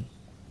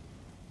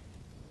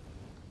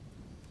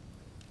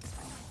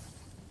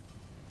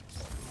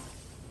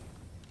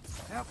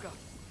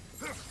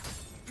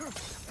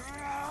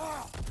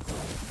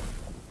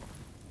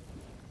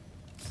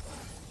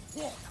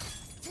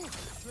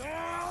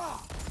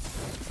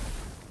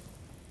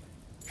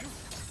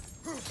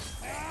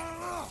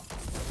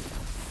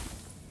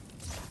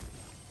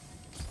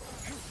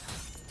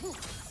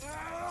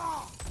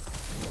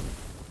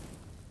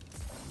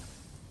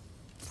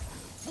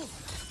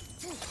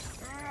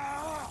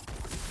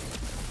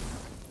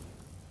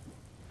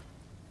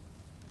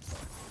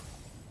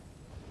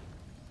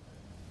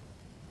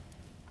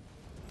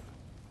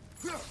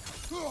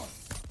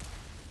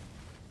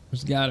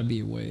 there's gotta be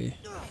a way.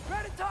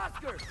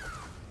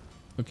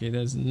 Okay,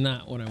 that's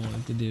not what I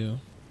wanted to do.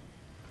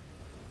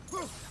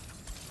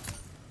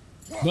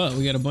 But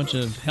we got a bunch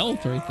of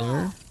health right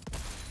there.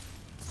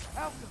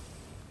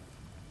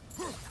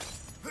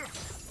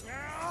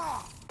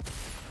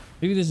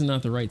 Maybe this is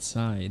not the right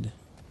side.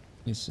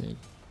 Let me see.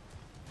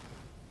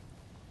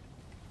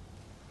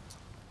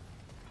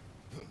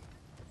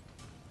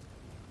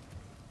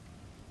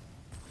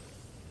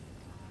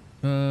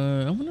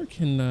 I wonder,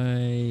 can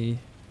I...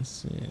 Let's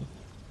see.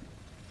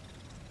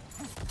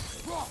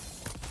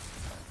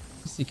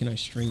 Let's see, can I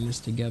string this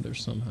together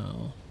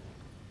somehow?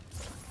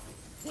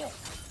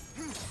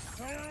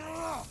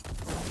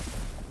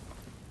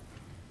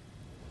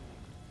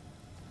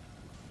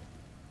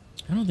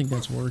 I don't think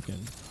that's working.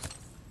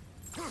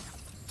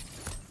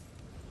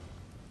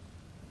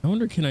 I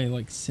wonder, can I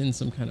like send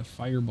some kind of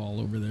fireball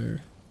over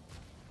there?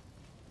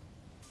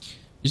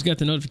 Just got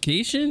the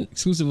notification.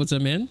 Exclusive, what's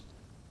up, man?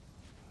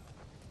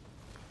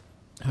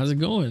 How's it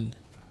going?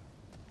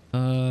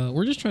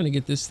 We're just trying to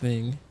get this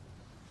thing.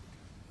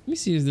 Let me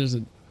see if there's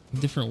a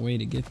different way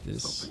to get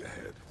this.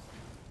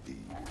 Be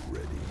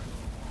ready.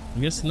 I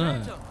guess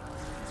not.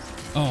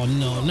 Oh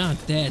no, not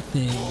that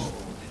thing.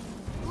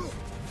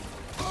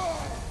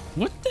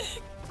 What the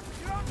heck?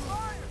 You're on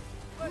fire,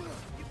 but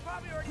you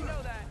probably already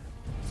know that.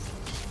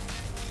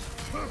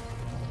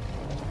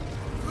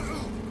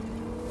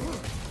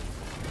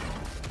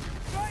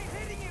 Try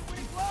hitting it when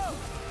it glows.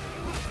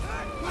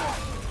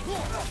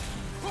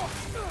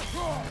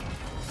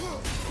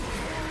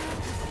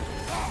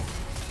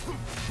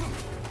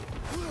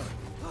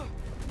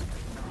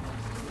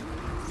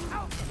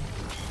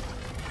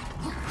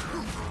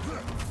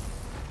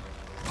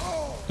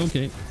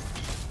 Okay.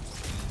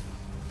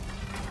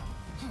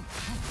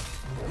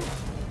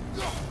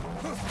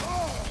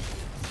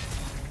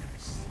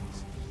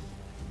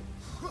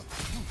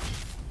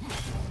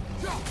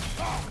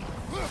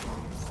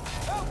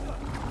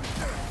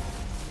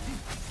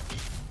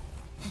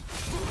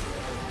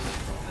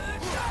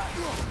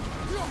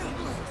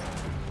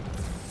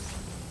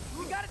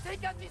 We gotta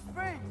take out these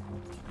springs.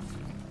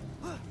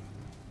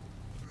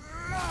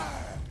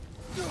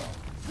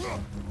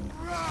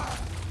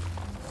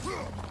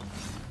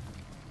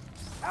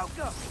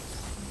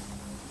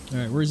 All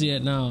right, where's he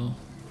at now?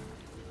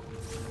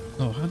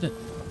 Oh, how'd that?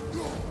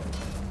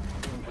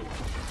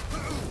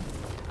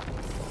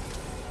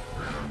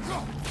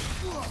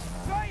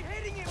 Try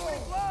hitting it when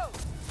it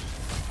glows.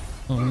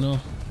 Oh no.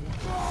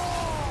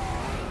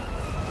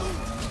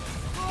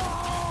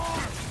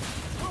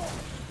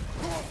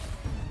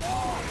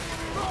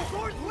 The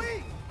door's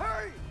weak.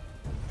 Hurry.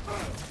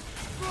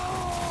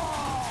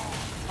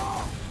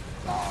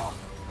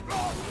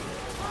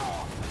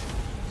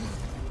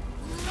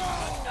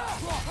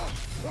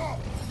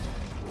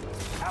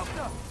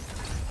 Alka!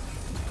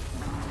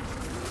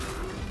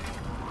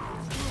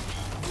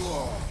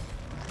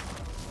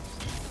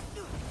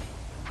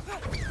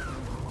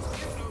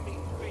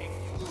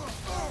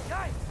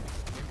 Nice!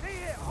 They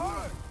hit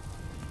hard!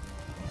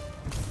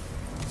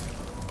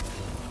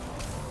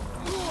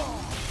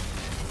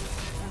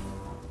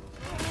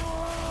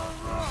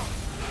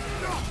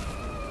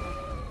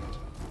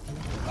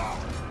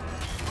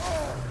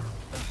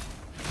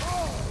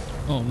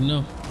 Oh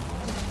no.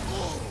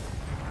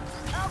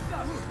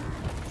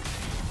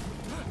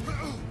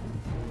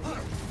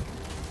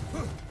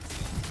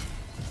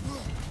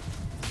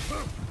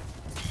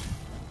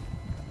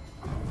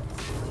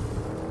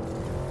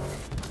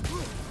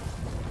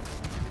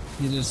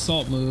 He did an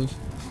assault move.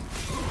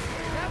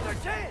 Now's our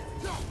chance!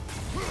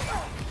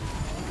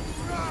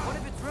 One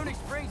of its runic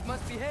springs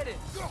must be hidden.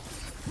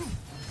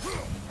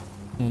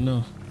 Oh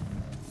no.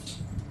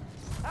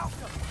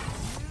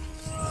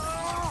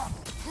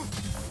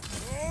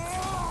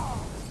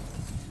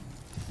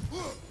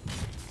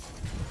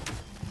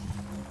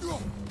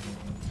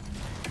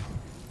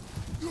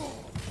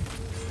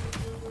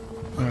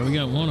 Alright, we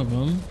got one of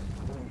them.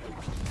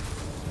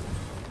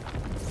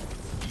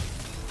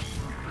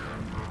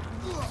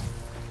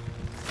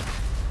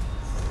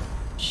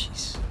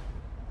 Jeez.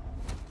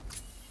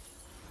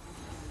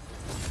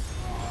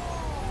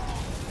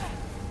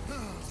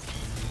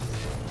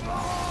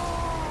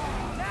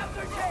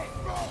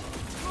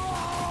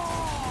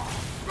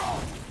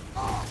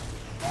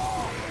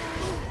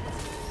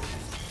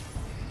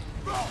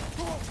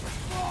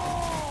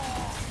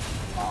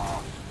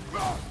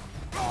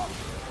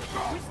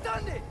 We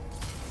stunned it!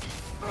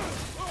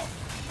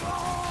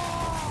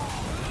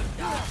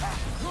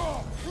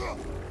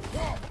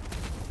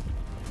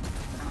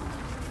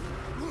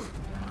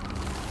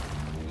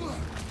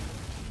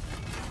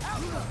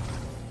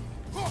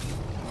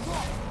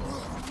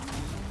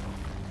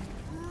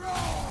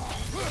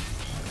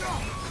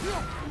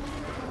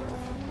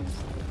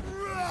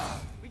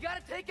 We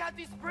gotta take out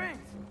these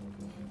springs!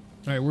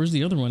 Alright, where's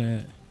the other one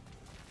at?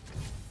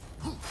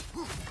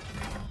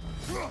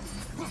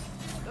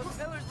 Those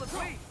pillars look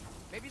weak.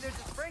 Maybe there's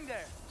a spring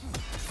there.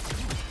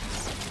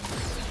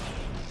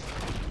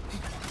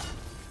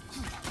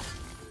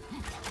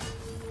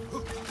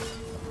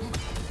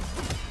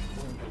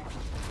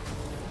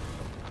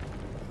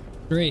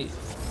 Great.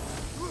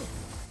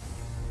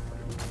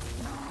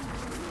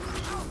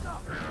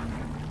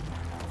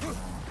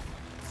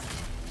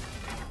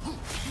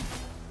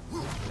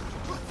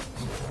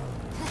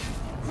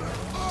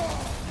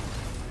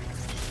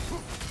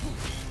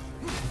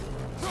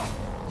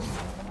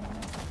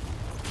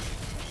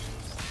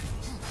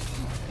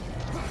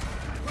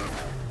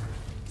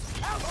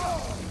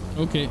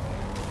 Okay.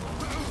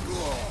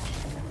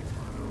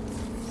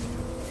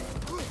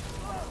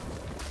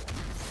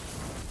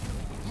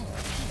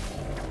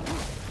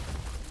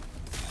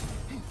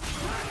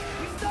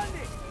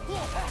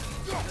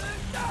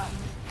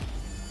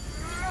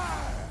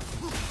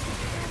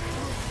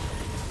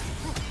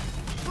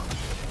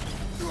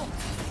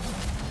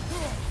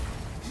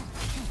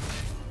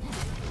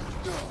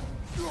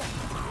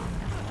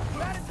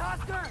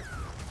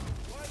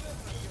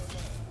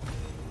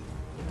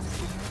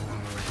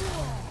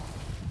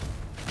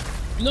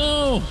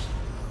 No!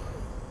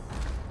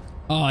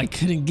 Oh, I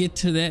couldn't get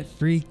to that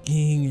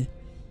freaking...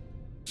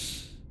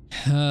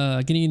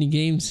 getting any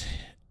games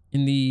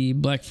in the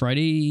Black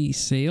Friday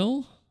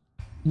sale?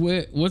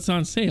 What's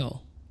on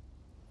sale?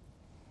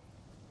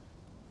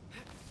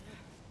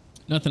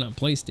 Nothing on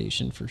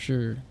PlayStation for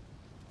sure.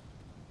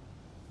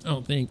 I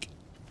don't think.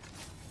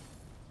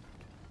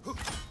 Oh,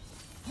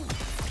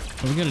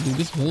 we gotta do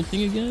this whole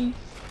thing again?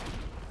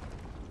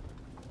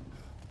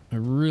 I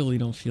really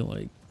don't feel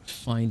like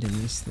finding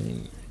this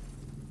thing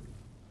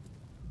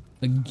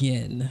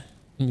again.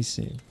 Let me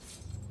see.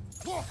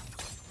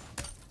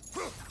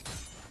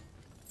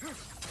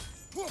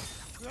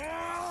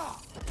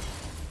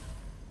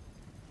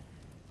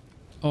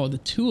 Oh, the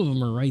two of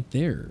them are right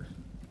there.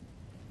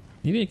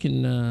 Maybe I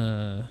can,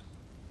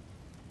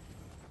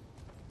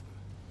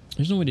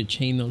 there's no way to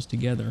chain those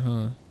together,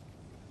 huh?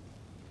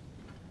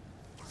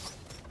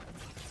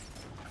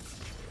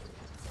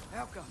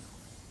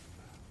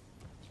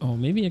 Oh,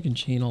 maybe I can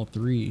chain all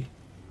three.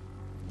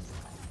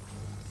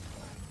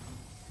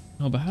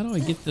 Oh, but how do I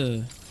get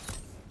the...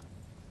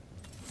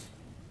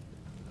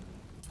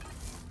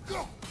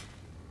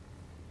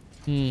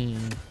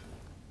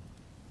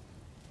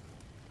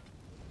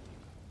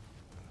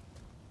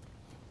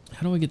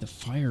 How do I get the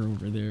fire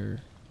over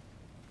there?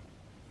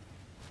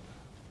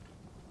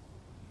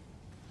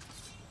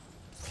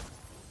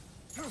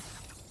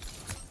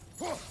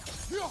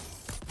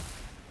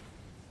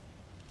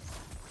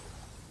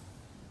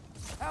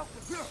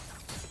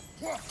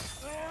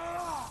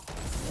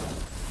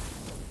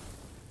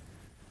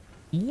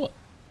 What?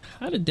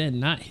 How did that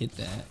not hit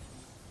that?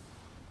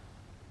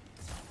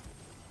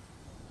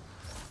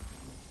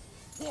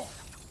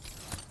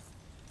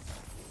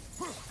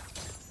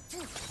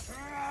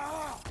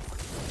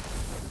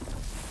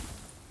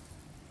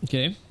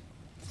 Okay.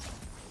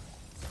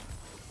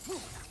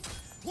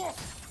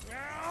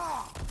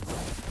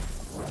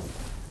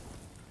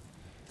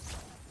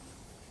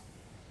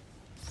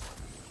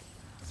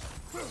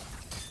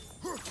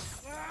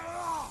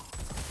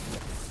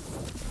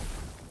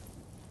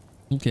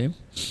 Okay.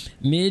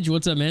 Midge,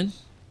 what's up, man?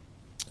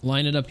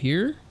 Line it up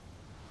here.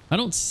 I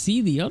don't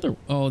see the other.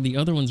 Oh, the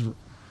other one's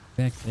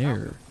back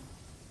there.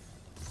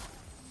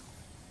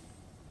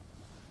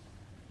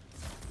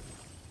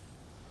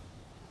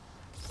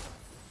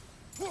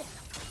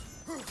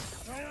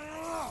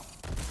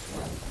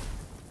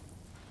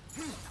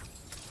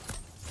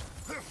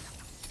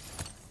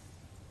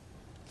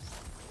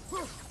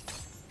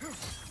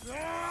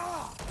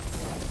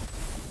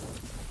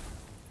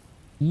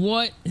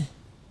 What?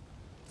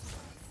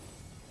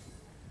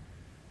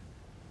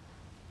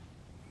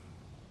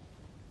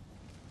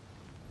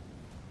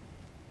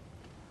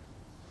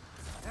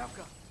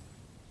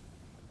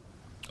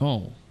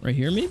 Oh, right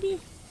here maybe?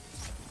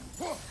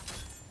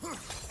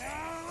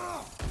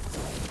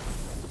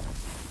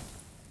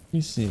 Let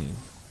me see.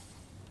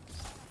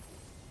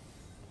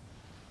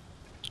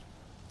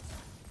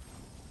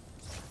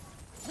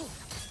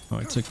 Oh,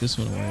 I took this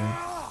one away.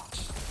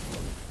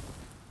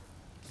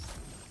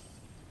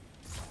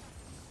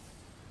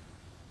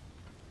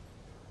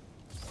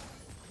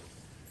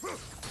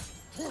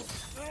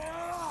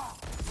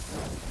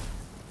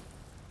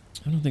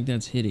 I don't think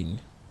that's hitting.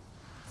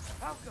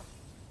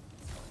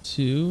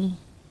 2,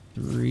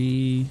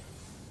 3.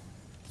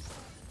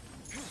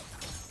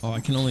 Oh, I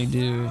can only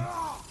do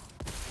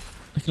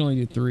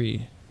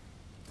 3.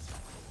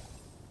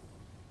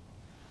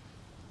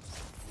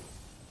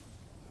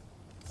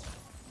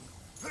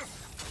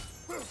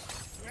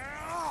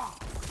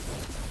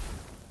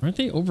 Aren't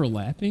they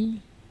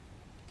overlapping?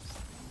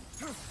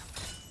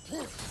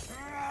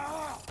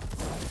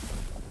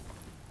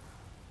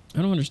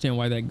 I don't understand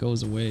why that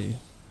goes away.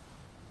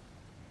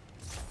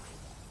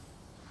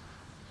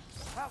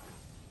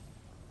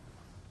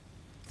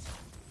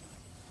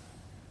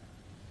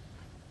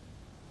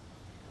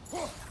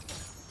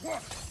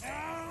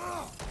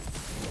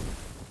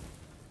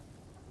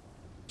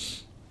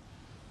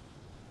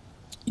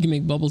 You can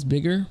make bubbles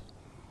bigger.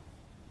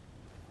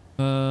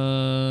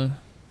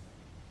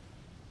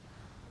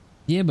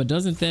 Yeah, but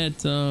doesn't that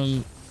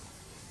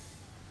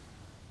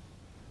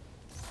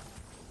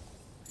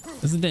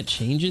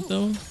change it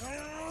though?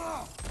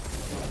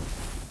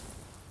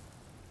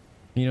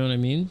 You know what I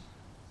mean?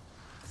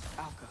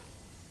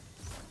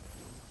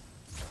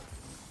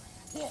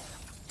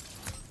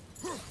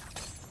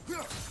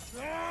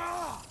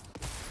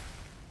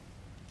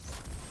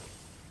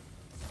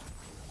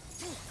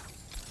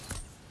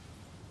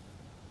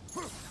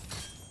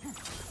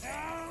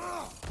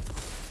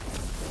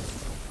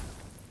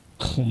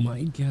 Oh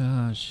my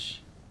gosh.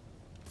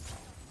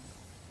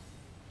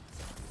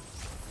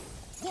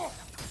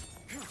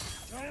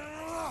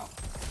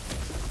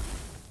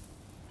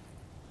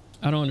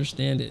 I don't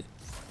understand it.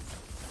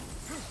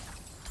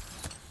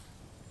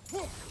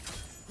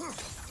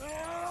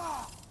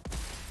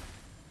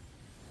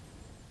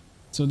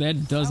 So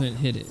that doesn't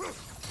hit it.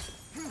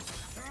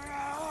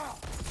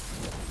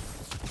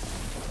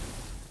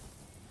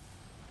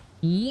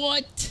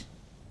 What?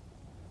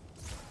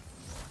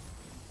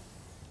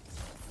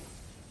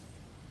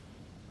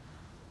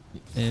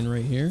 And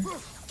right here.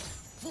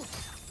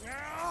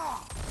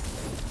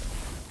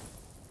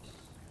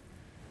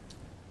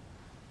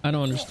 I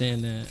don't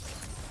understand that.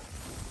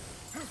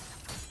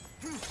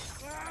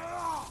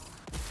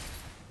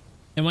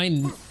 Am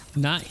I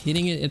not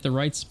hitting it at the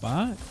right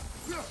spot?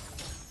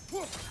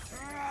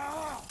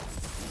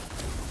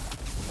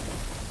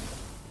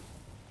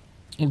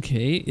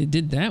 Okay, it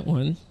did that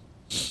one.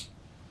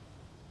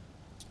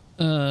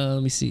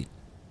 Let me see.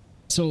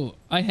 So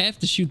I have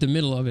to shoot the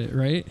middle of it,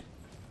 right?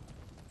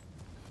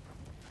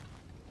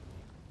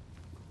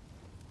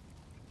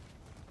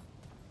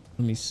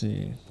 Let me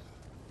see.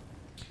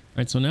 All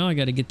right, so now I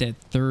got to get that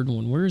third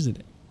one. Where is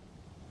it?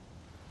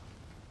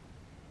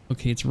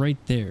 Okay, it's right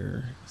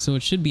there. So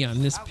it should be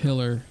on this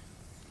pillar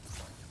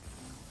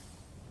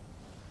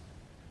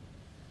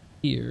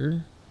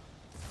here.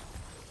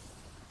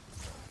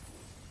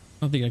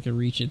 I don't think I can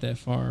reach it that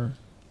far.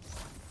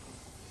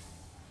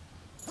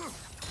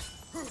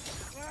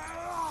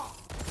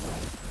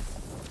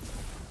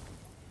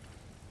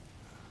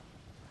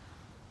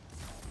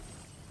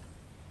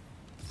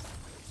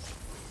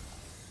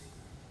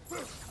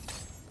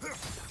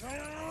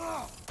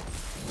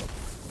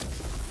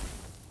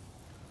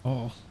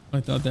 Oh,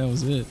 I thought that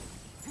was it.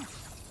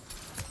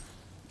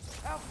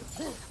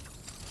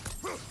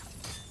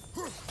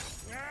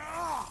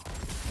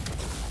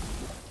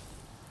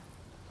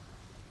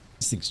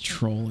 This thing's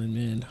trolling,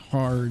 man.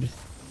 Hard.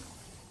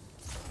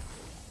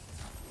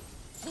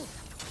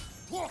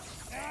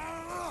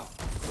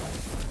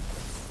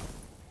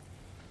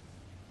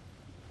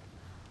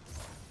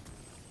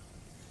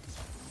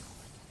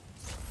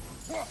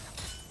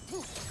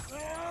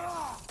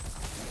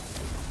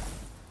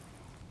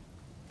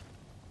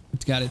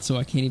 It's got it so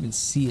I can't even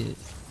see it.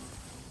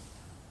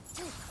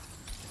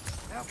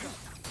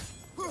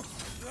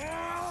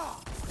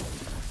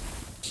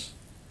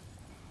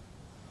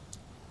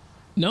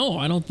 No,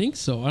 I don't think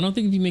so. I don't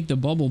think if you make the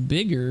bubble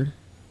bigger,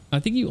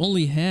 I think you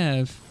only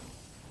have...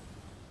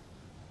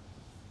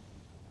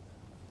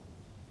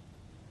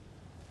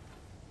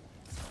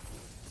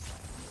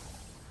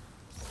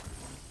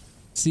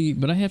 See,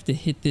 but I have to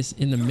hit this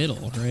in the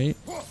middle, right?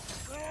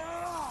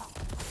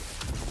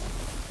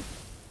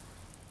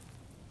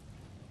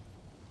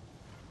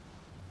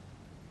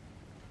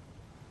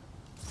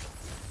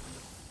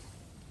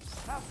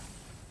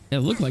 It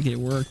looked like it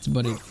worked,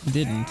 but it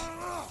didn't.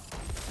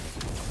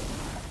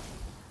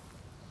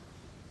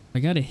 I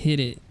gotta hit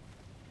it.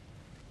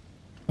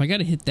 I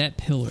gotta hit that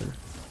pillar.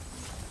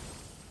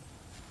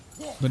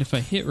 But if I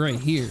hit right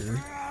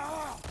here...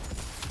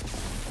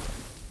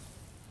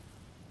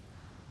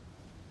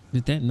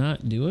 Did that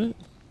not do it?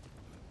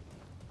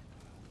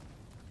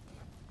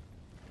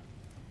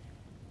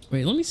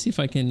 Wait, let me see if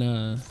I can,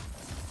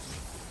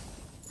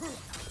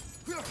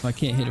 if I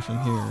can't hit it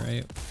from here,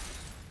 right?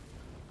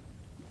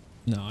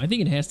 No, I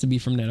think it has to be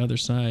from that other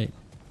side.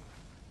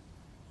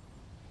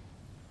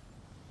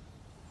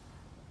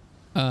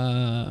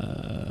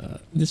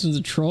 This one's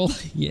a troll?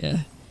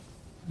 Yeah.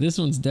 This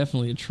one's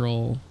definitely a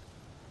troll.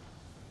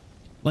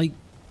 Like,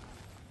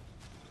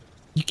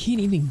 you can't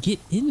even get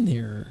in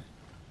there.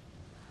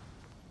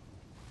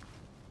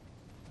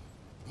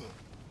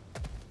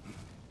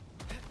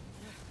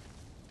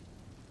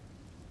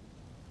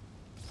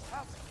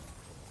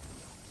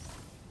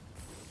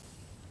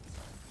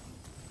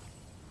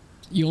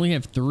 You only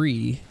have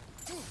 3.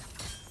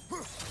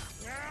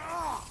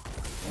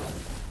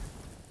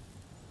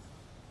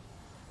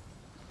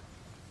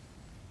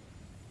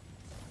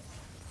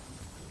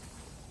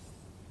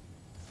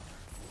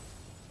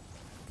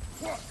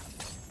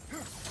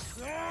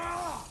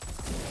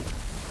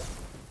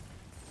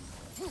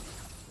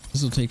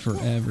 This will take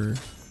forever.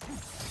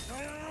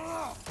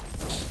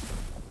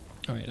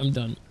 All right, I'm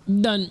done.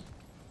 I'm done.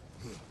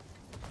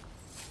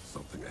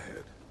 Something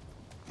ahead.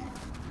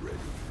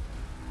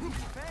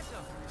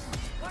 Phantom,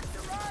 watch the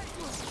right!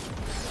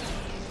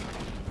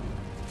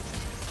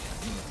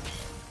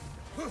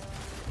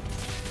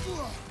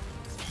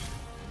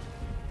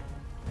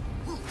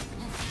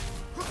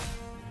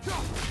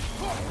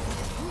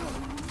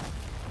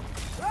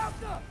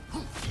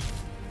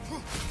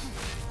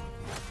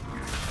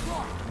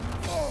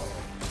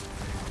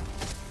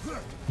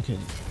 Okay,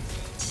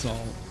 salt.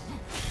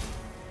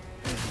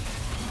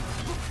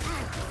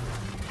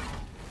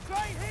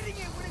 Try hitting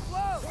it when it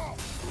glows!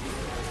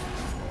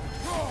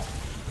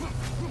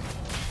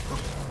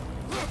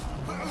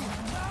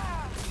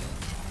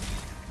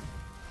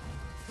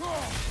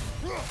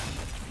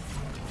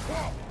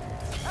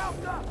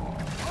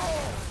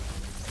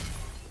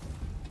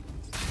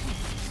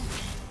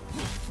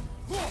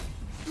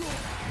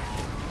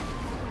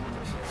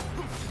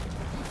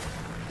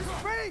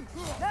 Spring!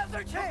 Now's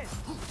our chance!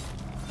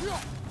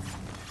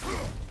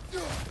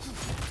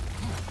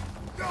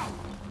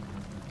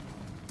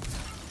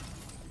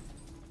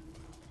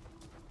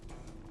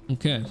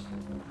 Okay.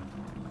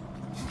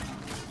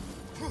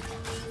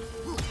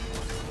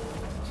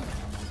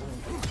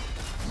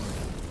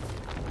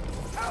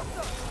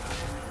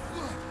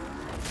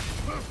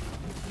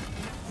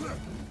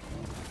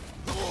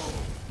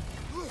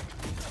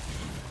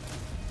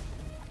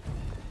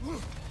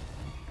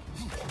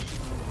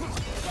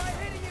 Try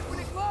hitting it when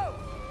it glows!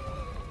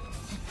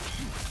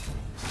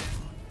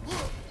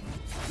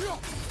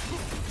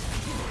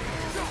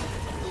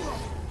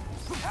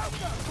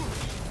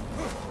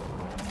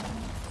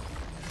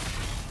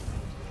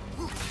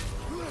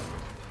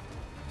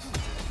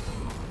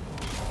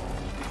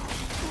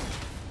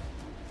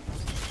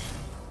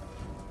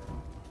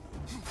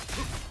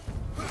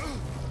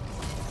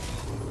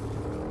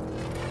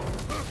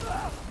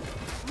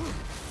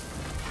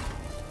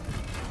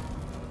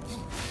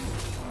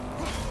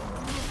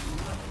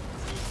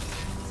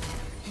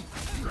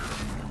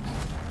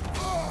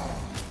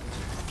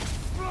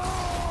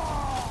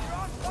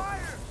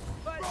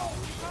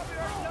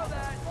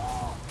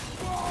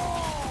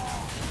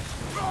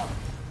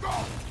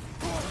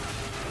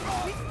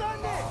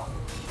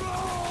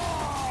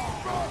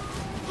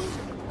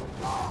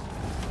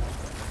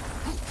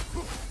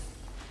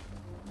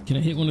 Can I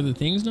hit one of the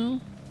things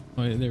now?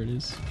 Oh yeah, there it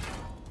is.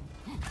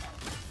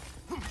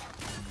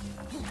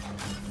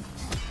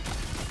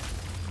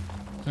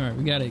 All right,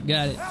 we got it.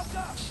 Got it.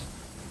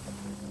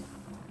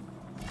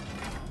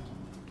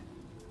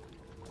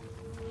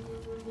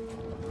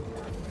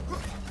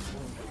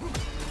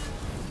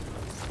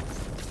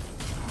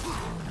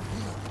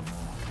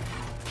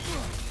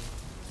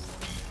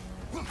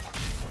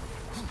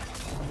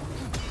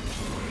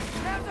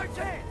 Now's our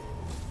chance!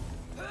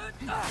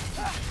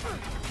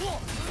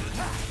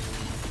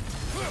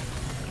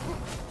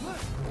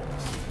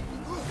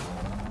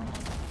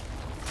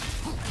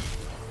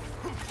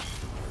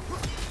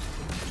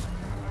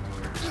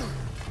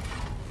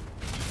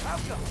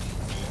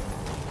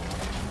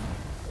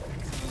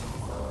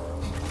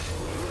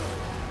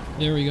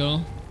 There we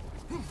go.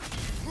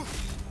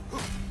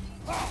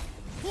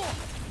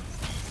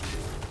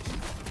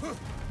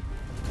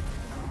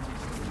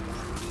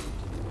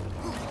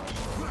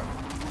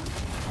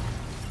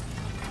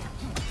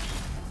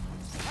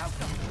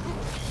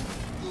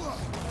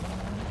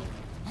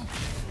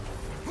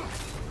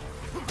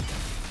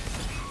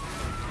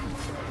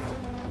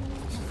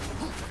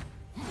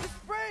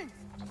 Springs!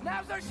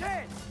 Now's our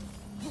chance!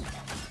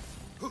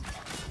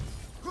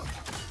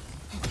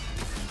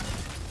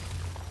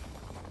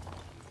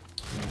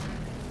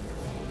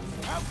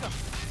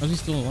 How's he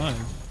still alive?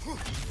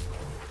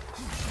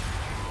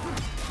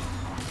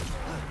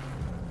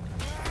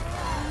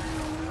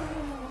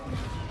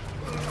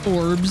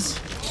 Orbs.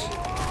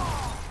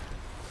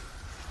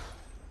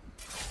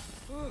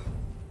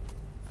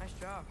 Nice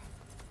job.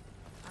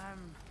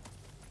 I'm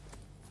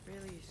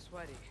really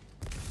sweaty.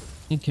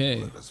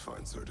 Okay. Let us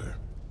find Surtur.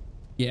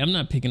 Yeah, I'm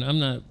not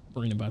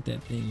worrying about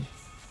that thing.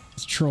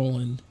 It's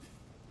trolling.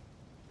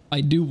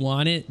 I do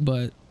want it,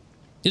 but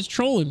it's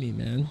trolling me,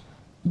 man.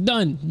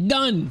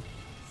 Done.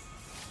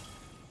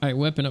 All right,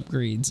 weapon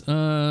upgrades.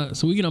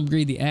 So we can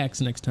upgrade the axe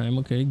next time.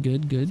 Okay,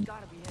 good. We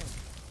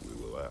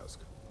will ask.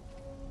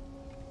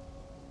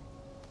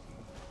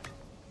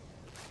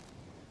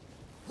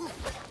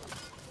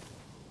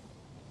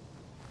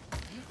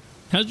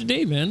 How's your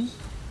day, man?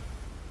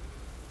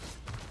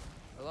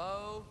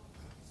 Hello,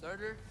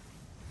 Surtur?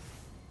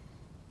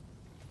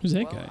 Who's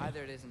that Well, guy?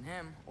 either it isn't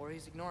him or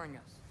he's ignoring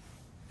us.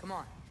 Come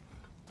on.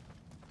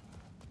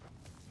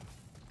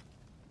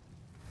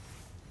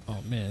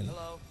 Oh man.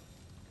 Hello.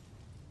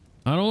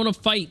 I don't want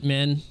to fight,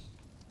 man.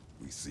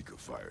 We seek a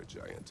fire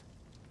giant.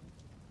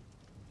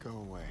 Go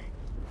away.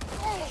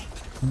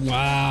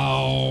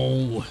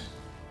 Wow.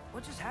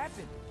 What just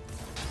happened?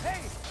 Hey,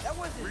 that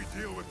wasn't. We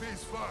deal with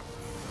these fucks.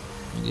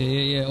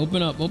 Yeah.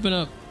 Open up. You're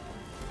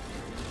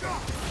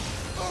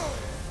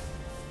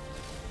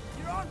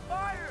on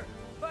fire,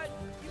 but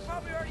you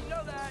probably already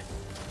know that.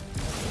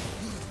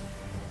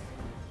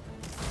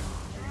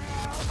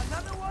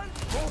 Another one?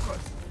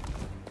 Focus!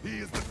 He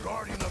is the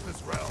guardian of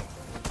this realm.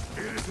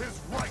 It is his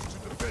right to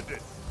defend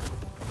it.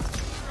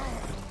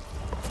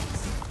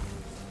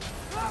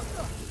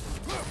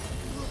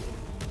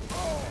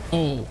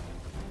 Oh.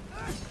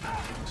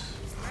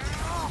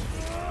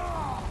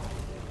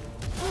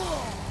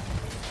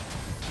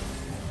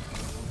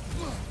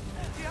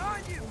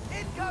 Behind you!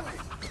 Incoming!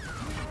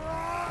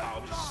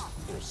 I'm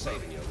just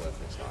saving your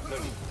worthless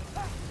life.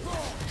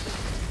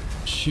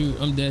 Shoot,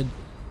 I'm dead.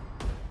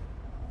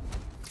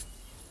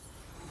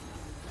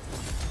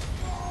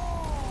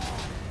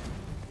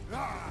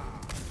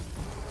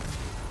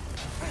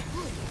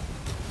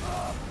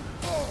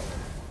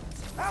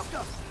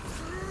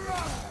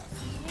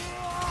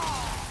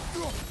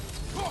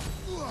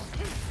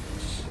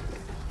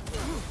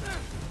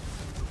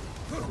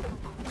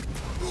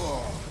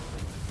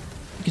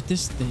 Look at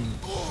this thing.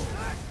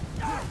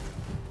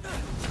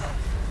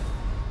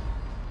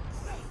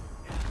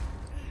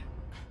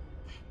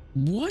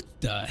 What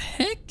the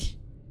heck?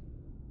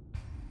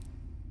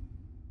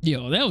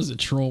 Yo, that was a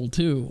troll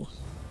too.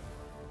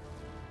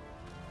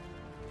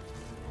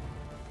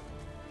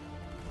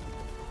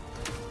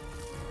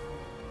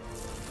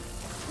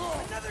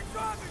 Another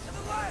driver to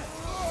the left!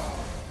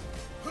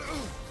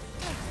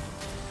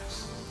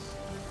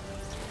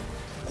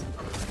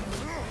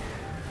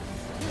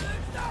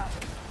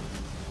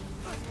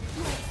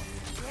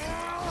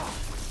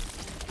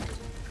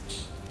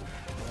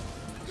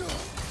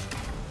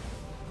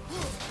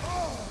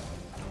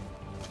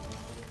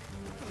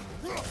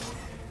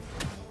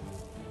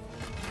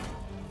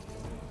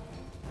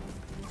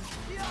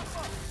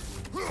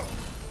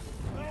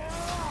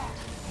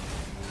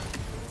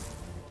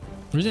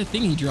 Where's that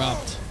thing he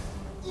dropped?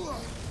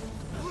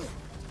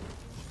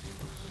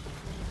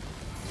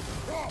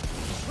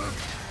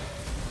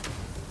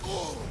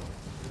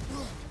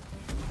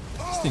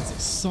 This thing's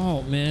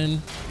assault, man.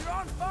 You're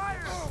on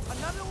fire!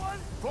 Another one?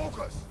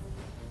 Focus!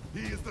 He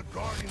is the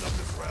guardian of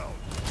this realm.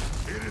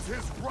 It is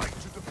his right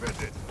to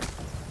defend it.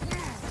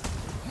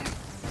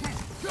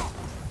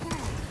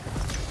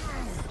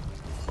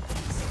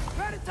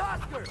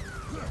 Predatosker!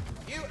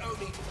 You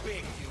only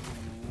big, you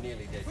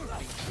nearly dead beat.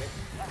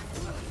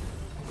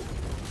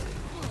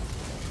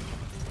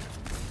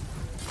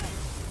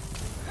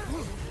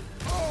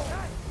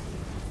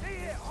 He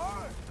hit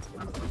hard!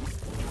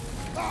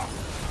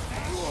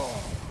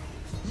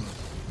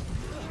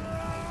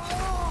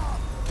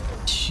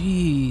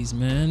 Jeez,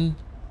 man.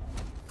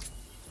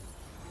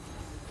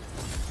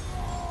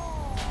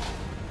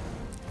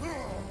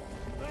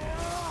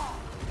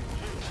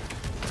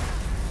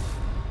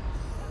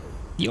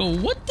 Yo,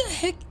 what the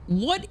heck?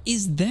 What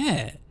is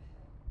that?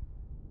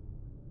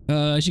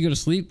 I should go to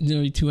sleep. It's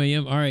nearly 2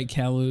 a.m. All right,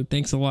 Kalu.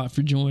 Thanks a lot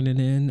for joining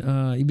in.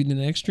 You be in the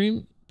next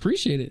stream?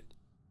 Appreciate it.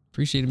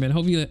 Appreciate it, man.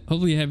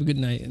 Hopefully you have a good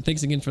night. And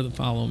thanks again for the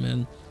follow,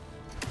 man.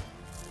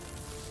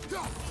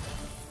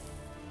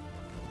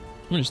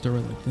 I'm gonna start it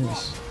like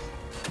this.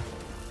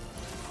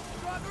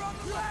 Driver on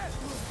the left!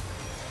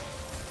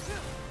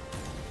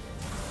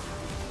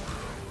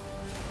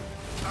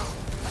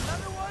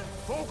 Another one?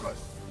 Focus!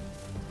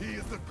 He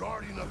is the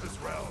guardian of this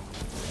realm.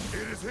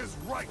 It is his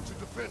right to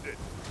defend it.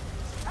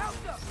 Out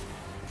up!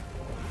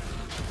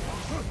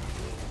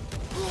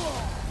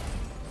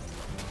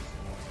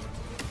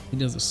 He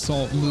does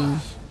assault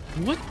move.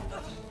 What?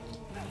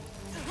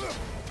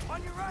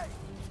 On your right!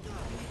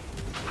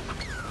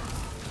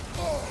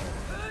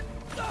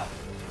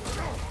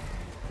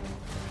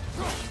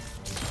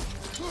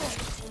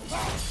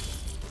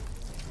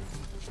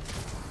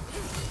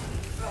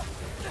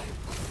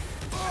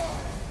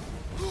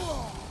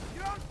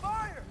 You're on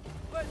fire!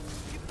 But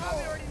you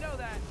probably already know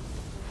that.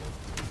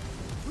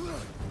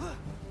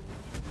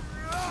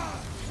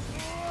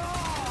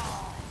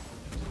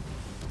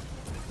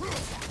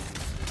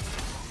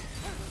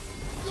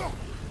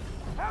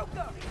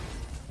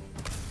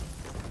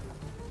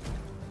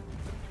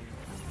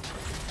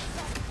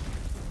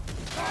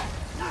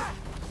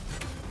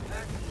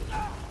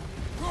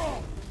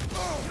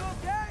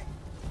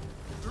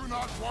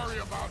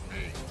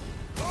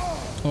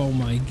 Oh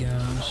my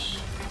gosh.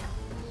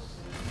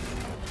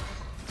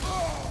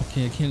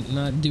 Okay, I can't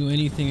not do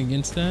anything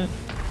against that.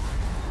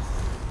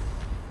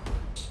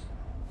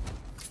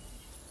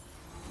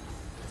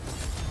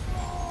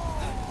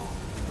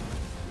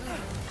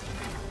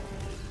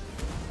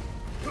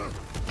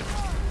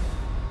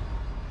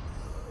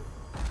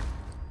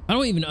 I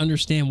don't even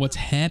understand what's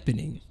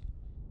happening.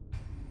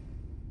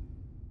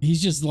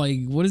 He's just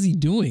like, what is he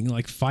doing?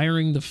 Like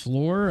firing the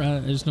floor?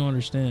 I just don't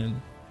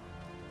understand.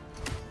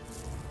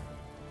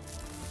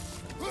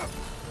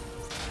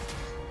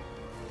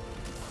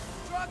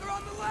 Draugr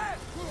on the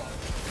left!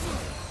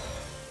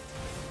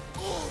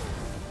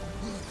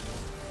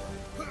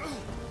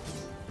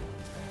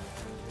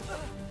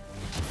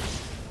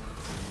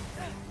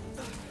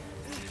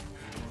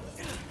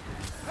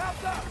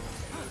 Help up!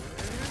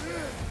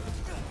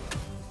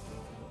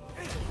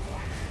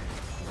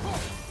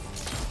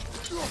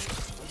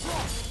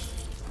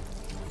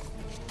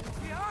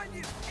 Behind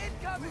you!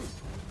 Incoming!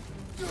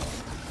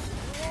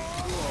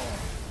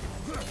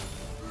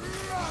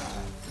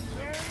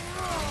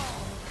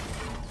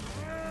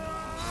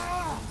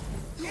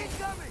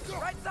 Incoming!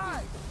 Right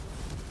side!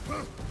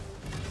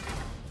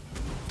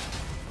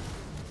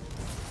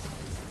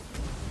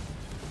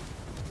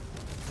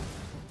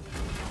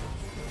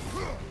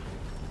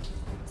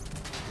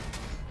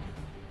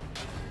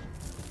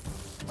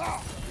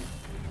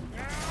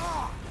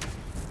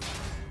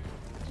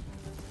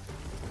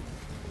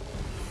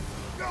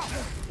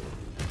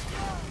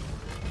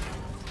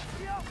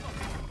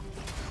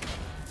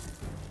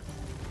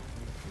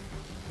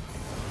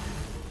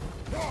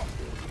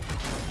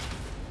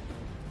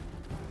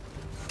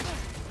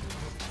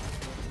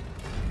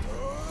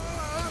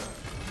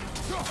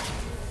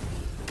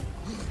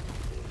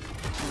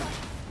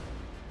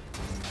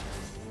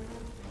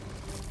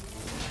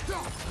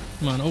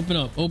 Come on, open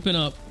up, open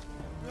up.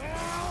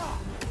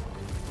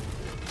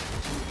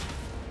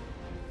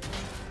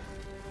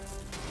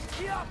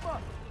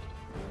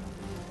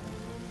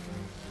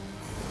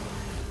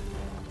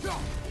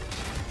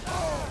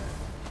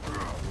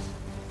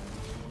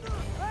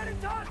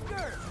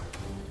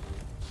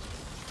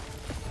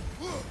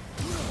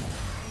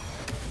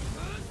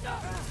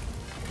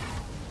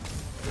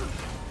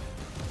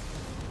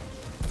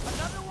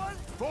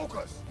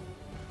 Focus!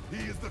 He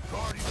is the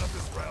guardian of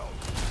this realm.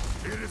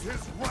 It is his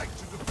right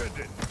to defend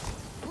it.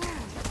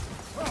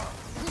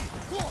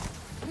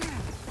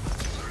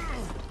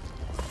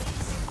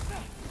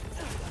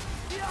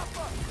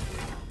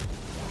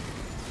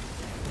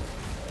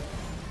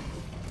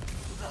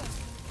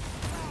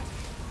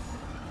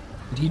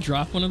 Did he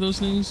drop one of those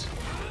things?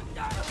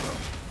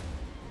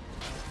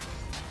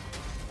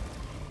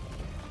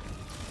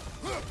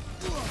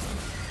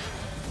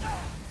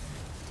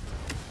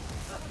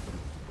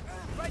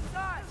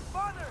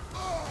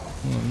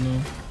 Oh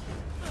no.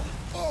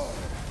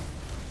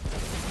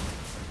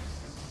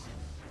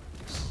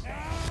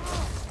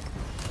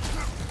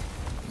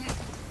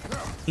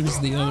 There's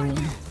the other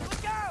one.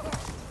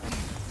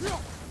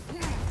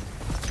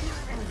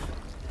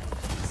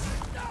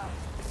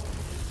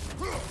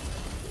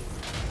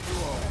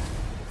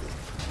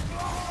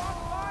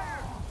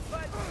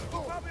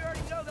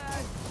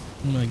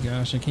 Oh my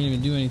gosh, I can't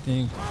even do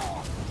anything.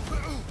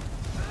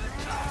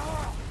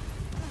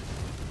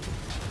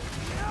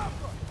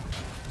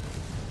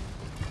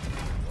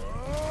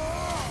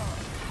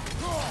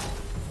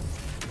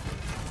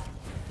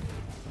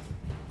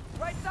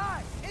 Right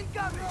side!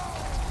 Incoming!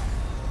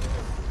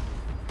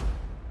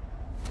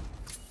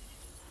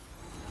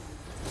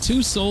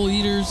 Two soul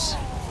eaters.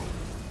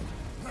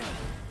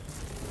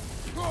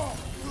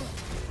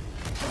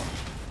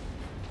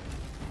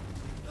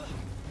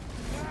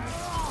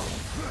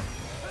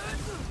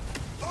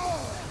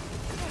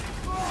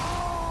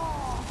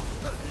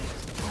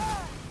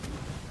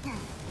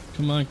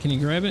 Come on, can you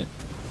grab it?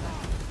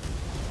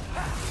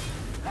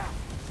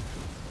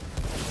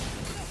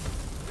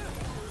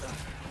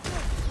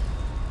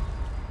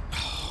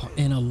 Oh,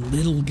 and a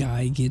little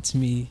guy gets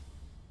me.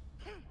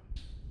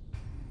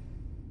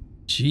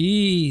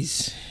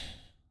 Jeez.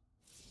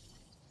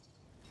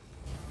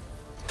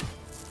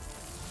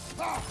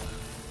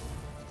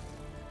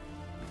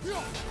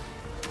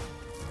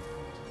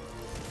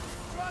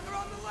 Draugr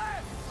on the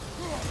left!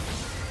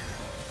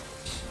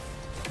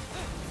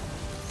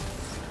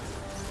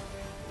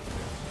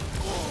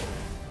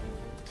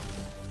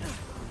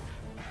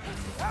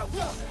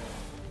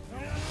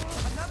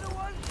 Another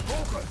one?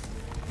 Focus!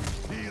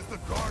 He is the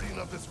guardian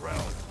of this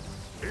realm.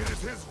 It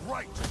is his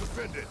right to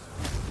defend it.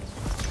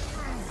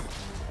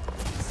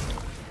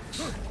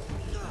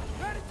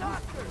 Predator!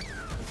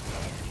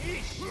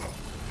 Yeesh!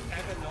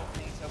 Ever not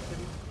need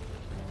something?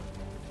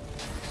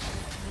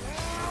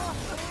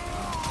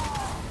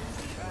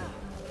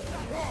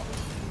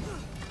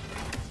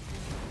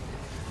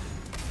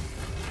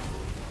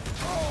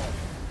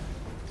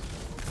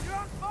 You're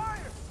on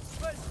fire!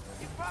 But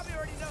you probably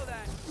already know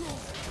that.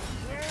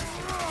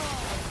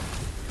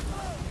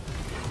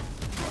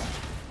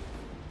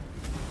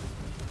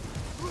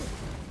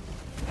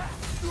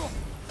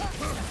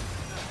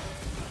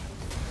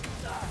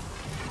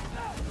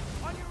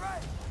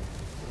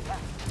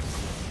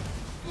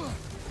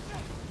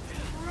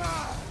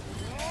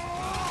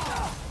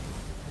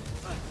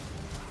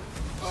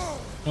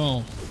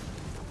 Oh.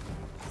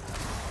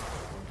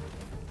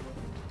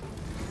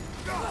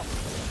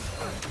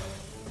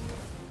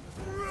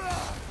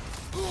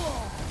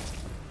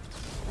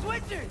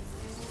 Switchers!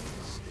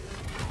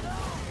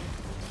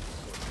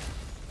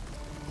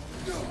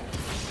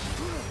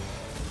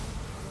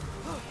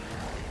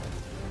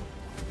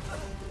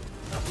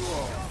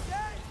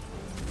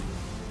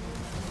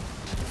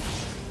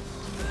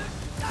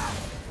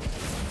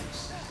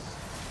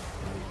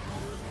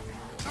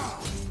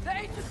 The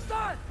ancient's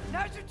done!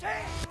 Now's your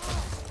chance!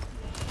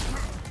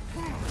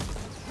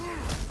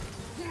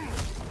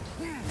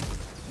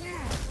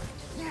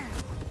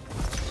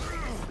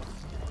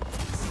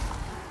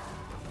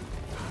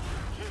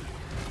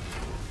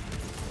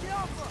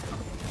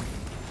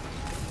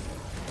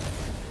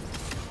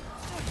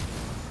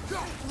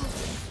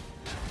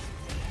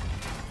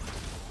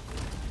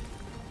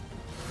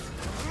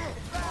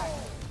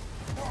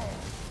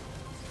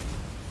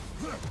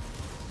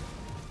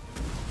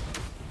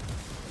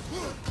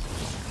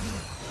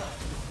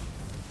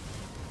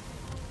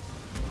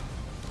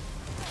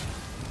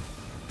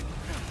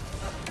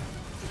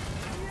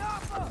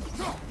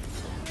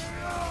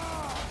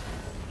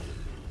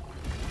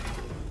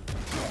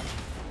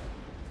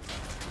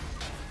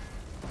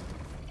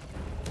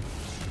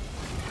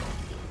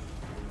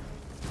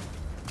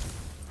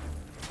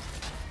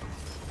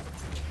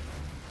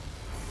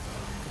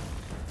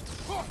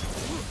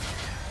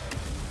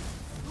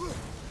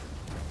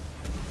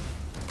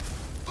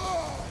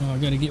 Oh, I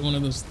gotta get one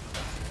of those.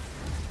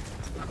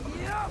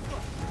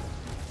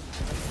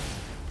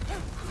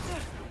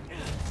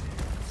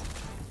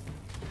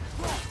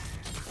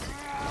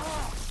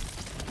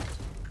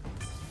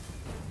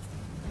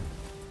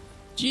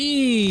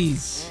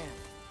 Jeez. Man,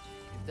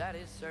 if that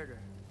is Surtur,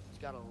 he's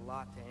got a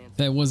lot to answer.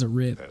 That was a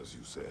rip. As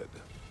you said,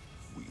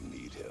 we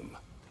need him.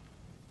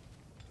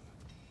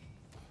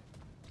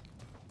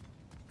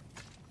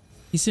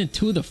 He sent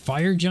 2 of the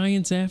fire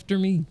giants after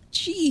me.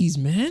 Jeez,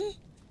 man.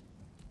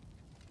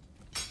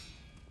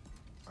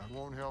 I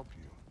won't help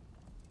you.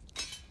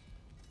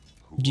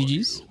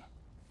 GG's.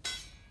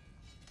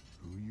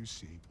 Who you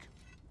seek,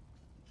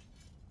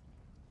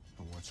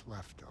 and what's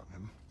left of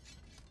him.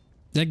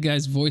 That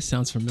guy's voice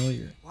sounds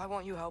familiar. Why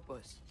won't you help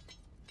us?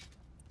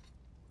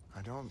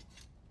 I don't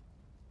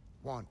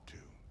want to.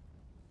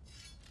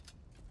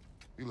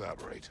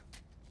 Elaborate.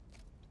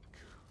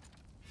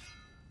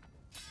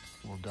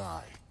 We'll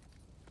die.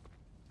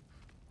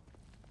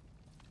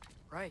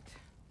 Right.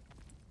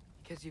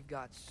 Because you've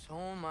got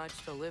so much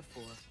to live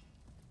for.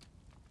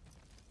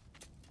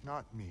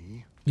 Not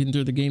me. Getting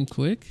through the game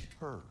quick.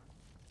 Her.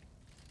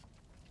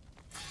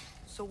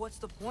 So what's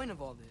the point of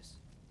all this?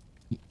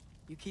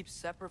 You keep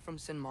separate from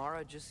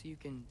Sinmara just so you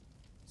can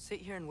sit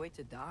here and wait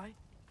to die?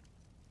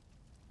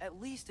 At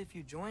least if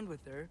you joined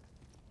with her,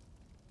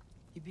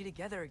 you'd be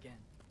together again.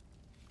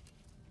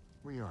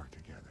 We are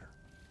together.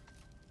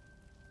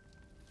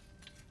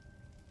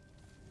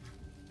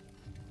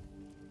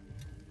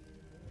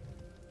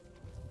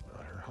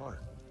 Got her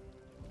heart.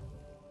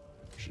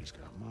 She's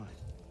got mine.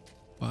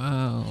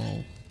 Wow.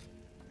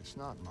 It's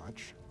not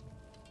much,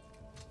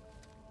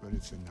 but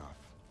it's enough.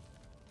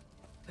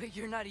 But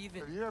you're not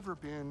even... Have you ever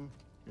been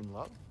in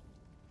love?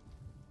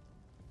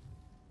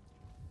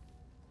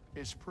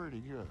 It's pretty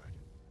good.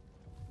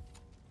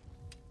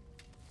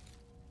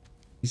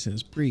 He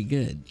says pretty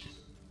good.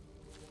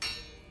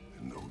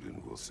 And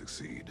Odin will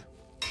succeed.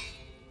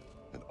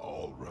 And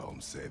all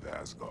realms save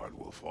Asgard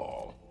will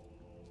fall.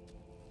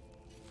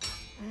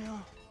 Yeah,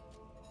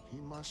 he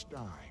must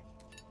die.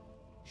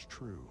 It's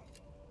true.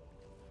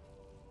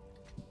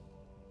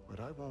 But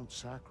I won't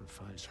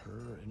sacrifice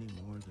her any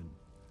more than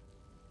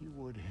you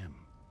would him.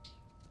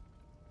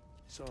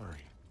 Sorry.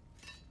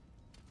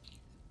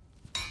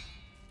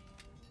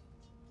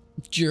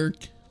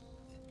 Jerk.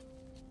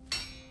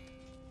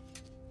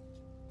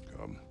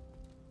 Come.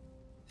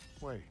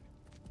 Wait.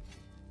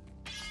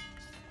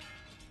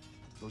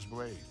 Those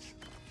blades.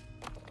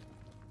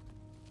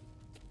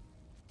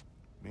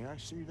 May I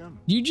see them?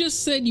 You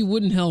just said you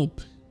wouldn't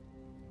help.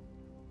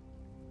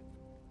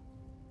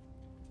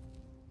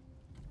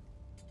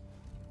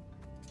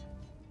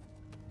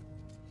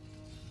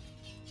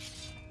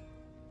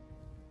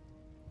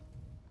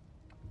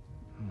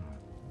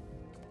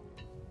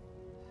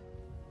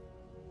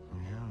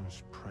 Yeah,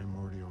 there's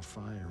primordial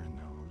fire in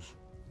those.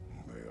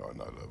 They are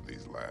not of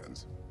these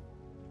lands.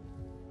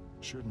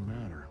 Shouldn't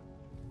matter.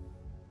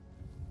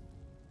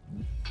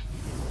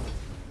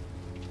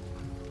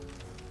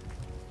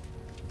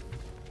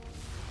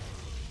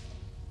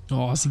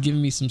 Oh, is he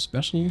giving me some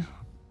special?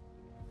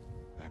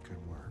 That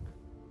could work.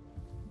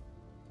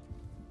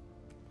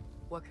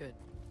 What could?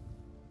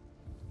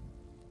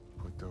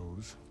 Put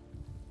those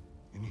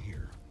in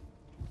here.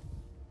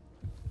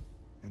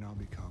 And I'll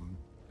become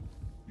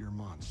your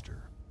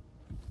monster.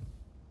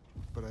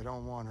 But I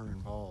don't want her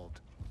involved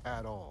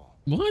at all.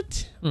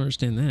 What? I don't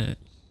understand that.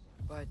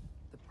 But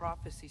the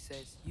prophecy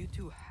says you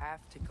two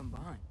have to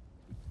combine.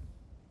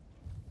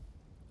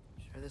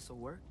 Sure this'll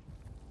work?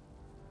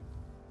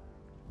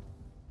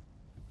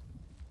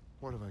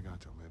 What have I got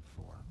to live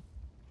for?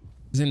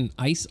 Is it an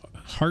ice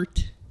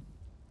heart?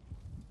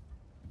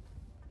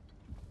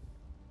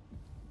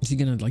 Is he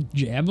gonna like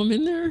jab him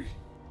in there?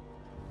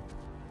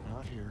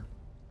 Not here.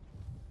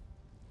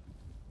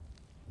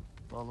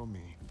 Follow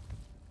me.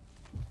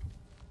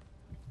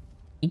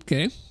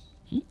 Okay.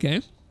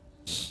 Okay.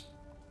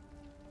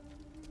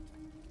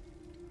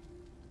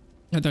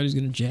 I thought he was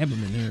gonna jab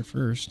him in there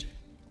first.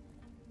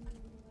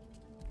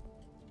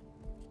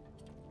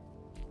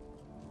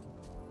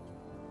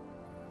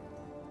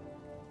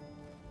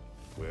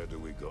 Where do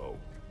we go?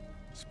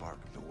 Spark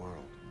of the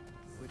world.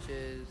 Which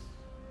is...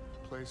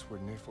 A place where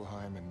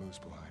Niflheim and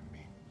Muspelheim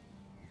meet.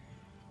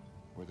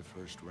 Where the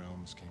first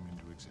realms came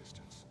into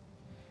existence.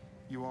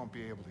 You won't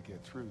be able to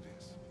get through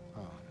this,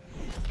 huh?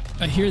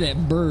 I hear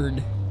that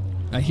bird.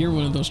 I hear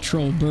one of those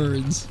troll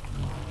birds.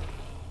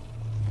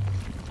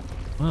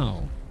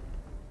 Wow.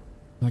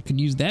 I could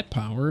use that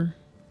power.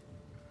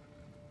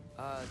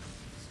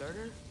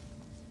 Starter?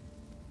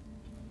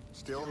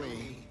 Still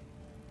me.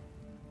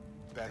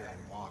 Better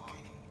than walking.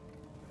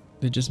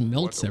 It just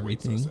melts What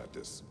awaits everything. us at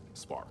this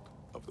spark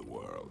of the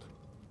world?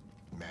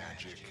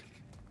 Magic,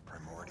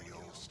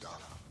 primordial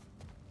stuff.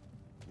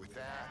 With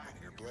that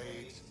and your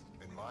blades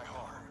and my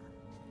heart,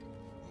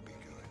 we'll be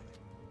good.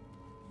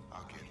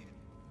 I'll get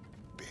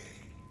big,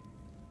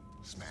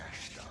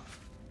 smash stuff.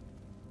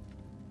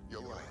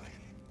 You'll like it.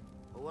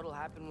 But what'll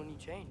happen when you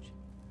change?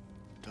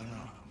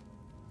 Dunno.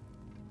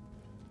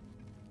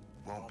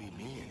 Won't be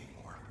me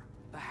anymore.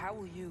 But how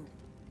will you,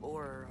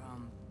 or,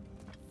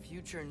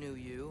 future new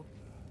you,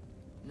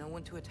 know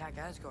when to attack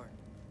Asgard?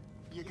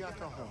 You got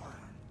the horn,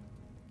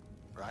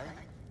 right?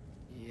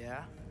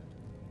 Yeah.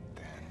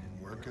 Then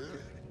we're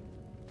good.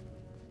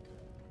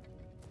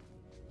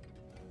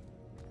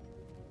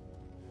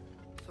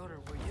 Sorter,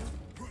 were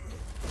you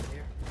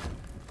there?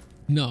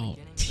 No,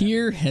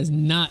 Tyr has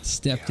not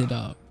stepped it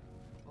up.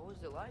 What was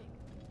it like?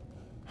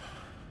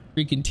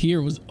 Freaking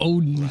Tyr was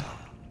Odin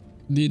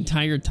the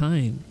entire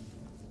time.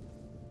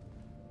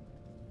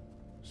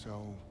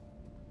 So,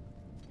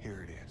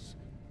 here it is.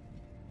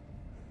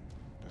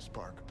 The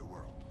spark of the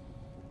world.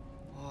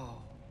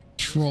 Whoa.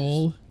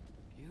 Troll.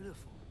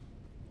 Beautiful.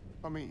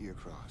 I'll meet you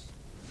across.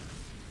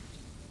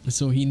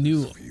 So he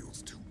knew. This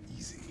feels too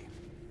easy.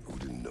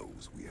 Odin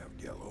knows we have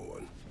yellow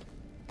on.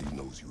 He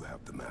knows you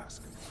have the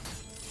mask.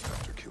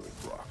 After killing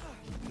Brock,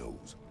 he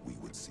knows we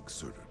would seek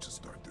Surtur to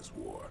start this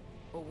war.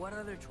 But what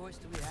other choice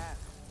do we have?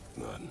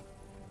 None.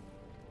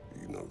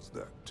 He knows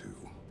that too.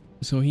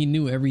 So he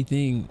knew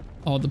everything,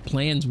 all the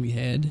plans we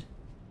had.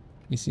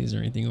 Let me see, is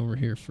there anything over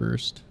here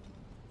first?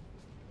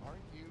 Aren't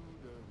you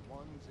the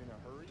ones in a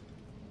hurry?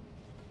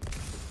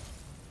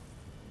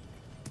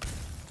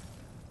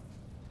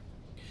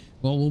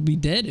 Well, we'll be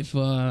dead if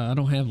I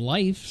don't have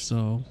life,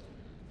 so.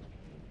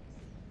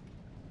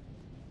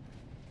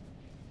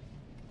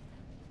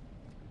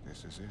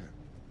 This is it.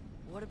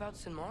 What about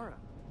Sinmara?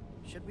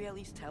 Should we at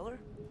least tell her?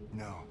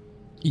 No.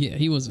 Yeah,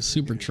 he was a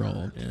super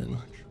troll, man.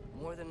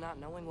 More than not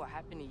knowing what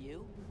happened to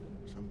you?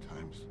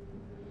 Sometimes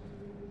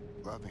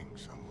loving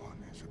someone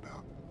is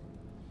about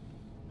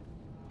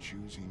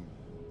choosing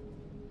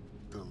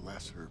the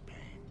lesser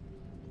pain.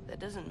 That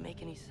doesn't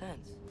make any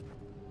sense.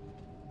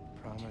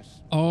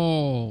 Promise.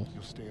 Oh.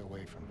 You'll stay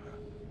away from her.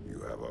 You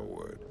have our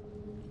word.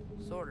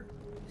 Sorter,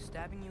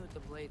 stabbing you with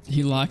the blades.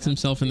 He locks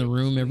himself in the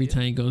room every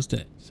time he goes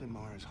to.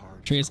 Sinmara's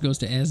hard. Atreus goes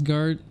to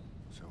Asgard.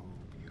 So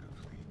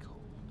beautifully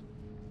cold.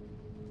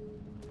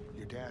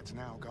 Your dad's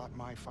now got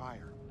my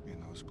fire in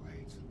those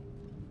blades.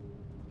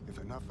 If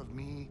enough of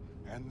me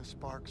and the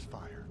spark's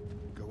fire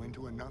go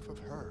into enough of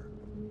her,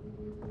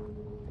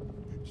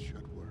 it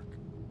should work.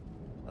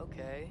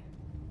 Okay.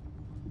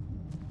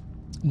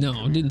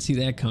 No, didn't see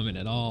that coming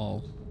at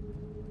all.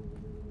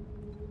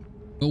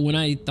 But when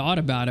I thought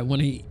about it, when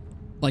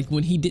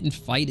he didn't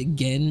fight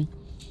again,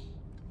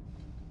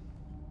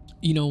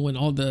 you know, when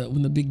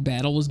the big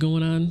battle was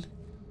going on,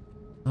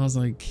 I was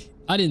like,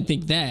 I didn't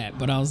think that,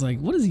 but I was like,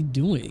 what is he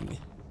doing?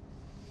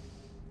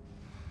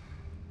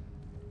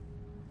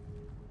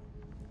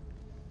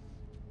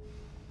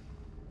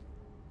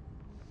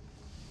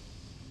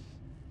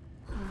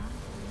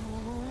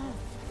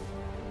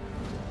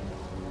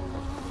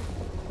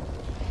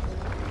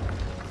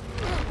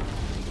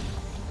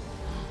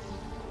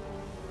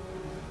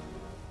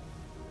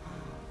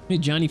 Hey,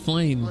 Johnny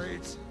Flame.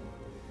 Blades.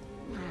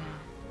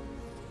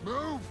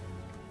 Move.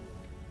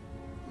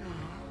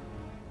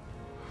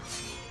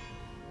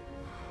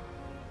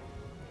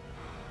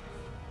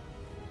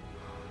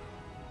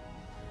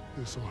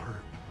 This'll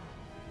hurt.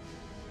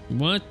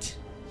 What?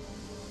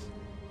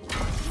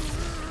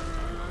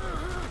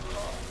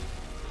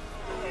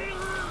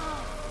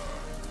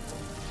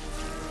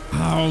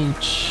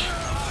 Ouch.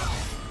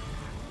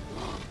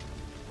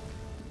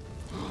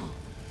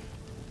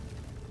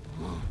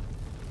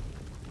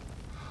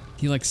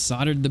 He like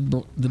soldered the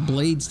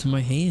blades to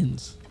my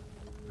hands.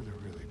 For the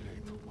really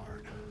painful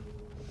part.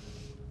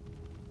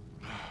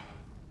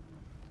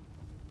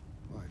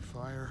 My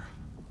fire.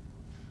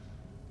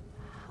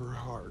 Her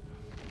heart.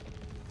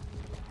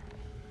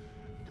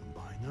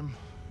 Combine them.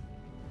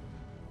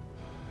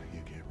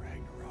 You get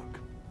Ragnarok.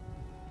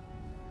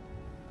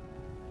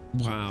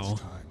 Wow.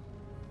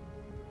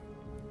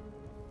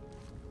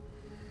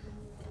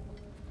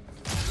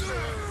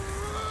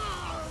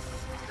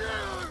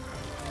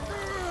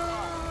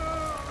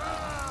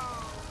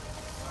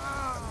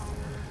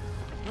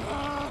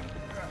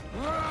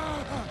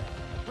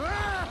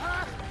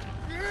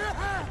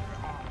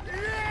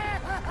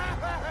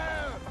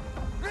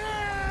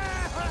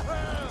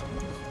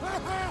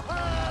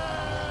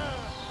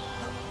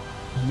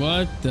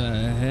 What the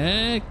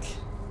heck?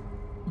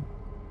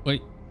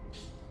 Wait.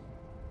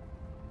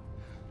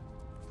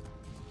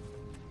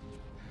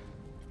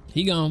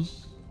 He gone.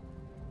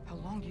 How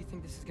long do you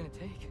think this is gonna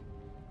take?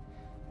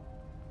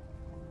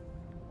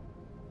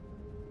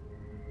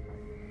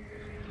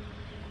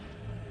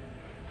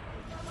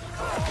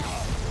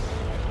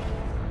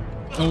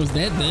 Oh, is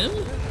that them?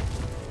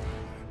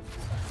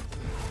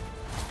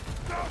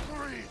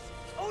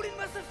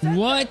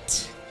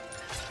 What?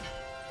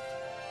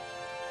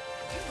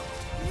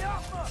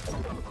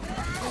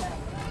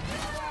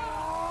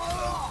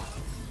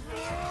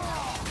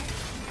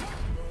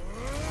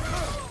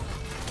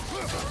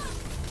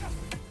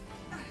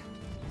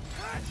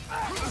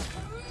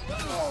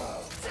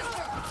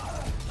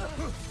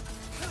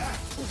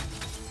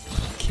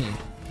 Okay.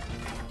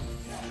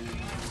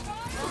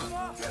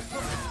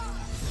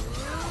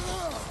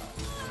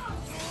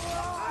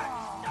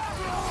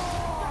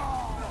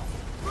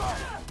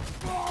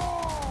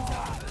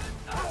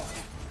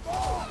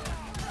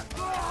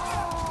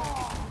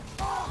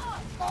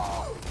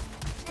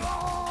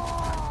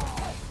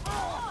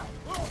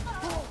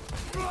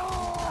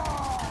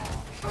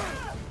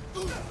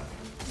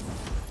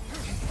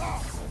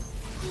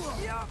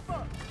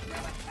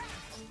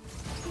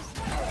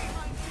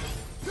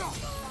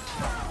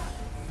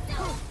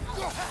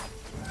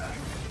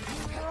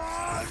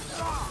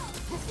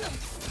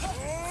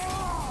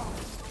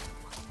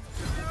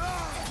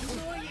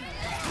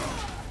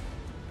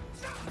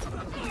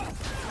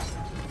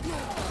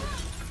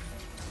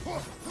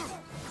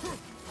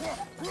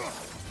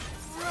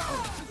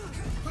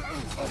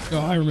 Oh,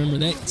 I remember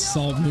that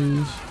salt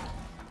move.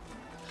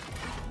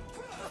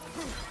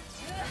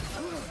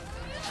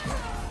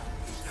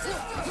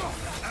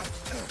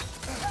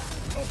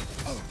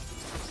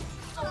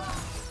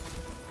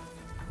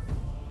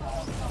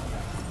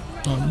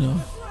 Oh no.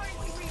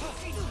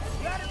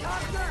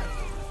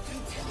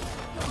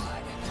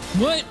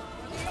 What?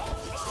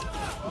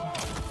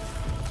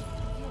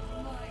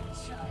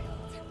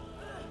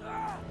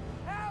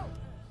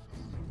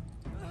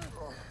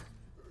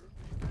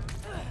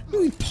 Why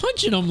are we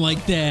punching him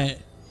like that?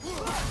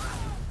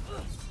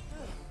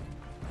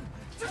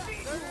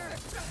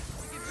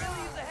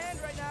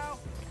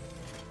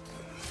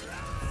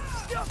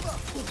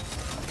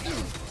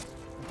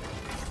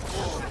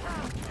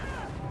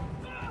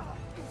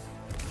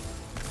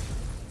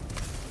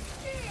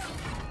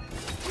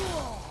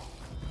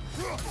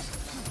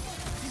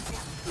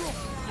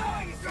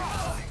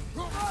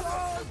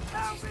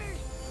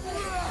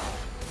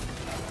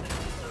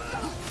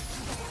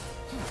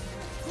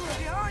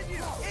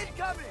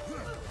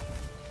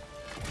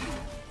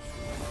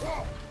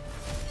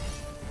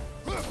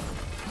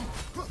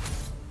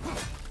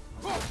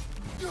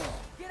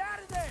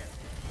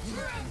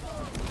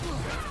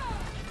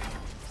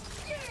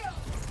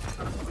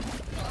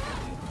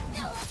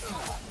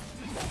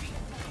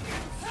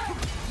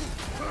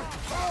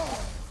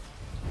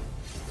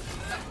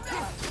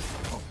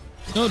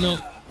 Oh no.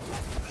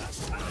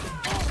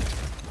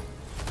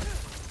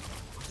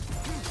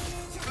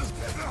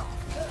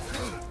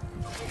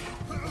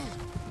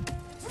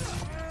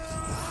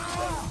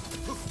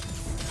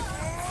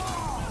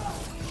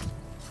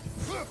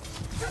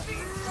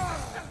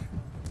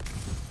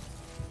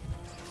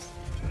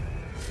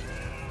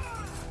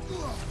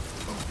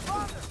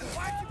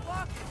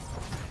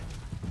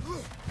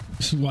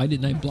 Why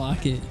didn't I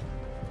block it?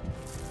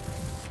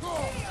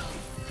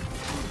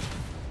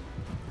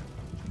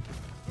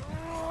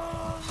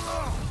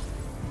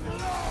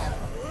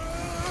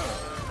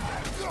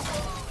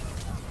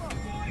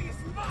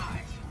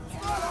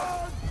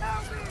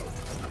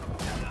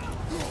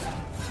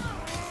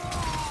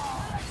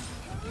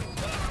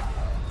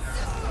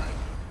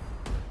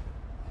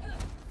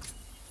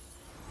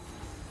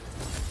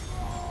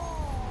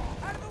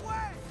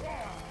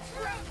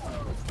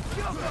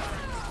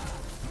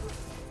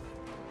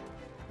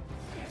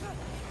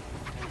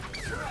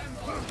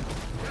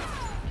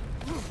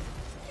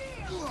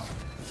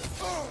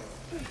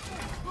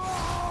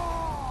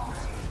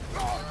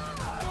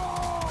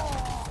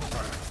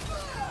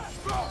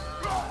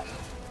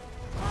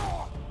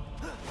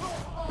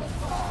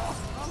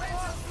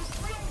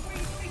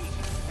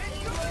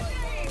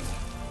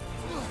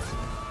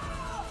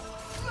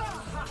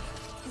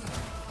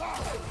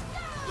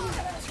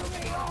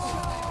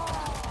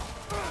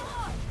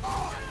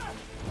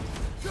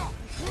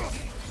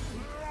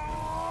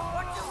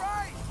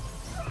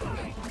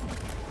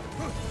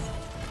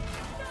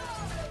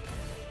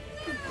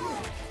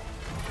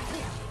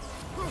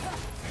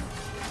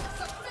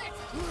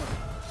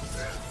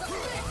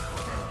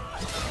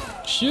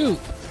 Shoot.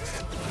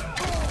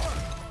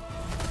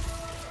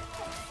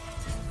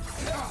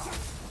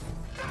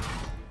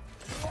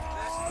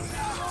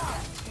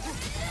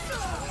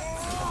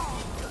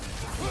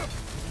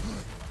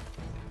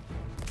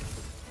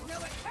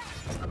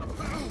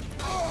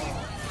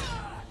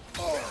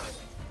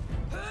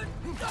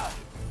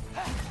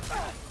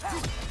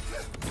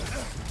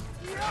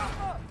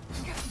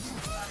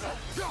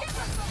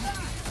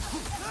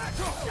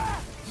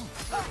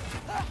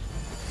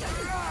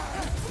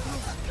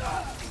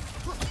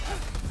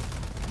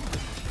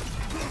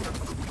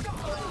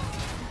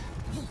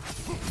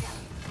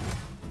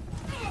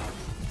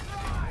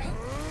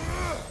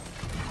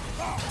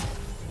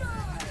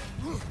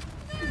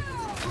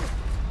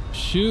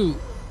 Shoot.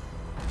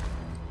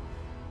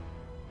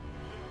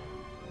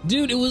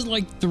 Dude, it was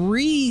like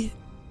 3.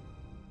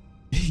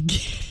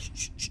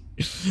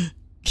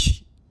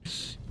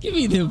 Give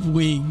me them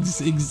wings,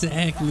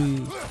 exactly.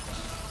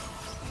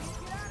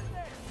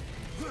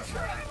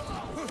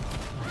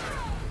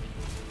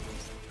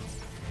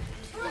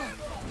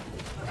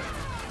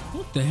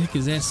 What the heck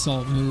is that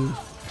salt move?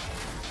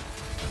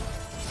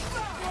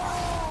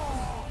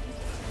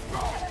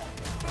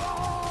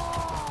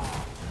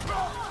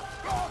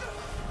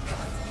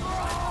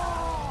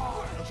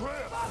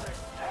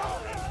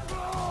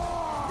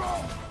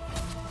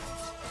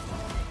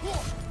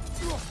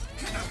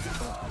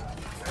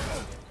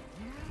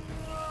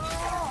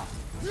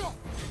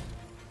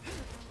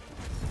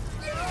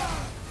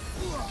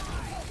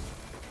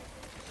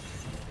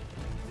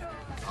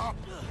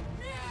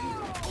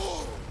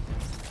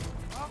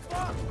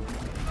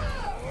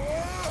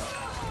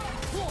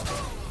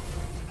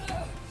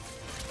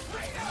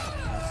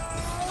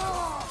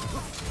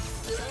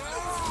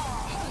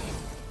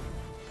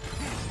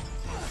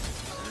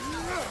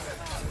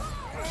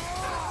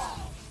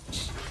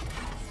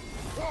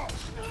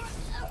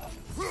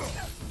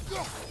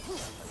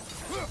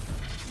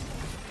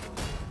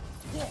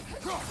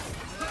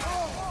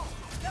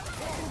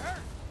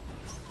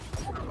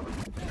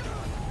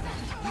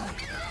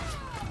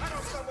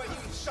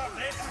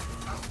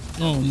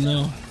 Oh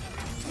no.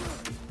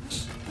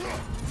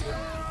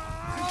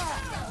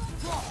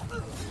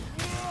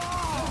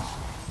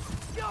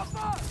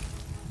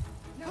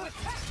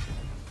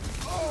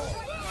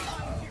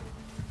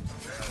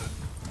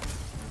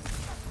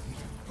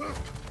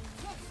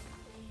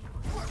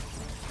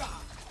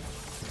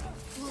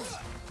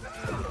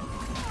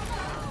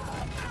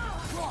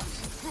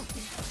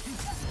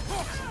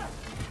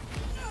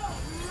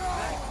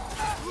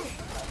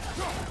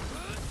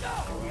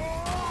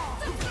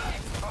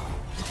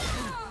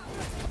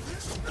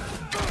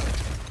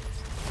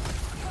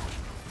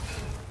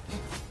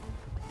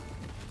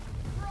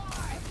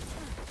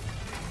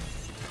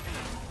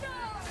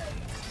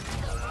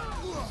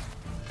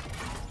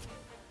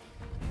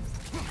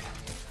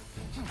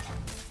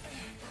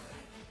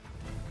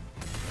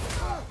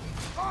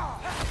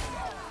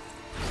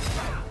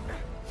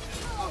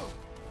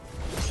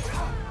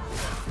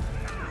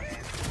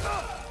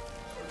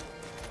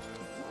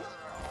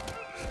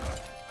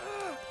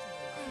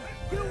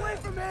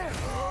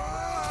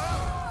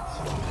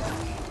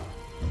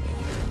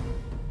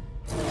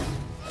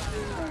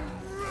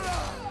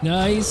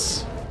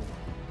 Nice.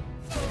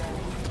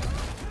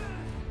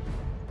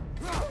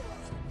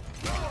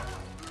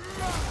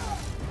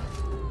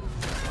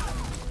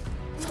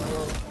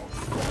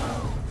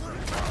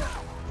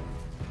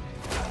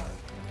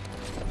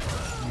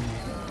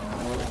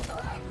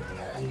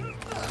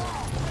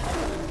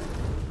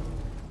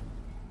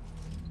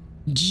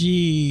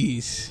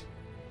 Jeez.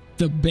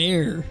 The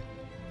bear.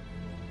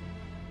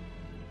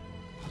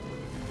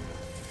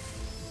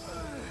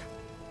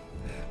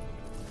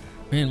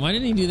 Man, why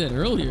didn't he do that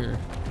earlier?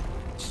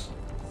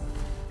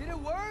 Did it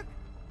work?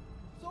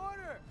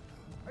 Sorter,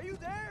 are you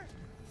there?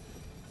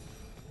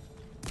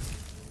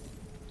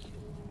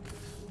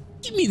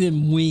 Give me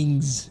them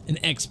wings and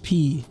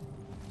XP.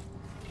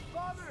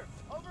 Father,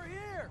 over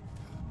here.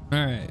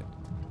 All right.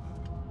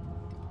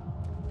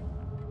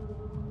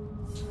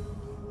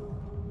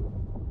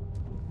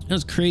 That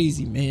was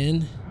crazy,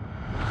 man.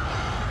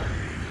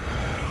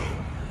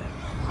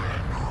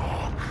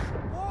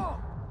 Whoa!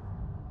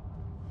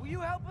 Will you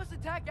help us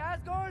attack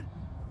Asgard?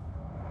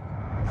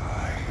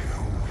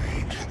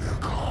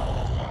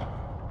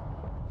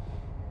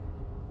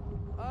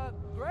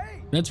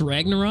 Great. That's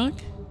Ragnarok?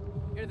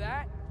 Hear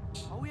that?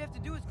 All we have to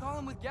do is call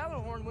him with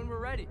Gjallarhorn when we're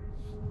ready.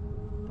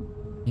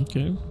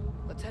 Okay.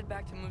 Let's head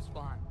back to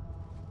Muspelheim.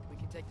 We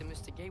can take the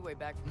Mystic Gateway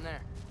back from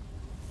there.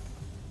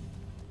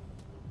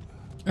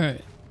 All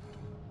right.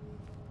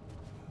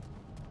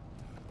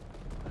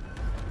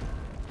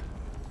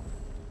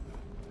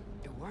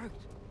 It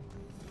worked.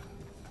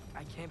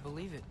 I can't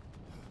believe it.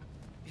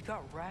 We've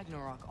got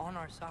Ragnarok on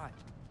our side.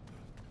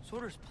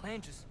 Sorter's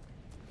plan just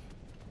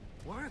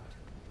worked.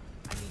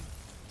 I mean,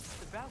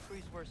 the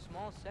Valkyries were a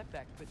small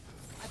setback, but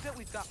I bet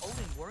we've got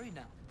Odin worried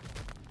now.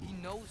 He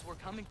knows we're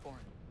coming for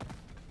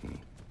him.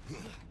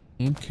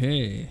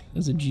 Okay.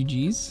 Those are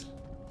GG's.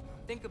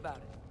 Think about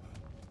it.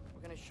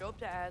 We're gonna show up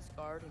to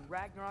Asgard, and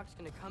Ragnarok's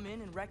gonna come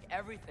in and wreck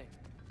everything.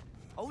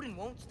 Odin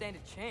won't stand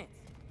a chance.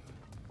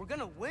 We're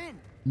gonna win.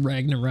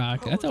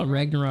 Ragnarok. I thought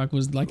Ragnarok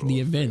was like the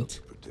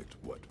event. Predict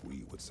what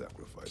we would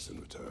sacrifice in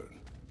return.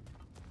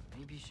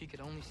 Maybe she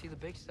could only see the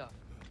big stuff.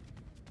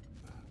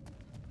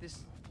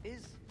 This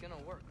is gonna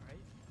work, right?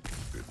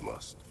 It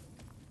must.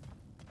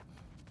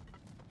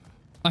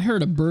 I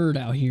heard a bird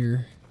out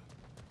here.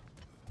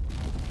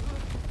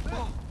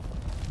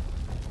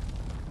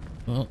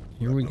 Well,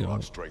 here we go.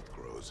 Ragnarok's strength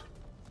grows.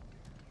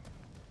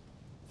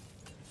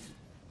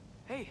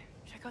 Hey,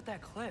 check out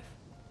that cliff.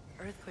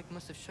 Earthquake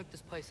must have shook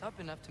this place up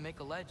enough to make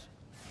a ledge.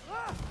 More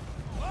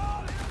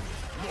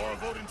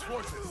of Odin's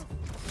forces.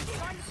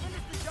 Trying to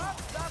finish the job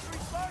after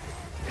he started.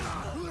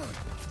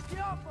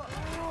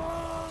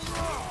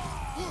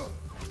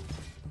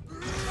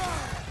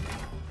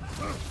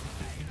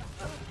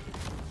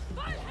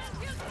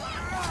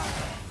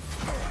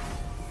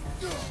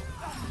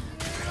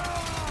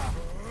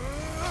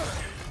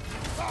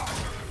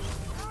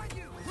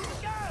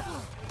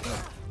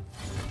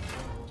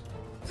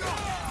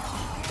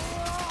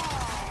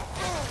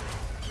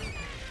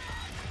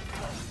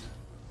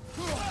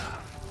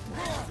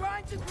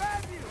 Trying to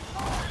grab you.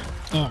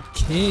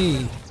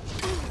 Okay.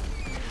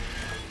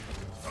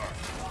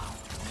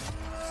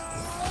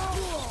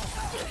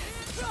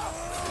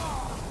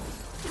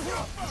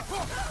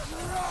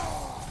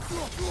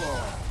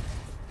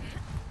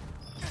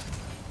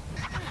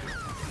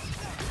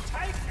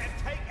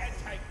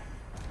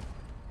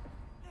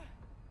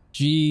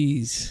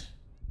 Jeez.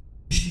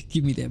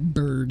 Give me that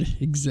bird.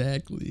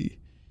 Exactly.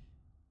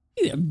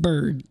 Give me that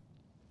bird.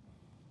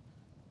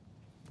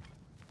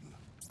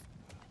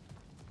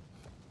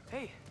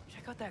 Hey,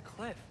 check out that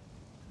cliff.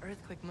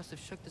 Earthquake must have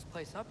shook this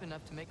place up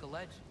enough to make a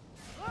ledge.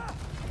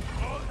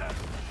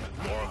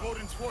 More of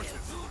Odin's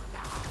forces.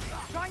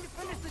 Trying to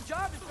finish the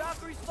job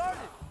after he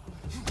started.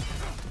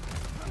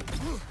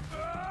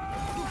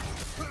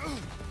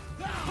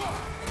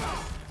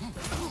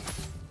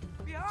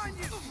 Behind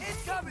you!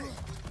 Incoming!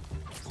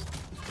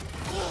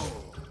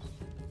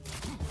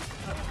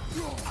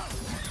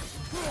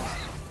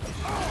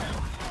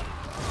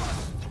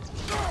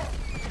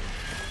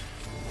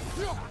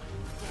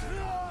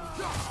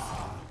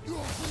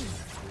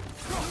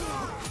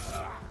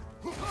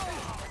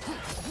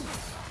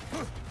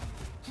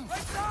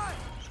 Right side!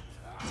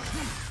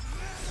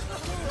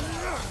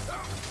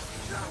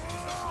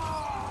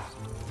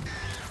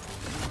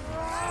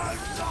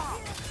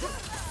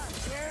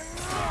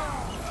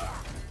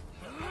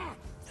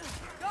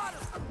 Got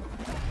him!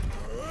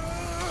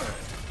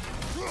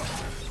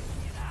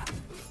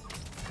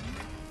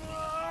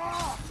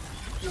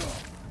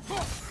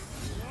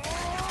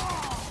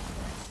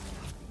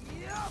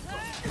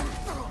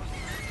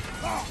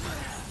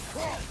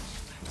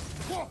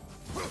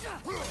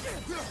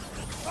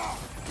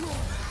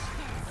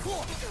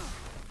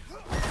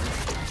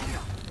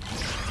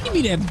 Give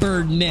me that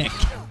bird neck.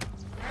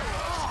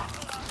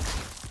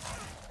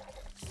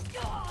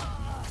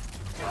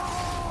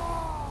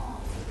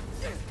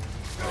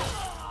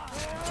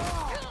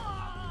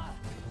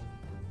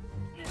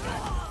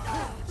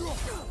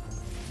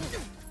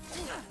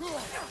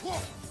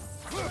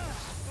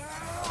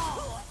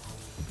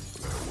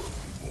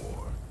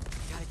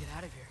 Gotta get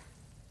out of here.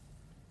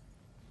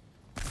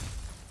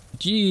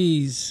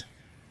 Jeez.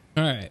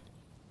 All right.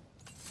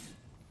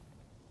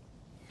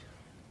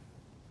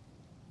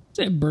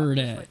 Where's that bird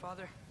This way, at?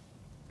 Father.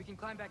 We can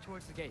climb back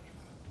towards the gate.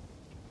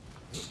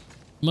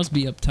 Must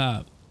be up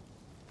top.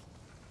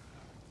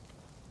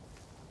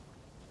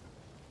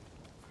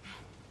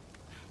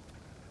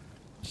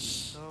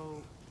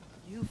 So,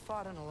 you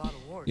fought in a lot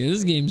of wars. Yeah, this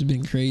right? game's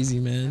been crazy,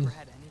 man. Never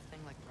had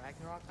anything like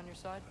Ragnarok on your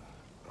side?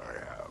 I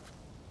have.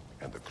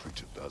 And the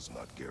creature does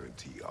not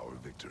guarantee our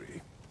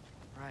victory.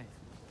 Right.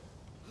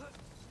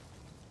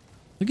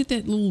 Look at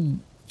that little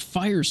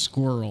fire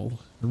squirrel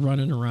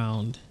running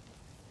around.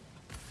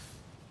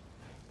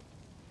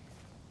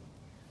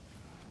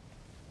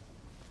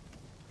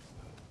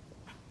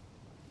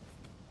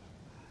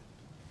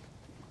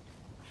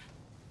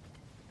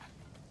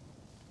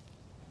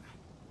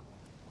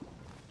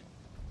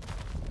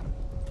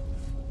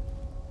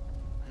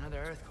 Another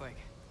earthquake.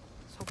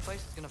 This whole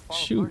place is gonna fall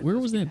apart. Shoot, if where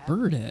this was keeps that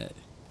bird happening. at?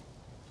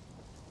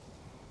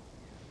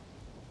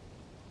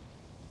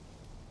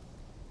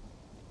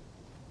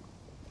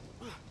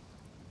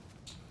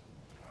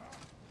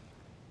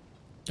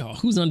 Oh,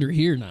 who's under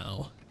here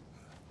now?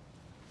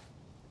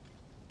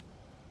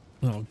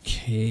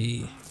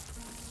 Okay.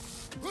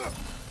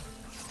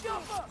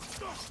 Jump up!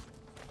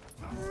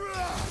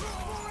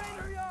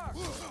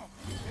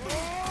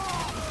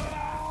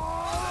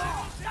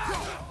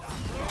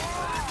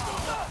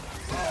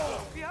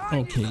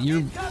 Okay,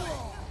 you're...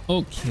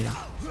 Okay.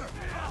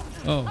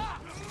 Oh.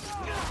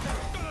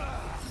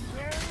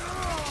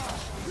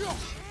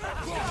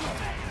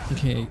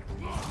 Okay.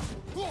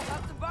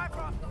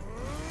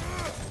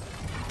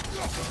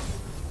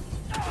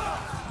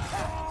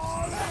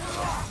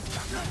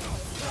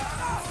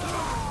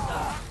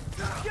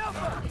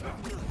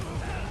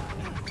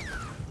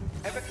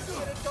 Ever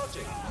considered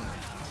dodging?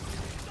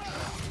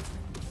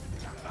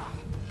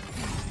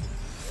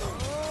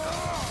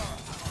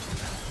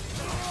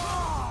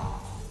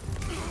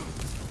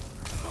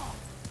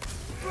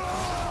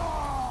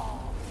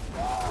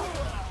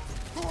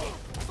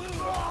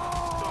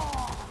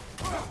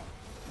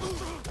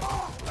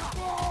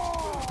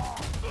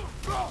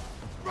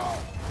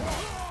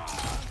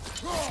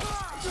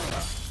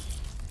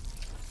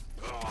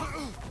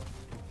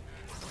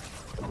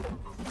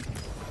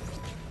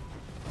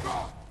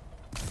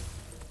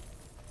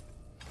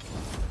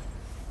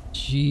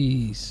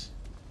 Jeez.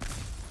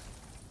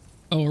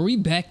 Oh, are we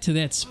back to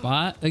that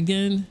spot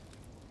again?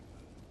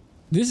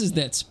 This is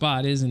that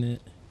spot, isn't it?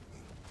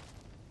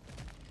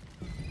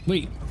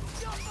 Wait.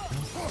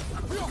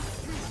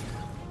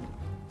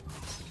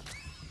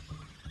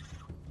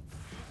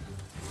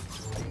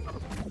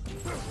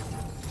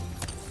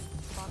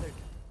 Father,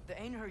 the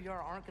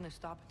Einherjar aren't gonna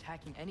stop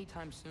attacking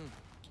anytime soon.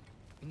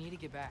 We need to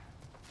get back.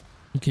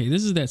 Okay,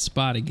 this is that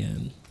spot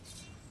again.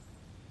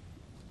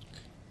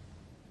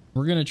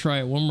 We're gonna try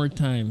it one more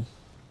time.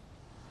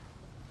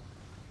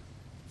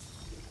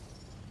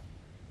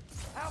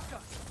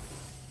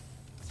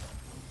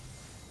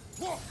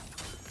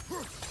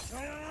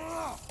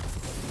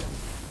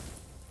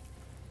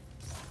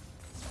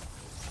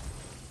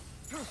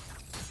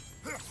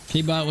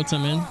 K-Bot, what's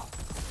up, man?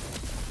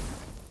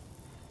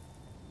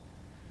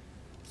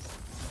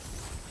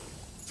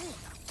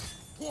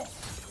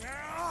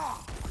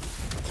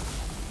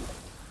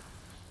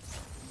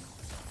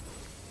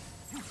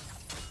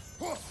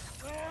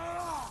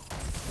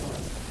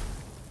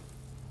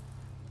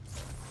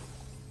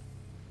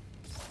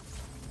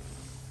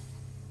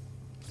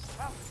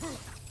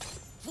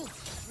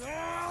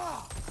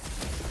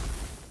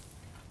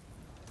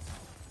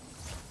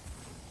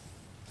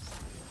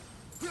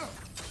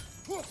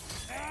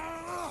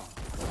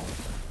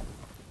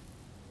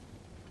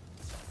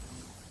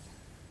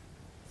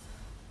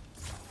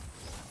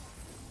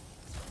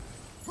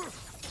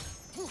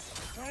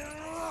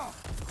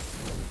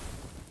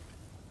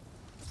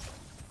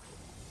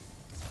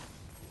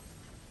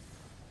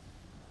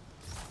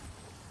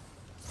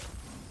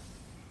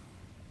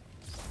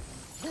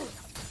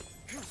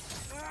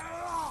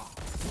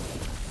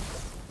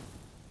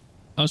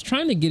 I was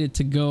trying to get it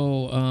to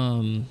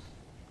go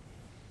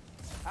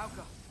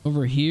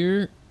over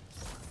here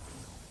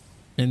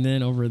and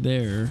then over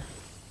there.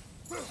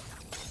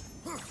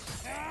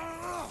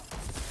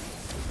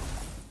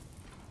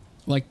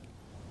 Like,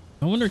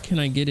 I wonder, can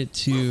I get it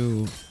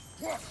to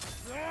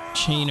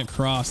chain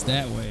across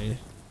that way?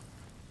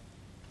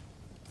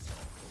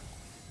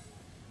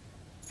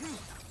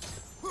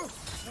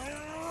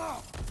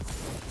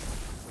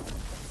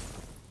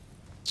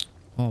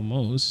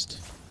 Almost.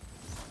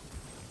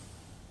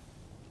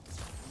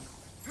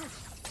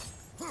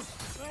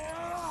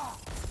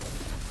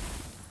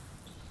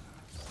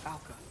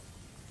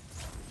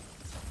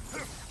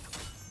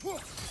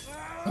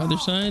 Other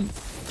side?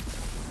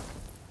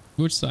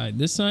 Which side?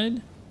 This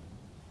side?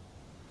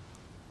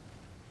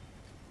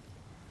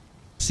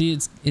 See,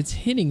 it's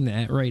hitting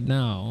that right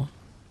now.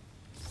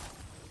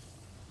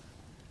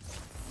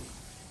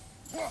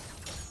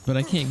 But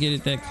I can't get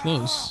it that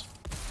close.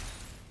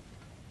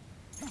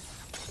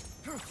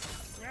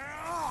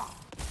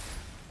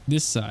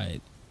 This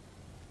side.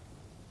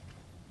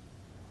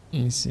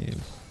 Let me see.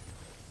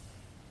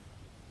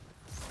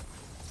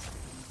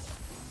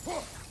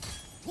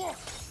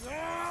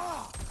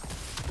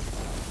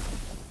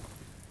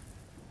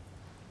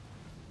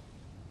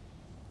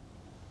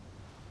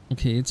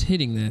 Okay, it's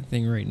hitting that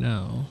thing right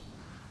now.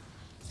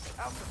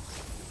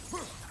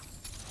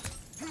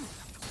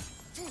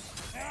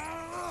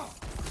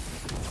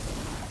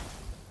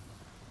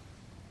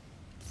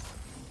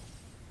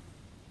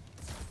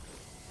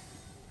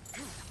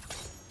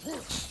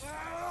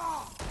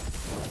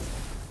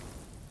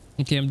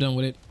 Okay, I'm done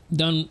with it.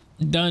 Done.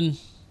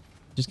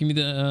 Just give me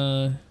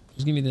the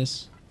just give me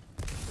this.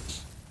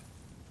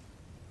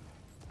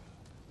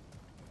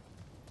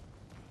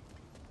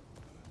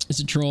 It's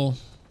a troll.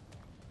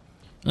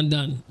 I'm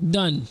done.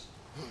 Done.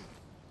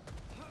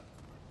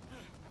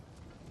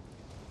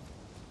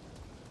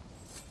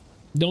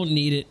 Don't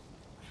need it.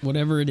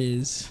 Whatever it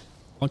is,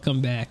 I'll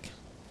come back.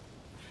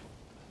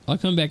 I'll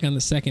come back on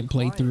the second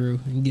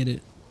playthrough and get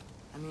it.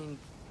 I mean,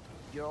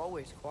 you're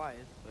always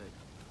quiet, but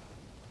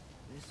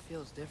this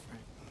feels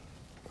different.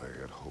 I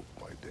had hoped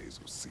my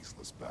days of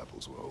ceaseless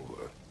battles were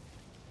over.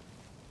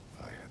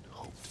 I had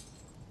hoped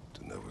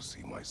to never see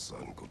my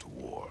son go to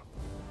war.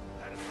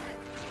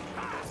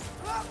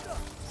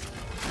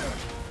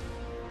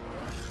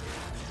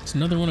 It's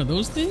another one of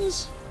those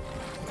things?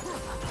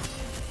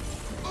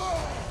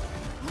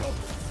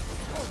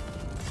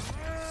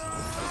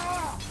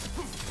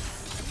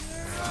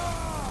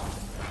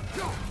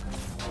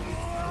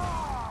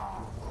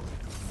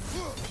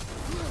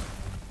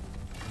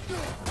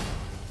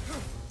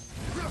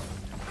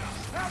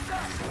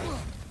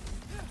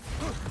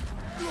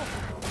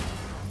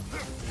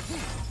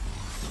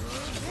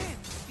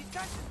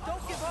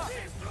 Don't give up!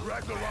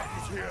 Ragnarok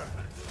is here.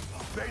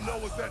 They know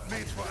what that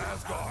means for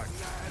Asgard.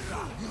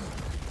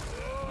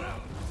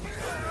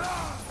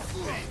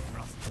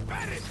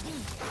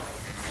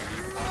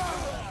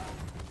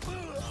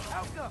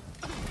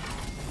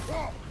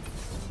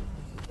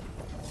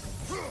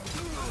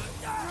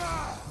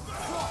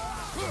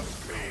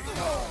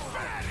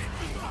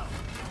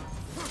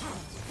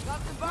 Got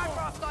some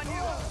Bifrost on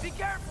you! Be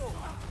careful!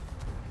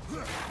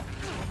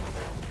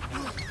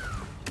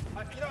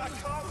 I can't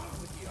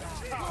move with you.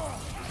 I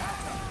can't.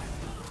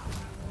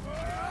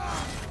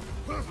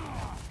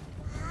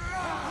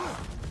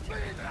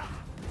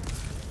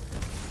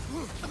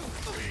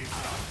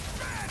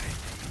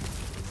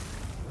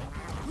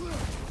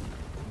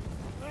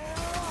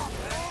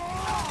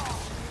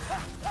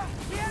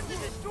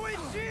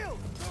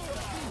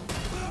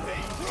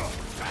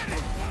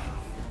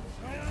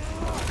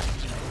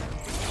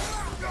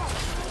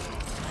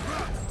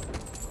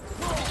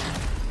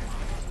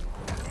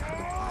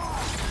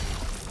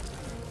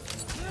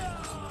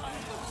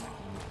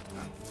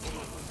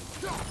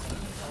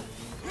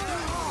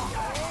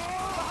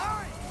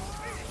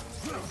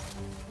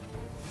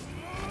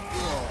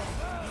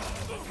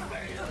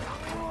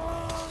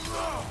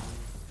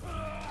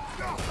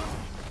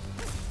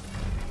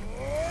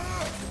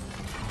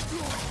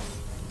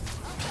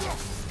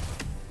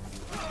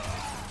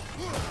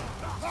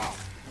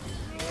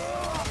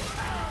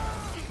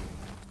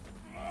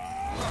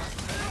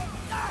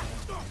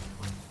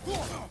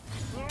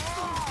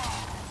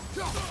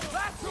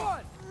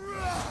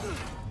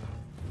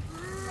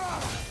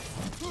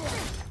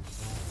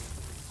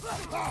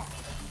 We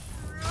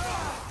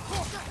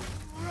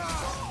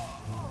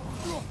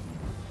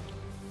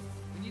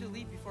need to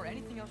leave before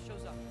anything else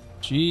shows up.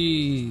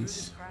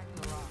 Jeez. Crack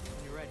in the rock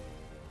when you're ready.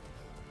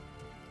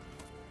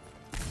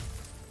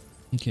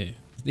 Okay.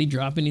 Did they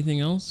drop anything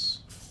else?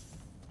 I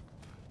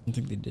don't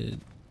think they did.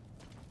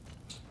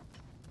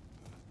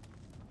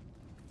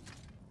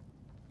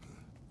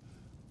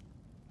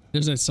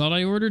 There's that salt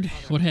I ordered?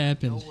 What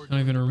happened? I don't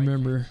even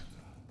remember.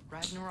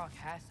 Ragnarok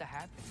has to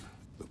happen.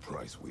 The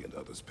price we and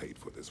others paid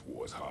for this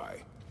war is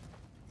high.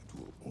 It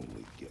will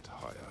only get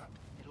higher.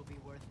 It'll be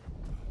worth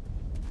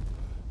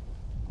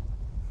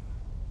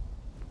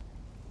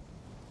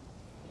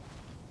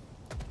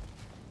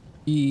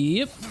it.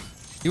 Yep.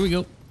 Here we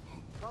go.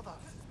 Brother,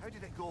 how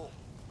did it go?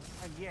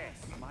 And yes,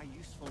 my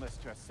usefulness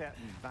to a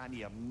certain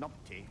Vanir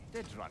numpty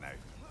did run out.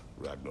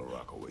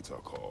 Ragnarok awaits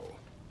our call.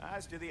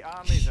 As do the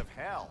armies of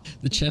hell.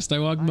 The chest I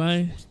walked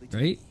by,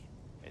 right?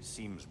 It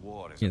seems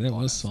war is Yeah, that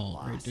upon was us salt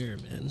at right last. there,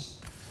 man.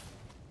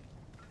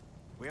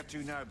 Where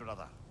to now,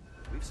 brother?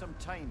 We've some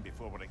time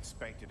before we're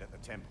expected at the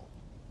temple.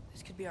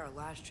 This could be our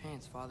last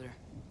chance, Father.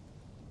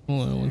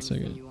 Hold on one Anything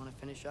second. you want to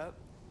finish up?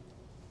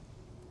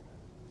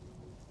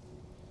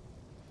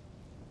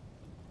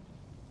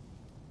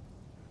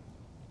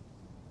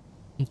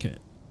 Okay.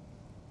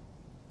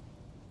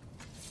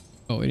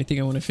 Oh, anything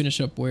I want to finish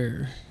up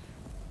where?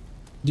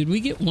 Did we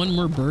get one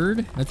more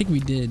bird? I think we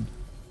did.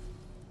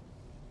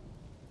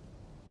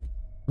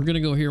 We're gonna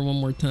go here one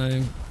more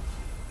time.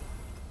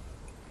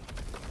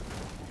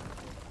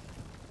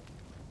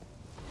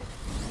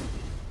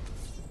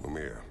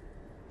 Mimir,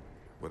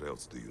 what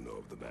else do you know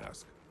of the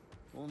mask?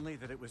 Only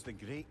that it was the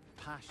great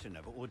passion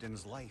of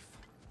Odin's life.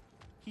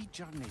 He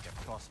journeyed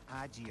across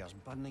Aegir's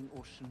burning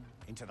ocean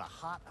into the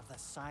heart of the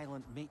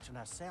silent matron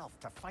herself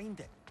to find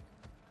it.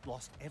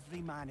 Lost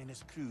every man in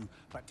his crew,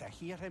 but to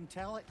hear him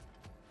tell it,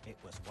 it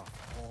was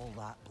worth all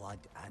that blood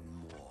and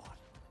more.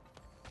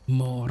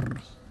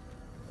 More.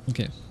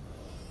 Okay.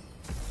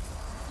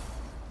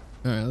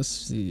 All right, let's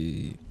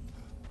see.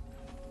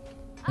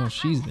 Oh,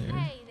 she's there.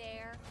 Hey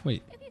there.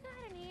 Wait. If you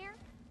got an ear,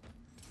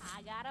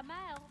 I got a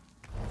mouth.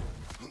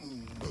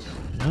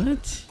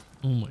 What?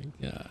 Oh my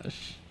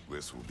gosh.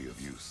 This will be of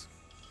use.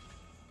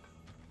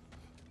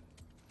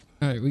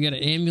 All right, we got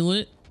an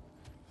amulet.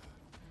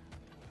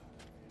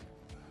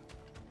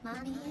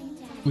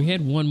 We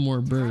had one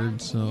more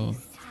bird, so.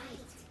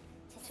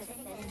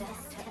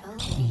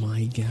 Oh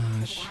my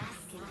gosh.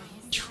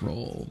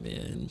 Troll,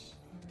 man.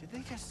 Did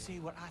they just say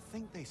what I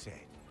think they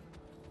said?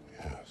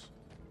 Yes.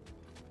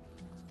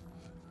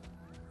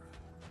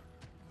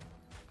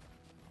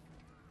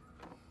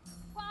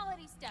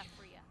 Quality stuff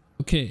for you.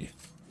 Okay.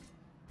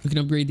 We can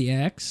upgrade the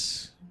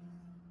axe.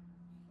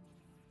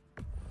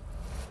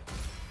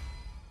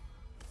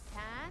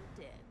 Time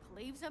to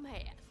cleave some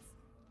heads.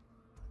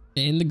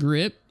 And the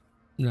grip.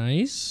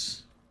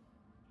 Nice.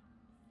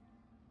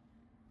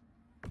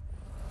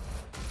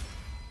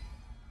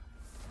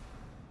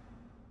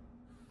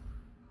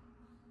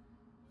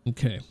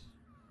 Okay.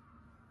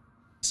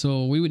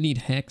 So we would need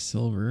hack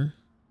silver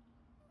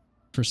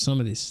for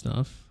some of this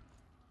stuff,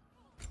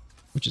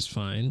 which is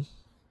fine.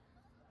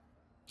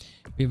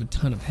 We have a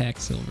ton of hack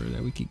silver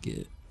that we could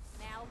get.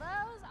 Now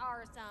those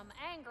are some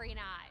angry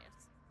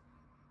knives.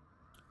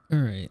 All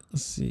right,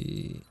 let's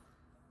see.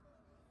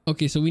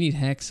 Okay, so we need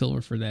hack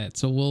silver for that.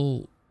 So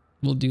we'll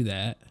do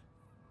that.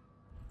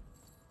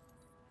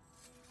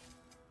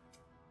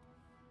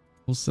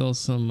 We'll sell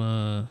some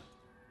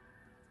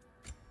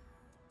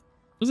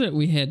what was it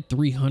we had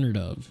 300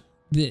 of?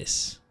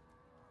 This.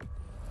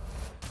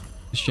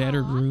 The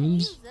shattered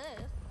runes. Use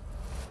this.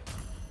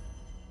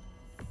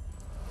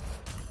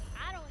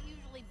 I don't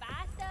usually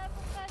buy stuff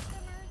from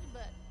customers,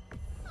 but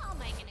I'll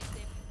make an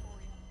exception for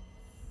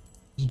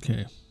you.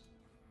 Okay.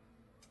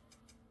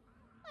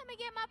 Let me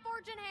get my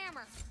fortune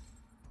hammer.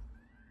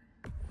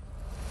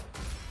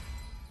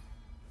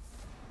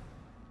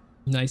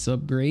 Nice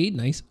upgrade.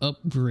 Nice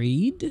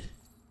upgrade.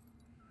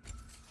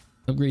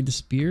 Upgrade the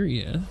spear,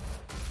 yeah.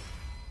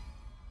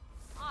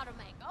 Ought to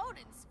make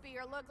Odin's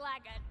spear look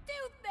like a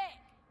toothpick.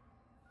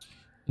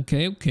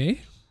 Okay,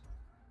 okay.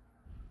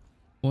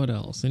 What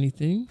else?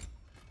 Anything?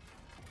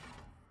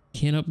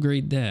 Can't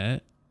upgrade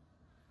that.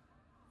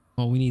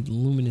 Oh, we need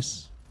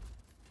luminous.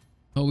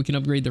 Oh, we can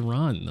upgrade the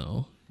Ron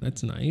though.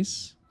 That's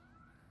nice.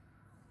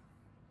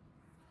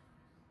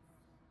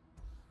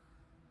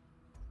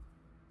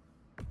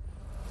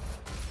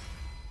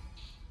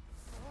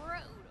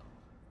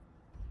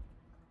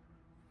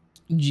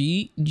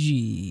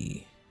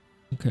 GG.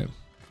 Okay.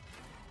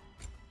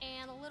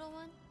 And a little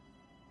one.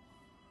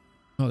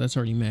 Oh, that's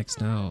already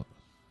maxed out.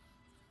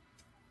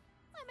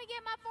 Let me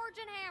get my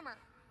fortune hammer.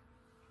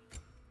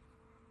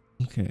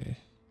 Okay.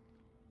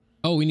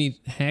 Oh, we need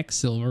hack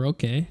silver.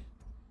 Okay.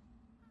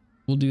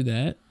 We'll do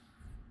that.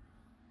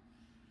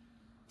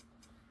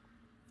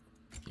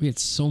 We had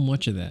so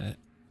much of that.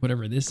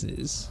 Whatever this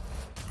is.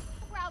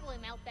 I'll probably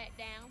melt that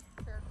down.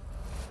 Sure.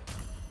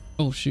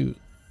 Oh, shoot.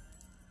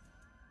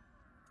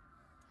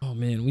 Oh,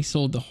 man. We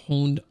sold the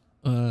honed,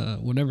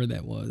 whatever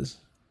that was.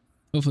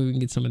 Hopefully we can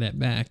get some of that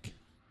back.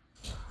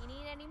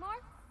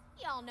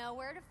 y'all know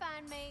where to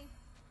find me.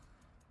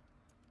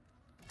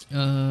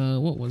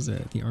 What was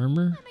that? The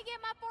armor? Let me get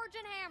my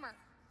fortune hammer.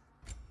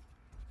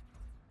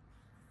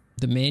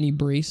 The Manny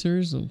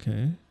bracers?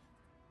 Okay.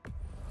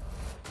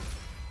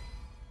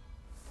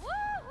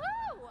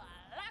 Woohoo!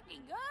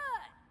 Looking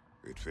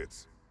good. It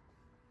fits.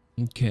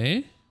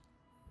 Okay.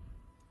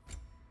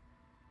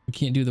 We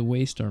can't do the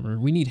waist armor.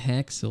 We need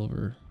hack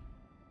silver.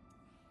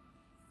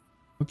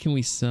 What can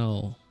we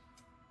sell?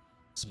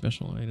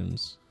 Special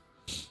items.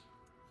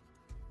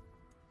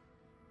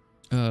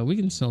 We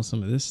can sell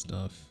some of this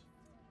stuff.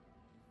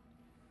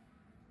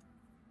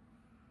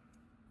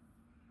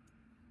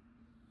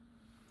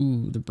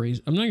 Ooh, the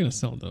brace. I'm not gonna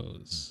sell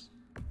those.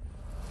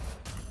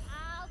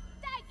 I'll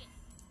take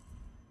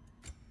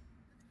it.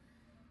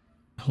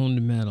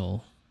 Honed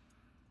metal.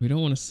 We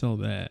don't want to sell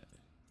that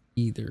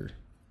either.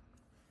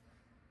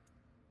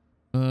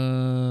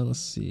 Let's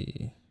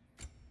see.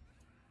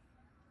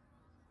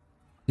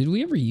 Did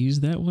we ever use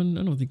that one?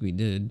 I don't think we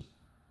did.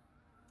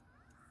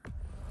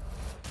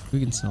 We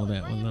can sell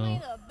that one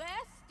though. The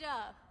best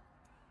stuff.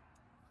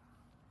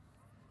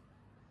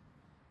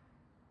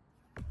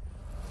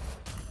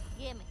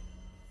 Gimme.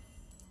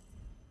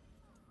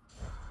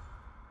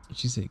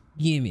 She said,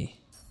 "Gimme."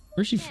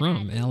 Where's she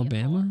from?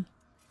 Alabama?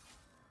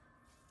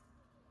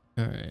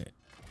 All right.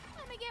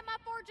 Let me get my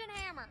fortune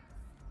hammer.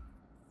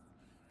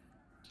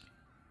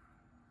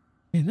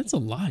 Man, that's a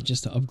lot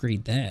just to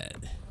upgrade that.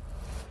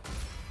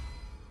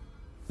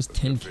 It's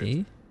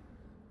 10K.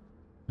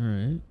 All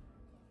right.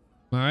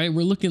 All right,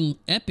 we're looking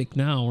epic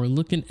now. We're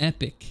looking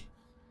epic.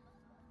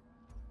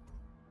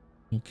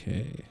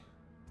 Okay.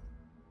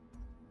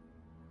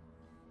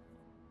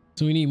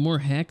 So we need more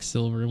hack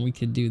silver and we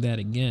could do that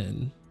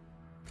again.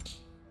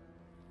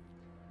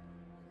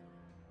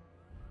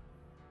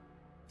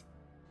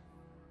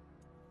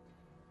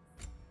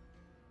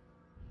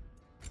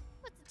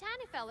 What's the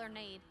tiny feller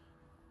need?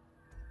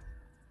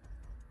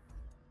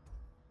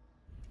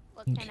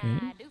 What Okay. can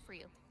I do for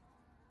you?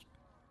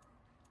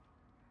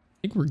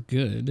 I think we're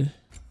good.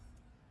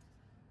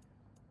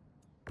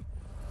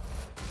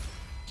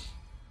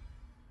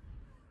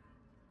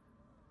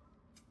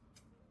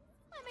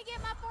 Let me get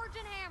my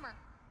fortune hammer.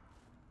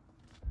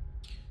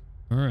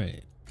 All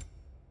right.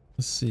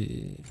 Let's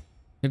see.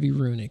 Heavy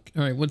runic.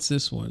 All right, what's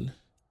this one?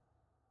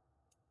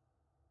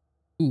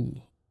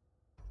 Ooh.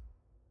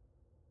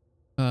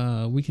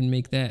 We can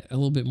make that a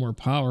little bit more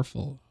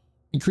powerful.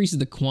 Increases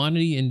the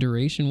quantity and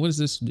duration. What does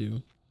this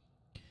do?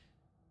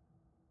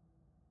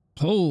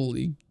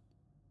 Holy.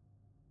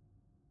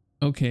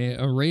 Okay,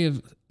 array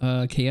of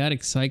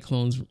chaotic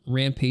cyclones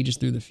rampages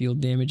through the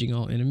field, damaging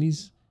all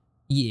enemies.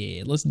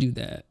 Yeah, let's do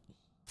that.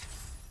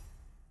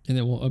 And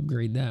then we'll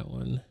upgrade that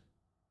one.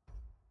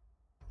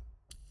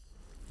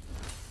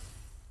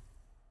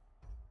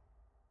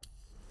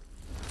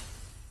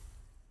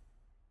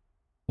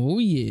 Oh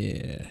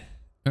yeah.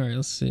 All right,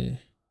 let's see.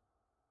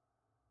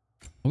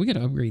 Oh, we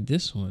gotta upgrade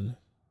this one.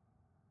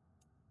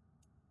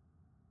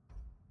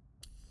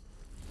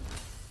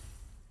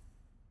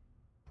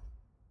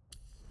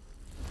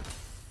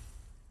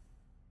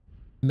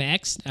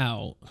 Maxed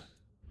out.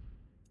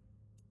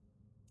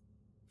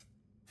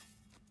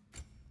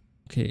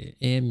 Okay,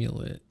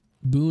 amulet.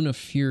 Boon of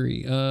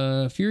Fury.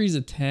 Fury's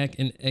attack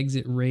and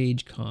exit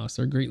rage costs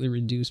are greatly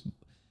reduced,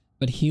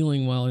 but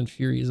healing while in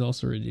Fury is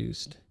also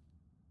reduced.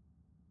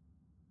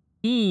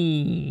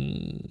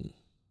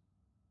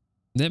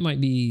 That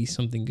might be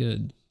something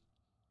good.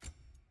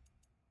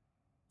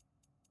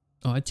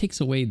 Oh, it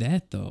takes away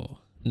that though.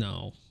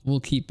 No, we'll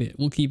keep it.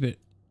 We'll keep it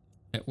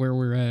at where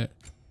we're at.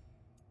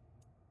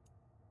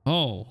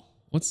 Oh,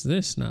 what's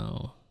this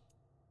now?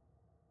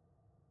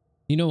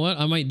 You know what?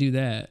 I might do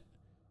that.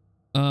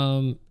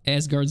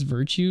 Asgard's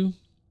Virtue.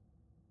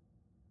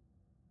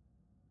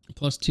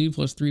 +2,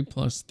 +3,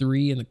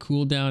 +3, and the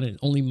cooldown, and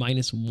only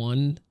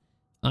 -1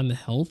 on the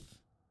health.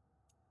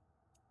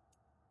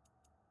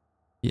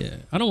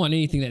 Yeah, I don't want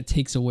anything that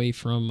takes away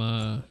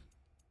from,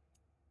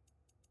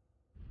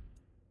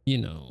 you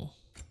know,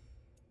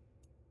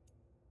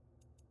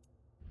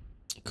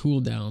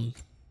 cooldown.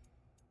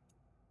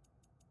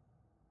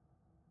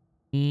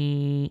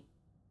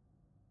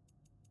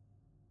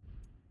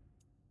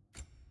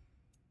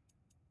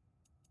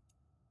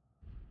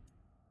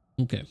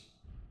 Okay.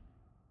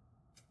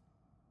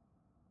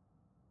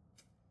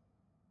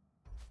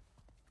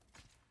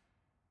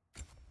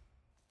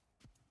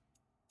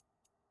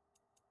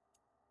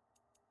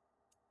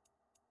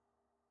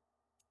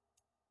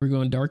 We're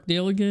going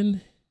Darkdale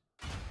again.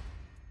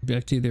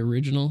 Back to the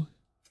original.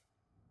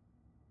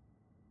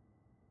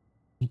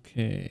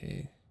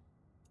 Okay.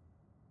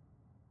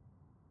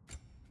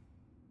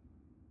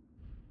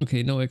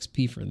 Okay, no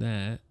XP for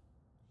that.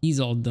 He's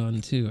all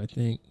done too, I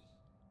think.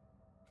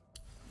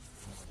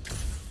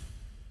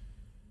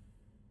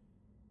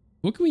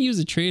 What can we use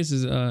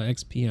Atreus'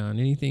 XP on?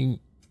 Anything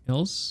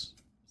else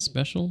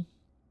special?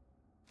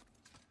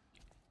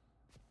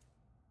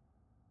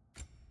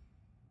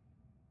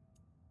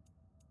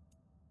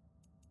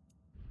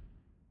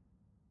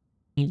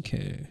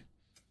 Okay.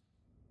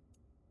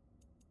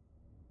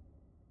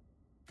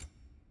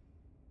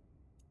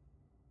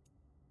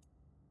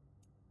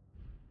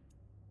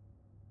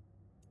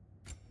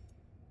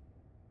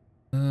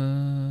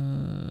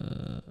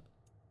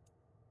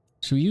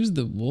 Should we use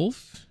the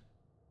wolf?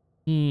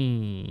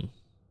 I'm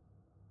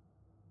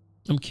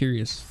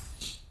curious.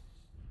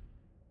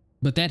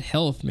 But that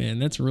health, man,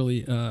 that's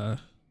really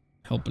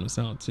helping us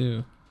out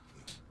too.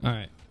 All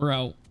right, we're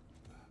out.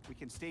 We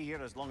can stay here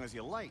as long as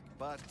you like,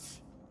 but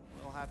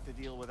we'll have to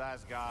deal with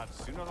Asgard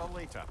sooner or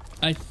later.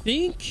 I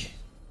think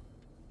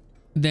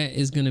that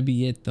is gonna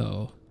be it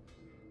though.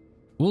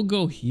 We'll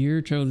go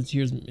here, travel the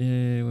tears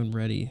when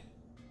ready.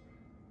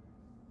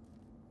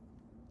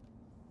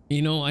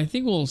 You know, I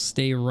think we'll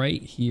stay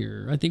right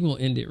here. I think we'll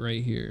end it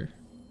right here.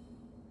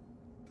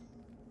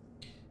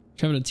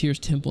 Travel to Tyr's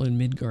Temple in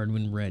Midgard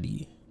when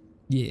ready.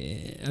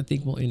 Yeah, I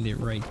think we'll end it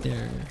right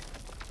there.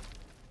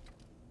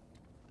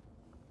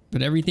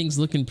 But everything's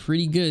looking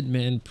pretty good,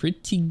 man.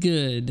 Pretty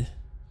good.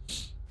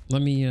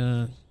 Let me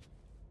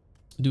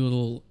do a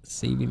little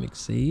savey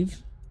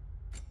McSave.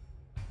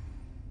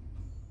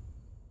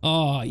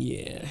 Oh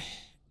yeah.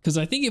 Because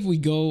I think if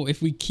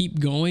we keep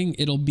going,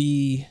 it'll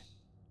be,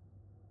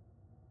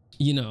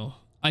 you know,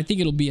 I think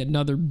it'll be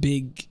another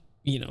big,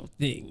 you know,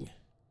 thing.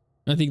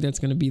 I think that's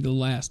going to be the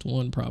last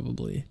one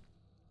probably.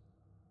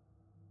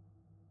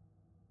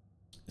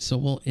 So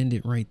we'll end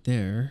it right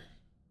there.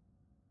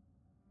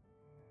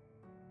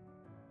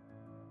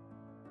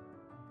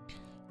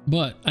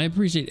 But I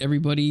appreciate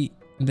everybody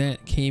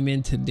that came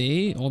in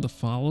today, all the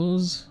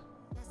follows.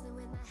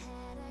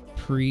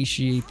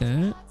 Appreciate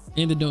that.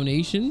 And the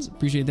donations,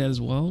 appreciate that as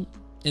well.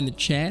 And the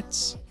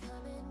chats.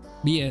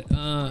 But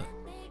yeah,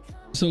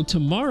 so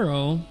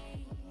tomorrow,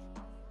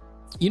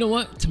 you know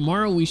what?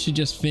 Tomorrow we should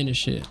just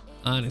finish it,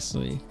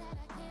 honestly.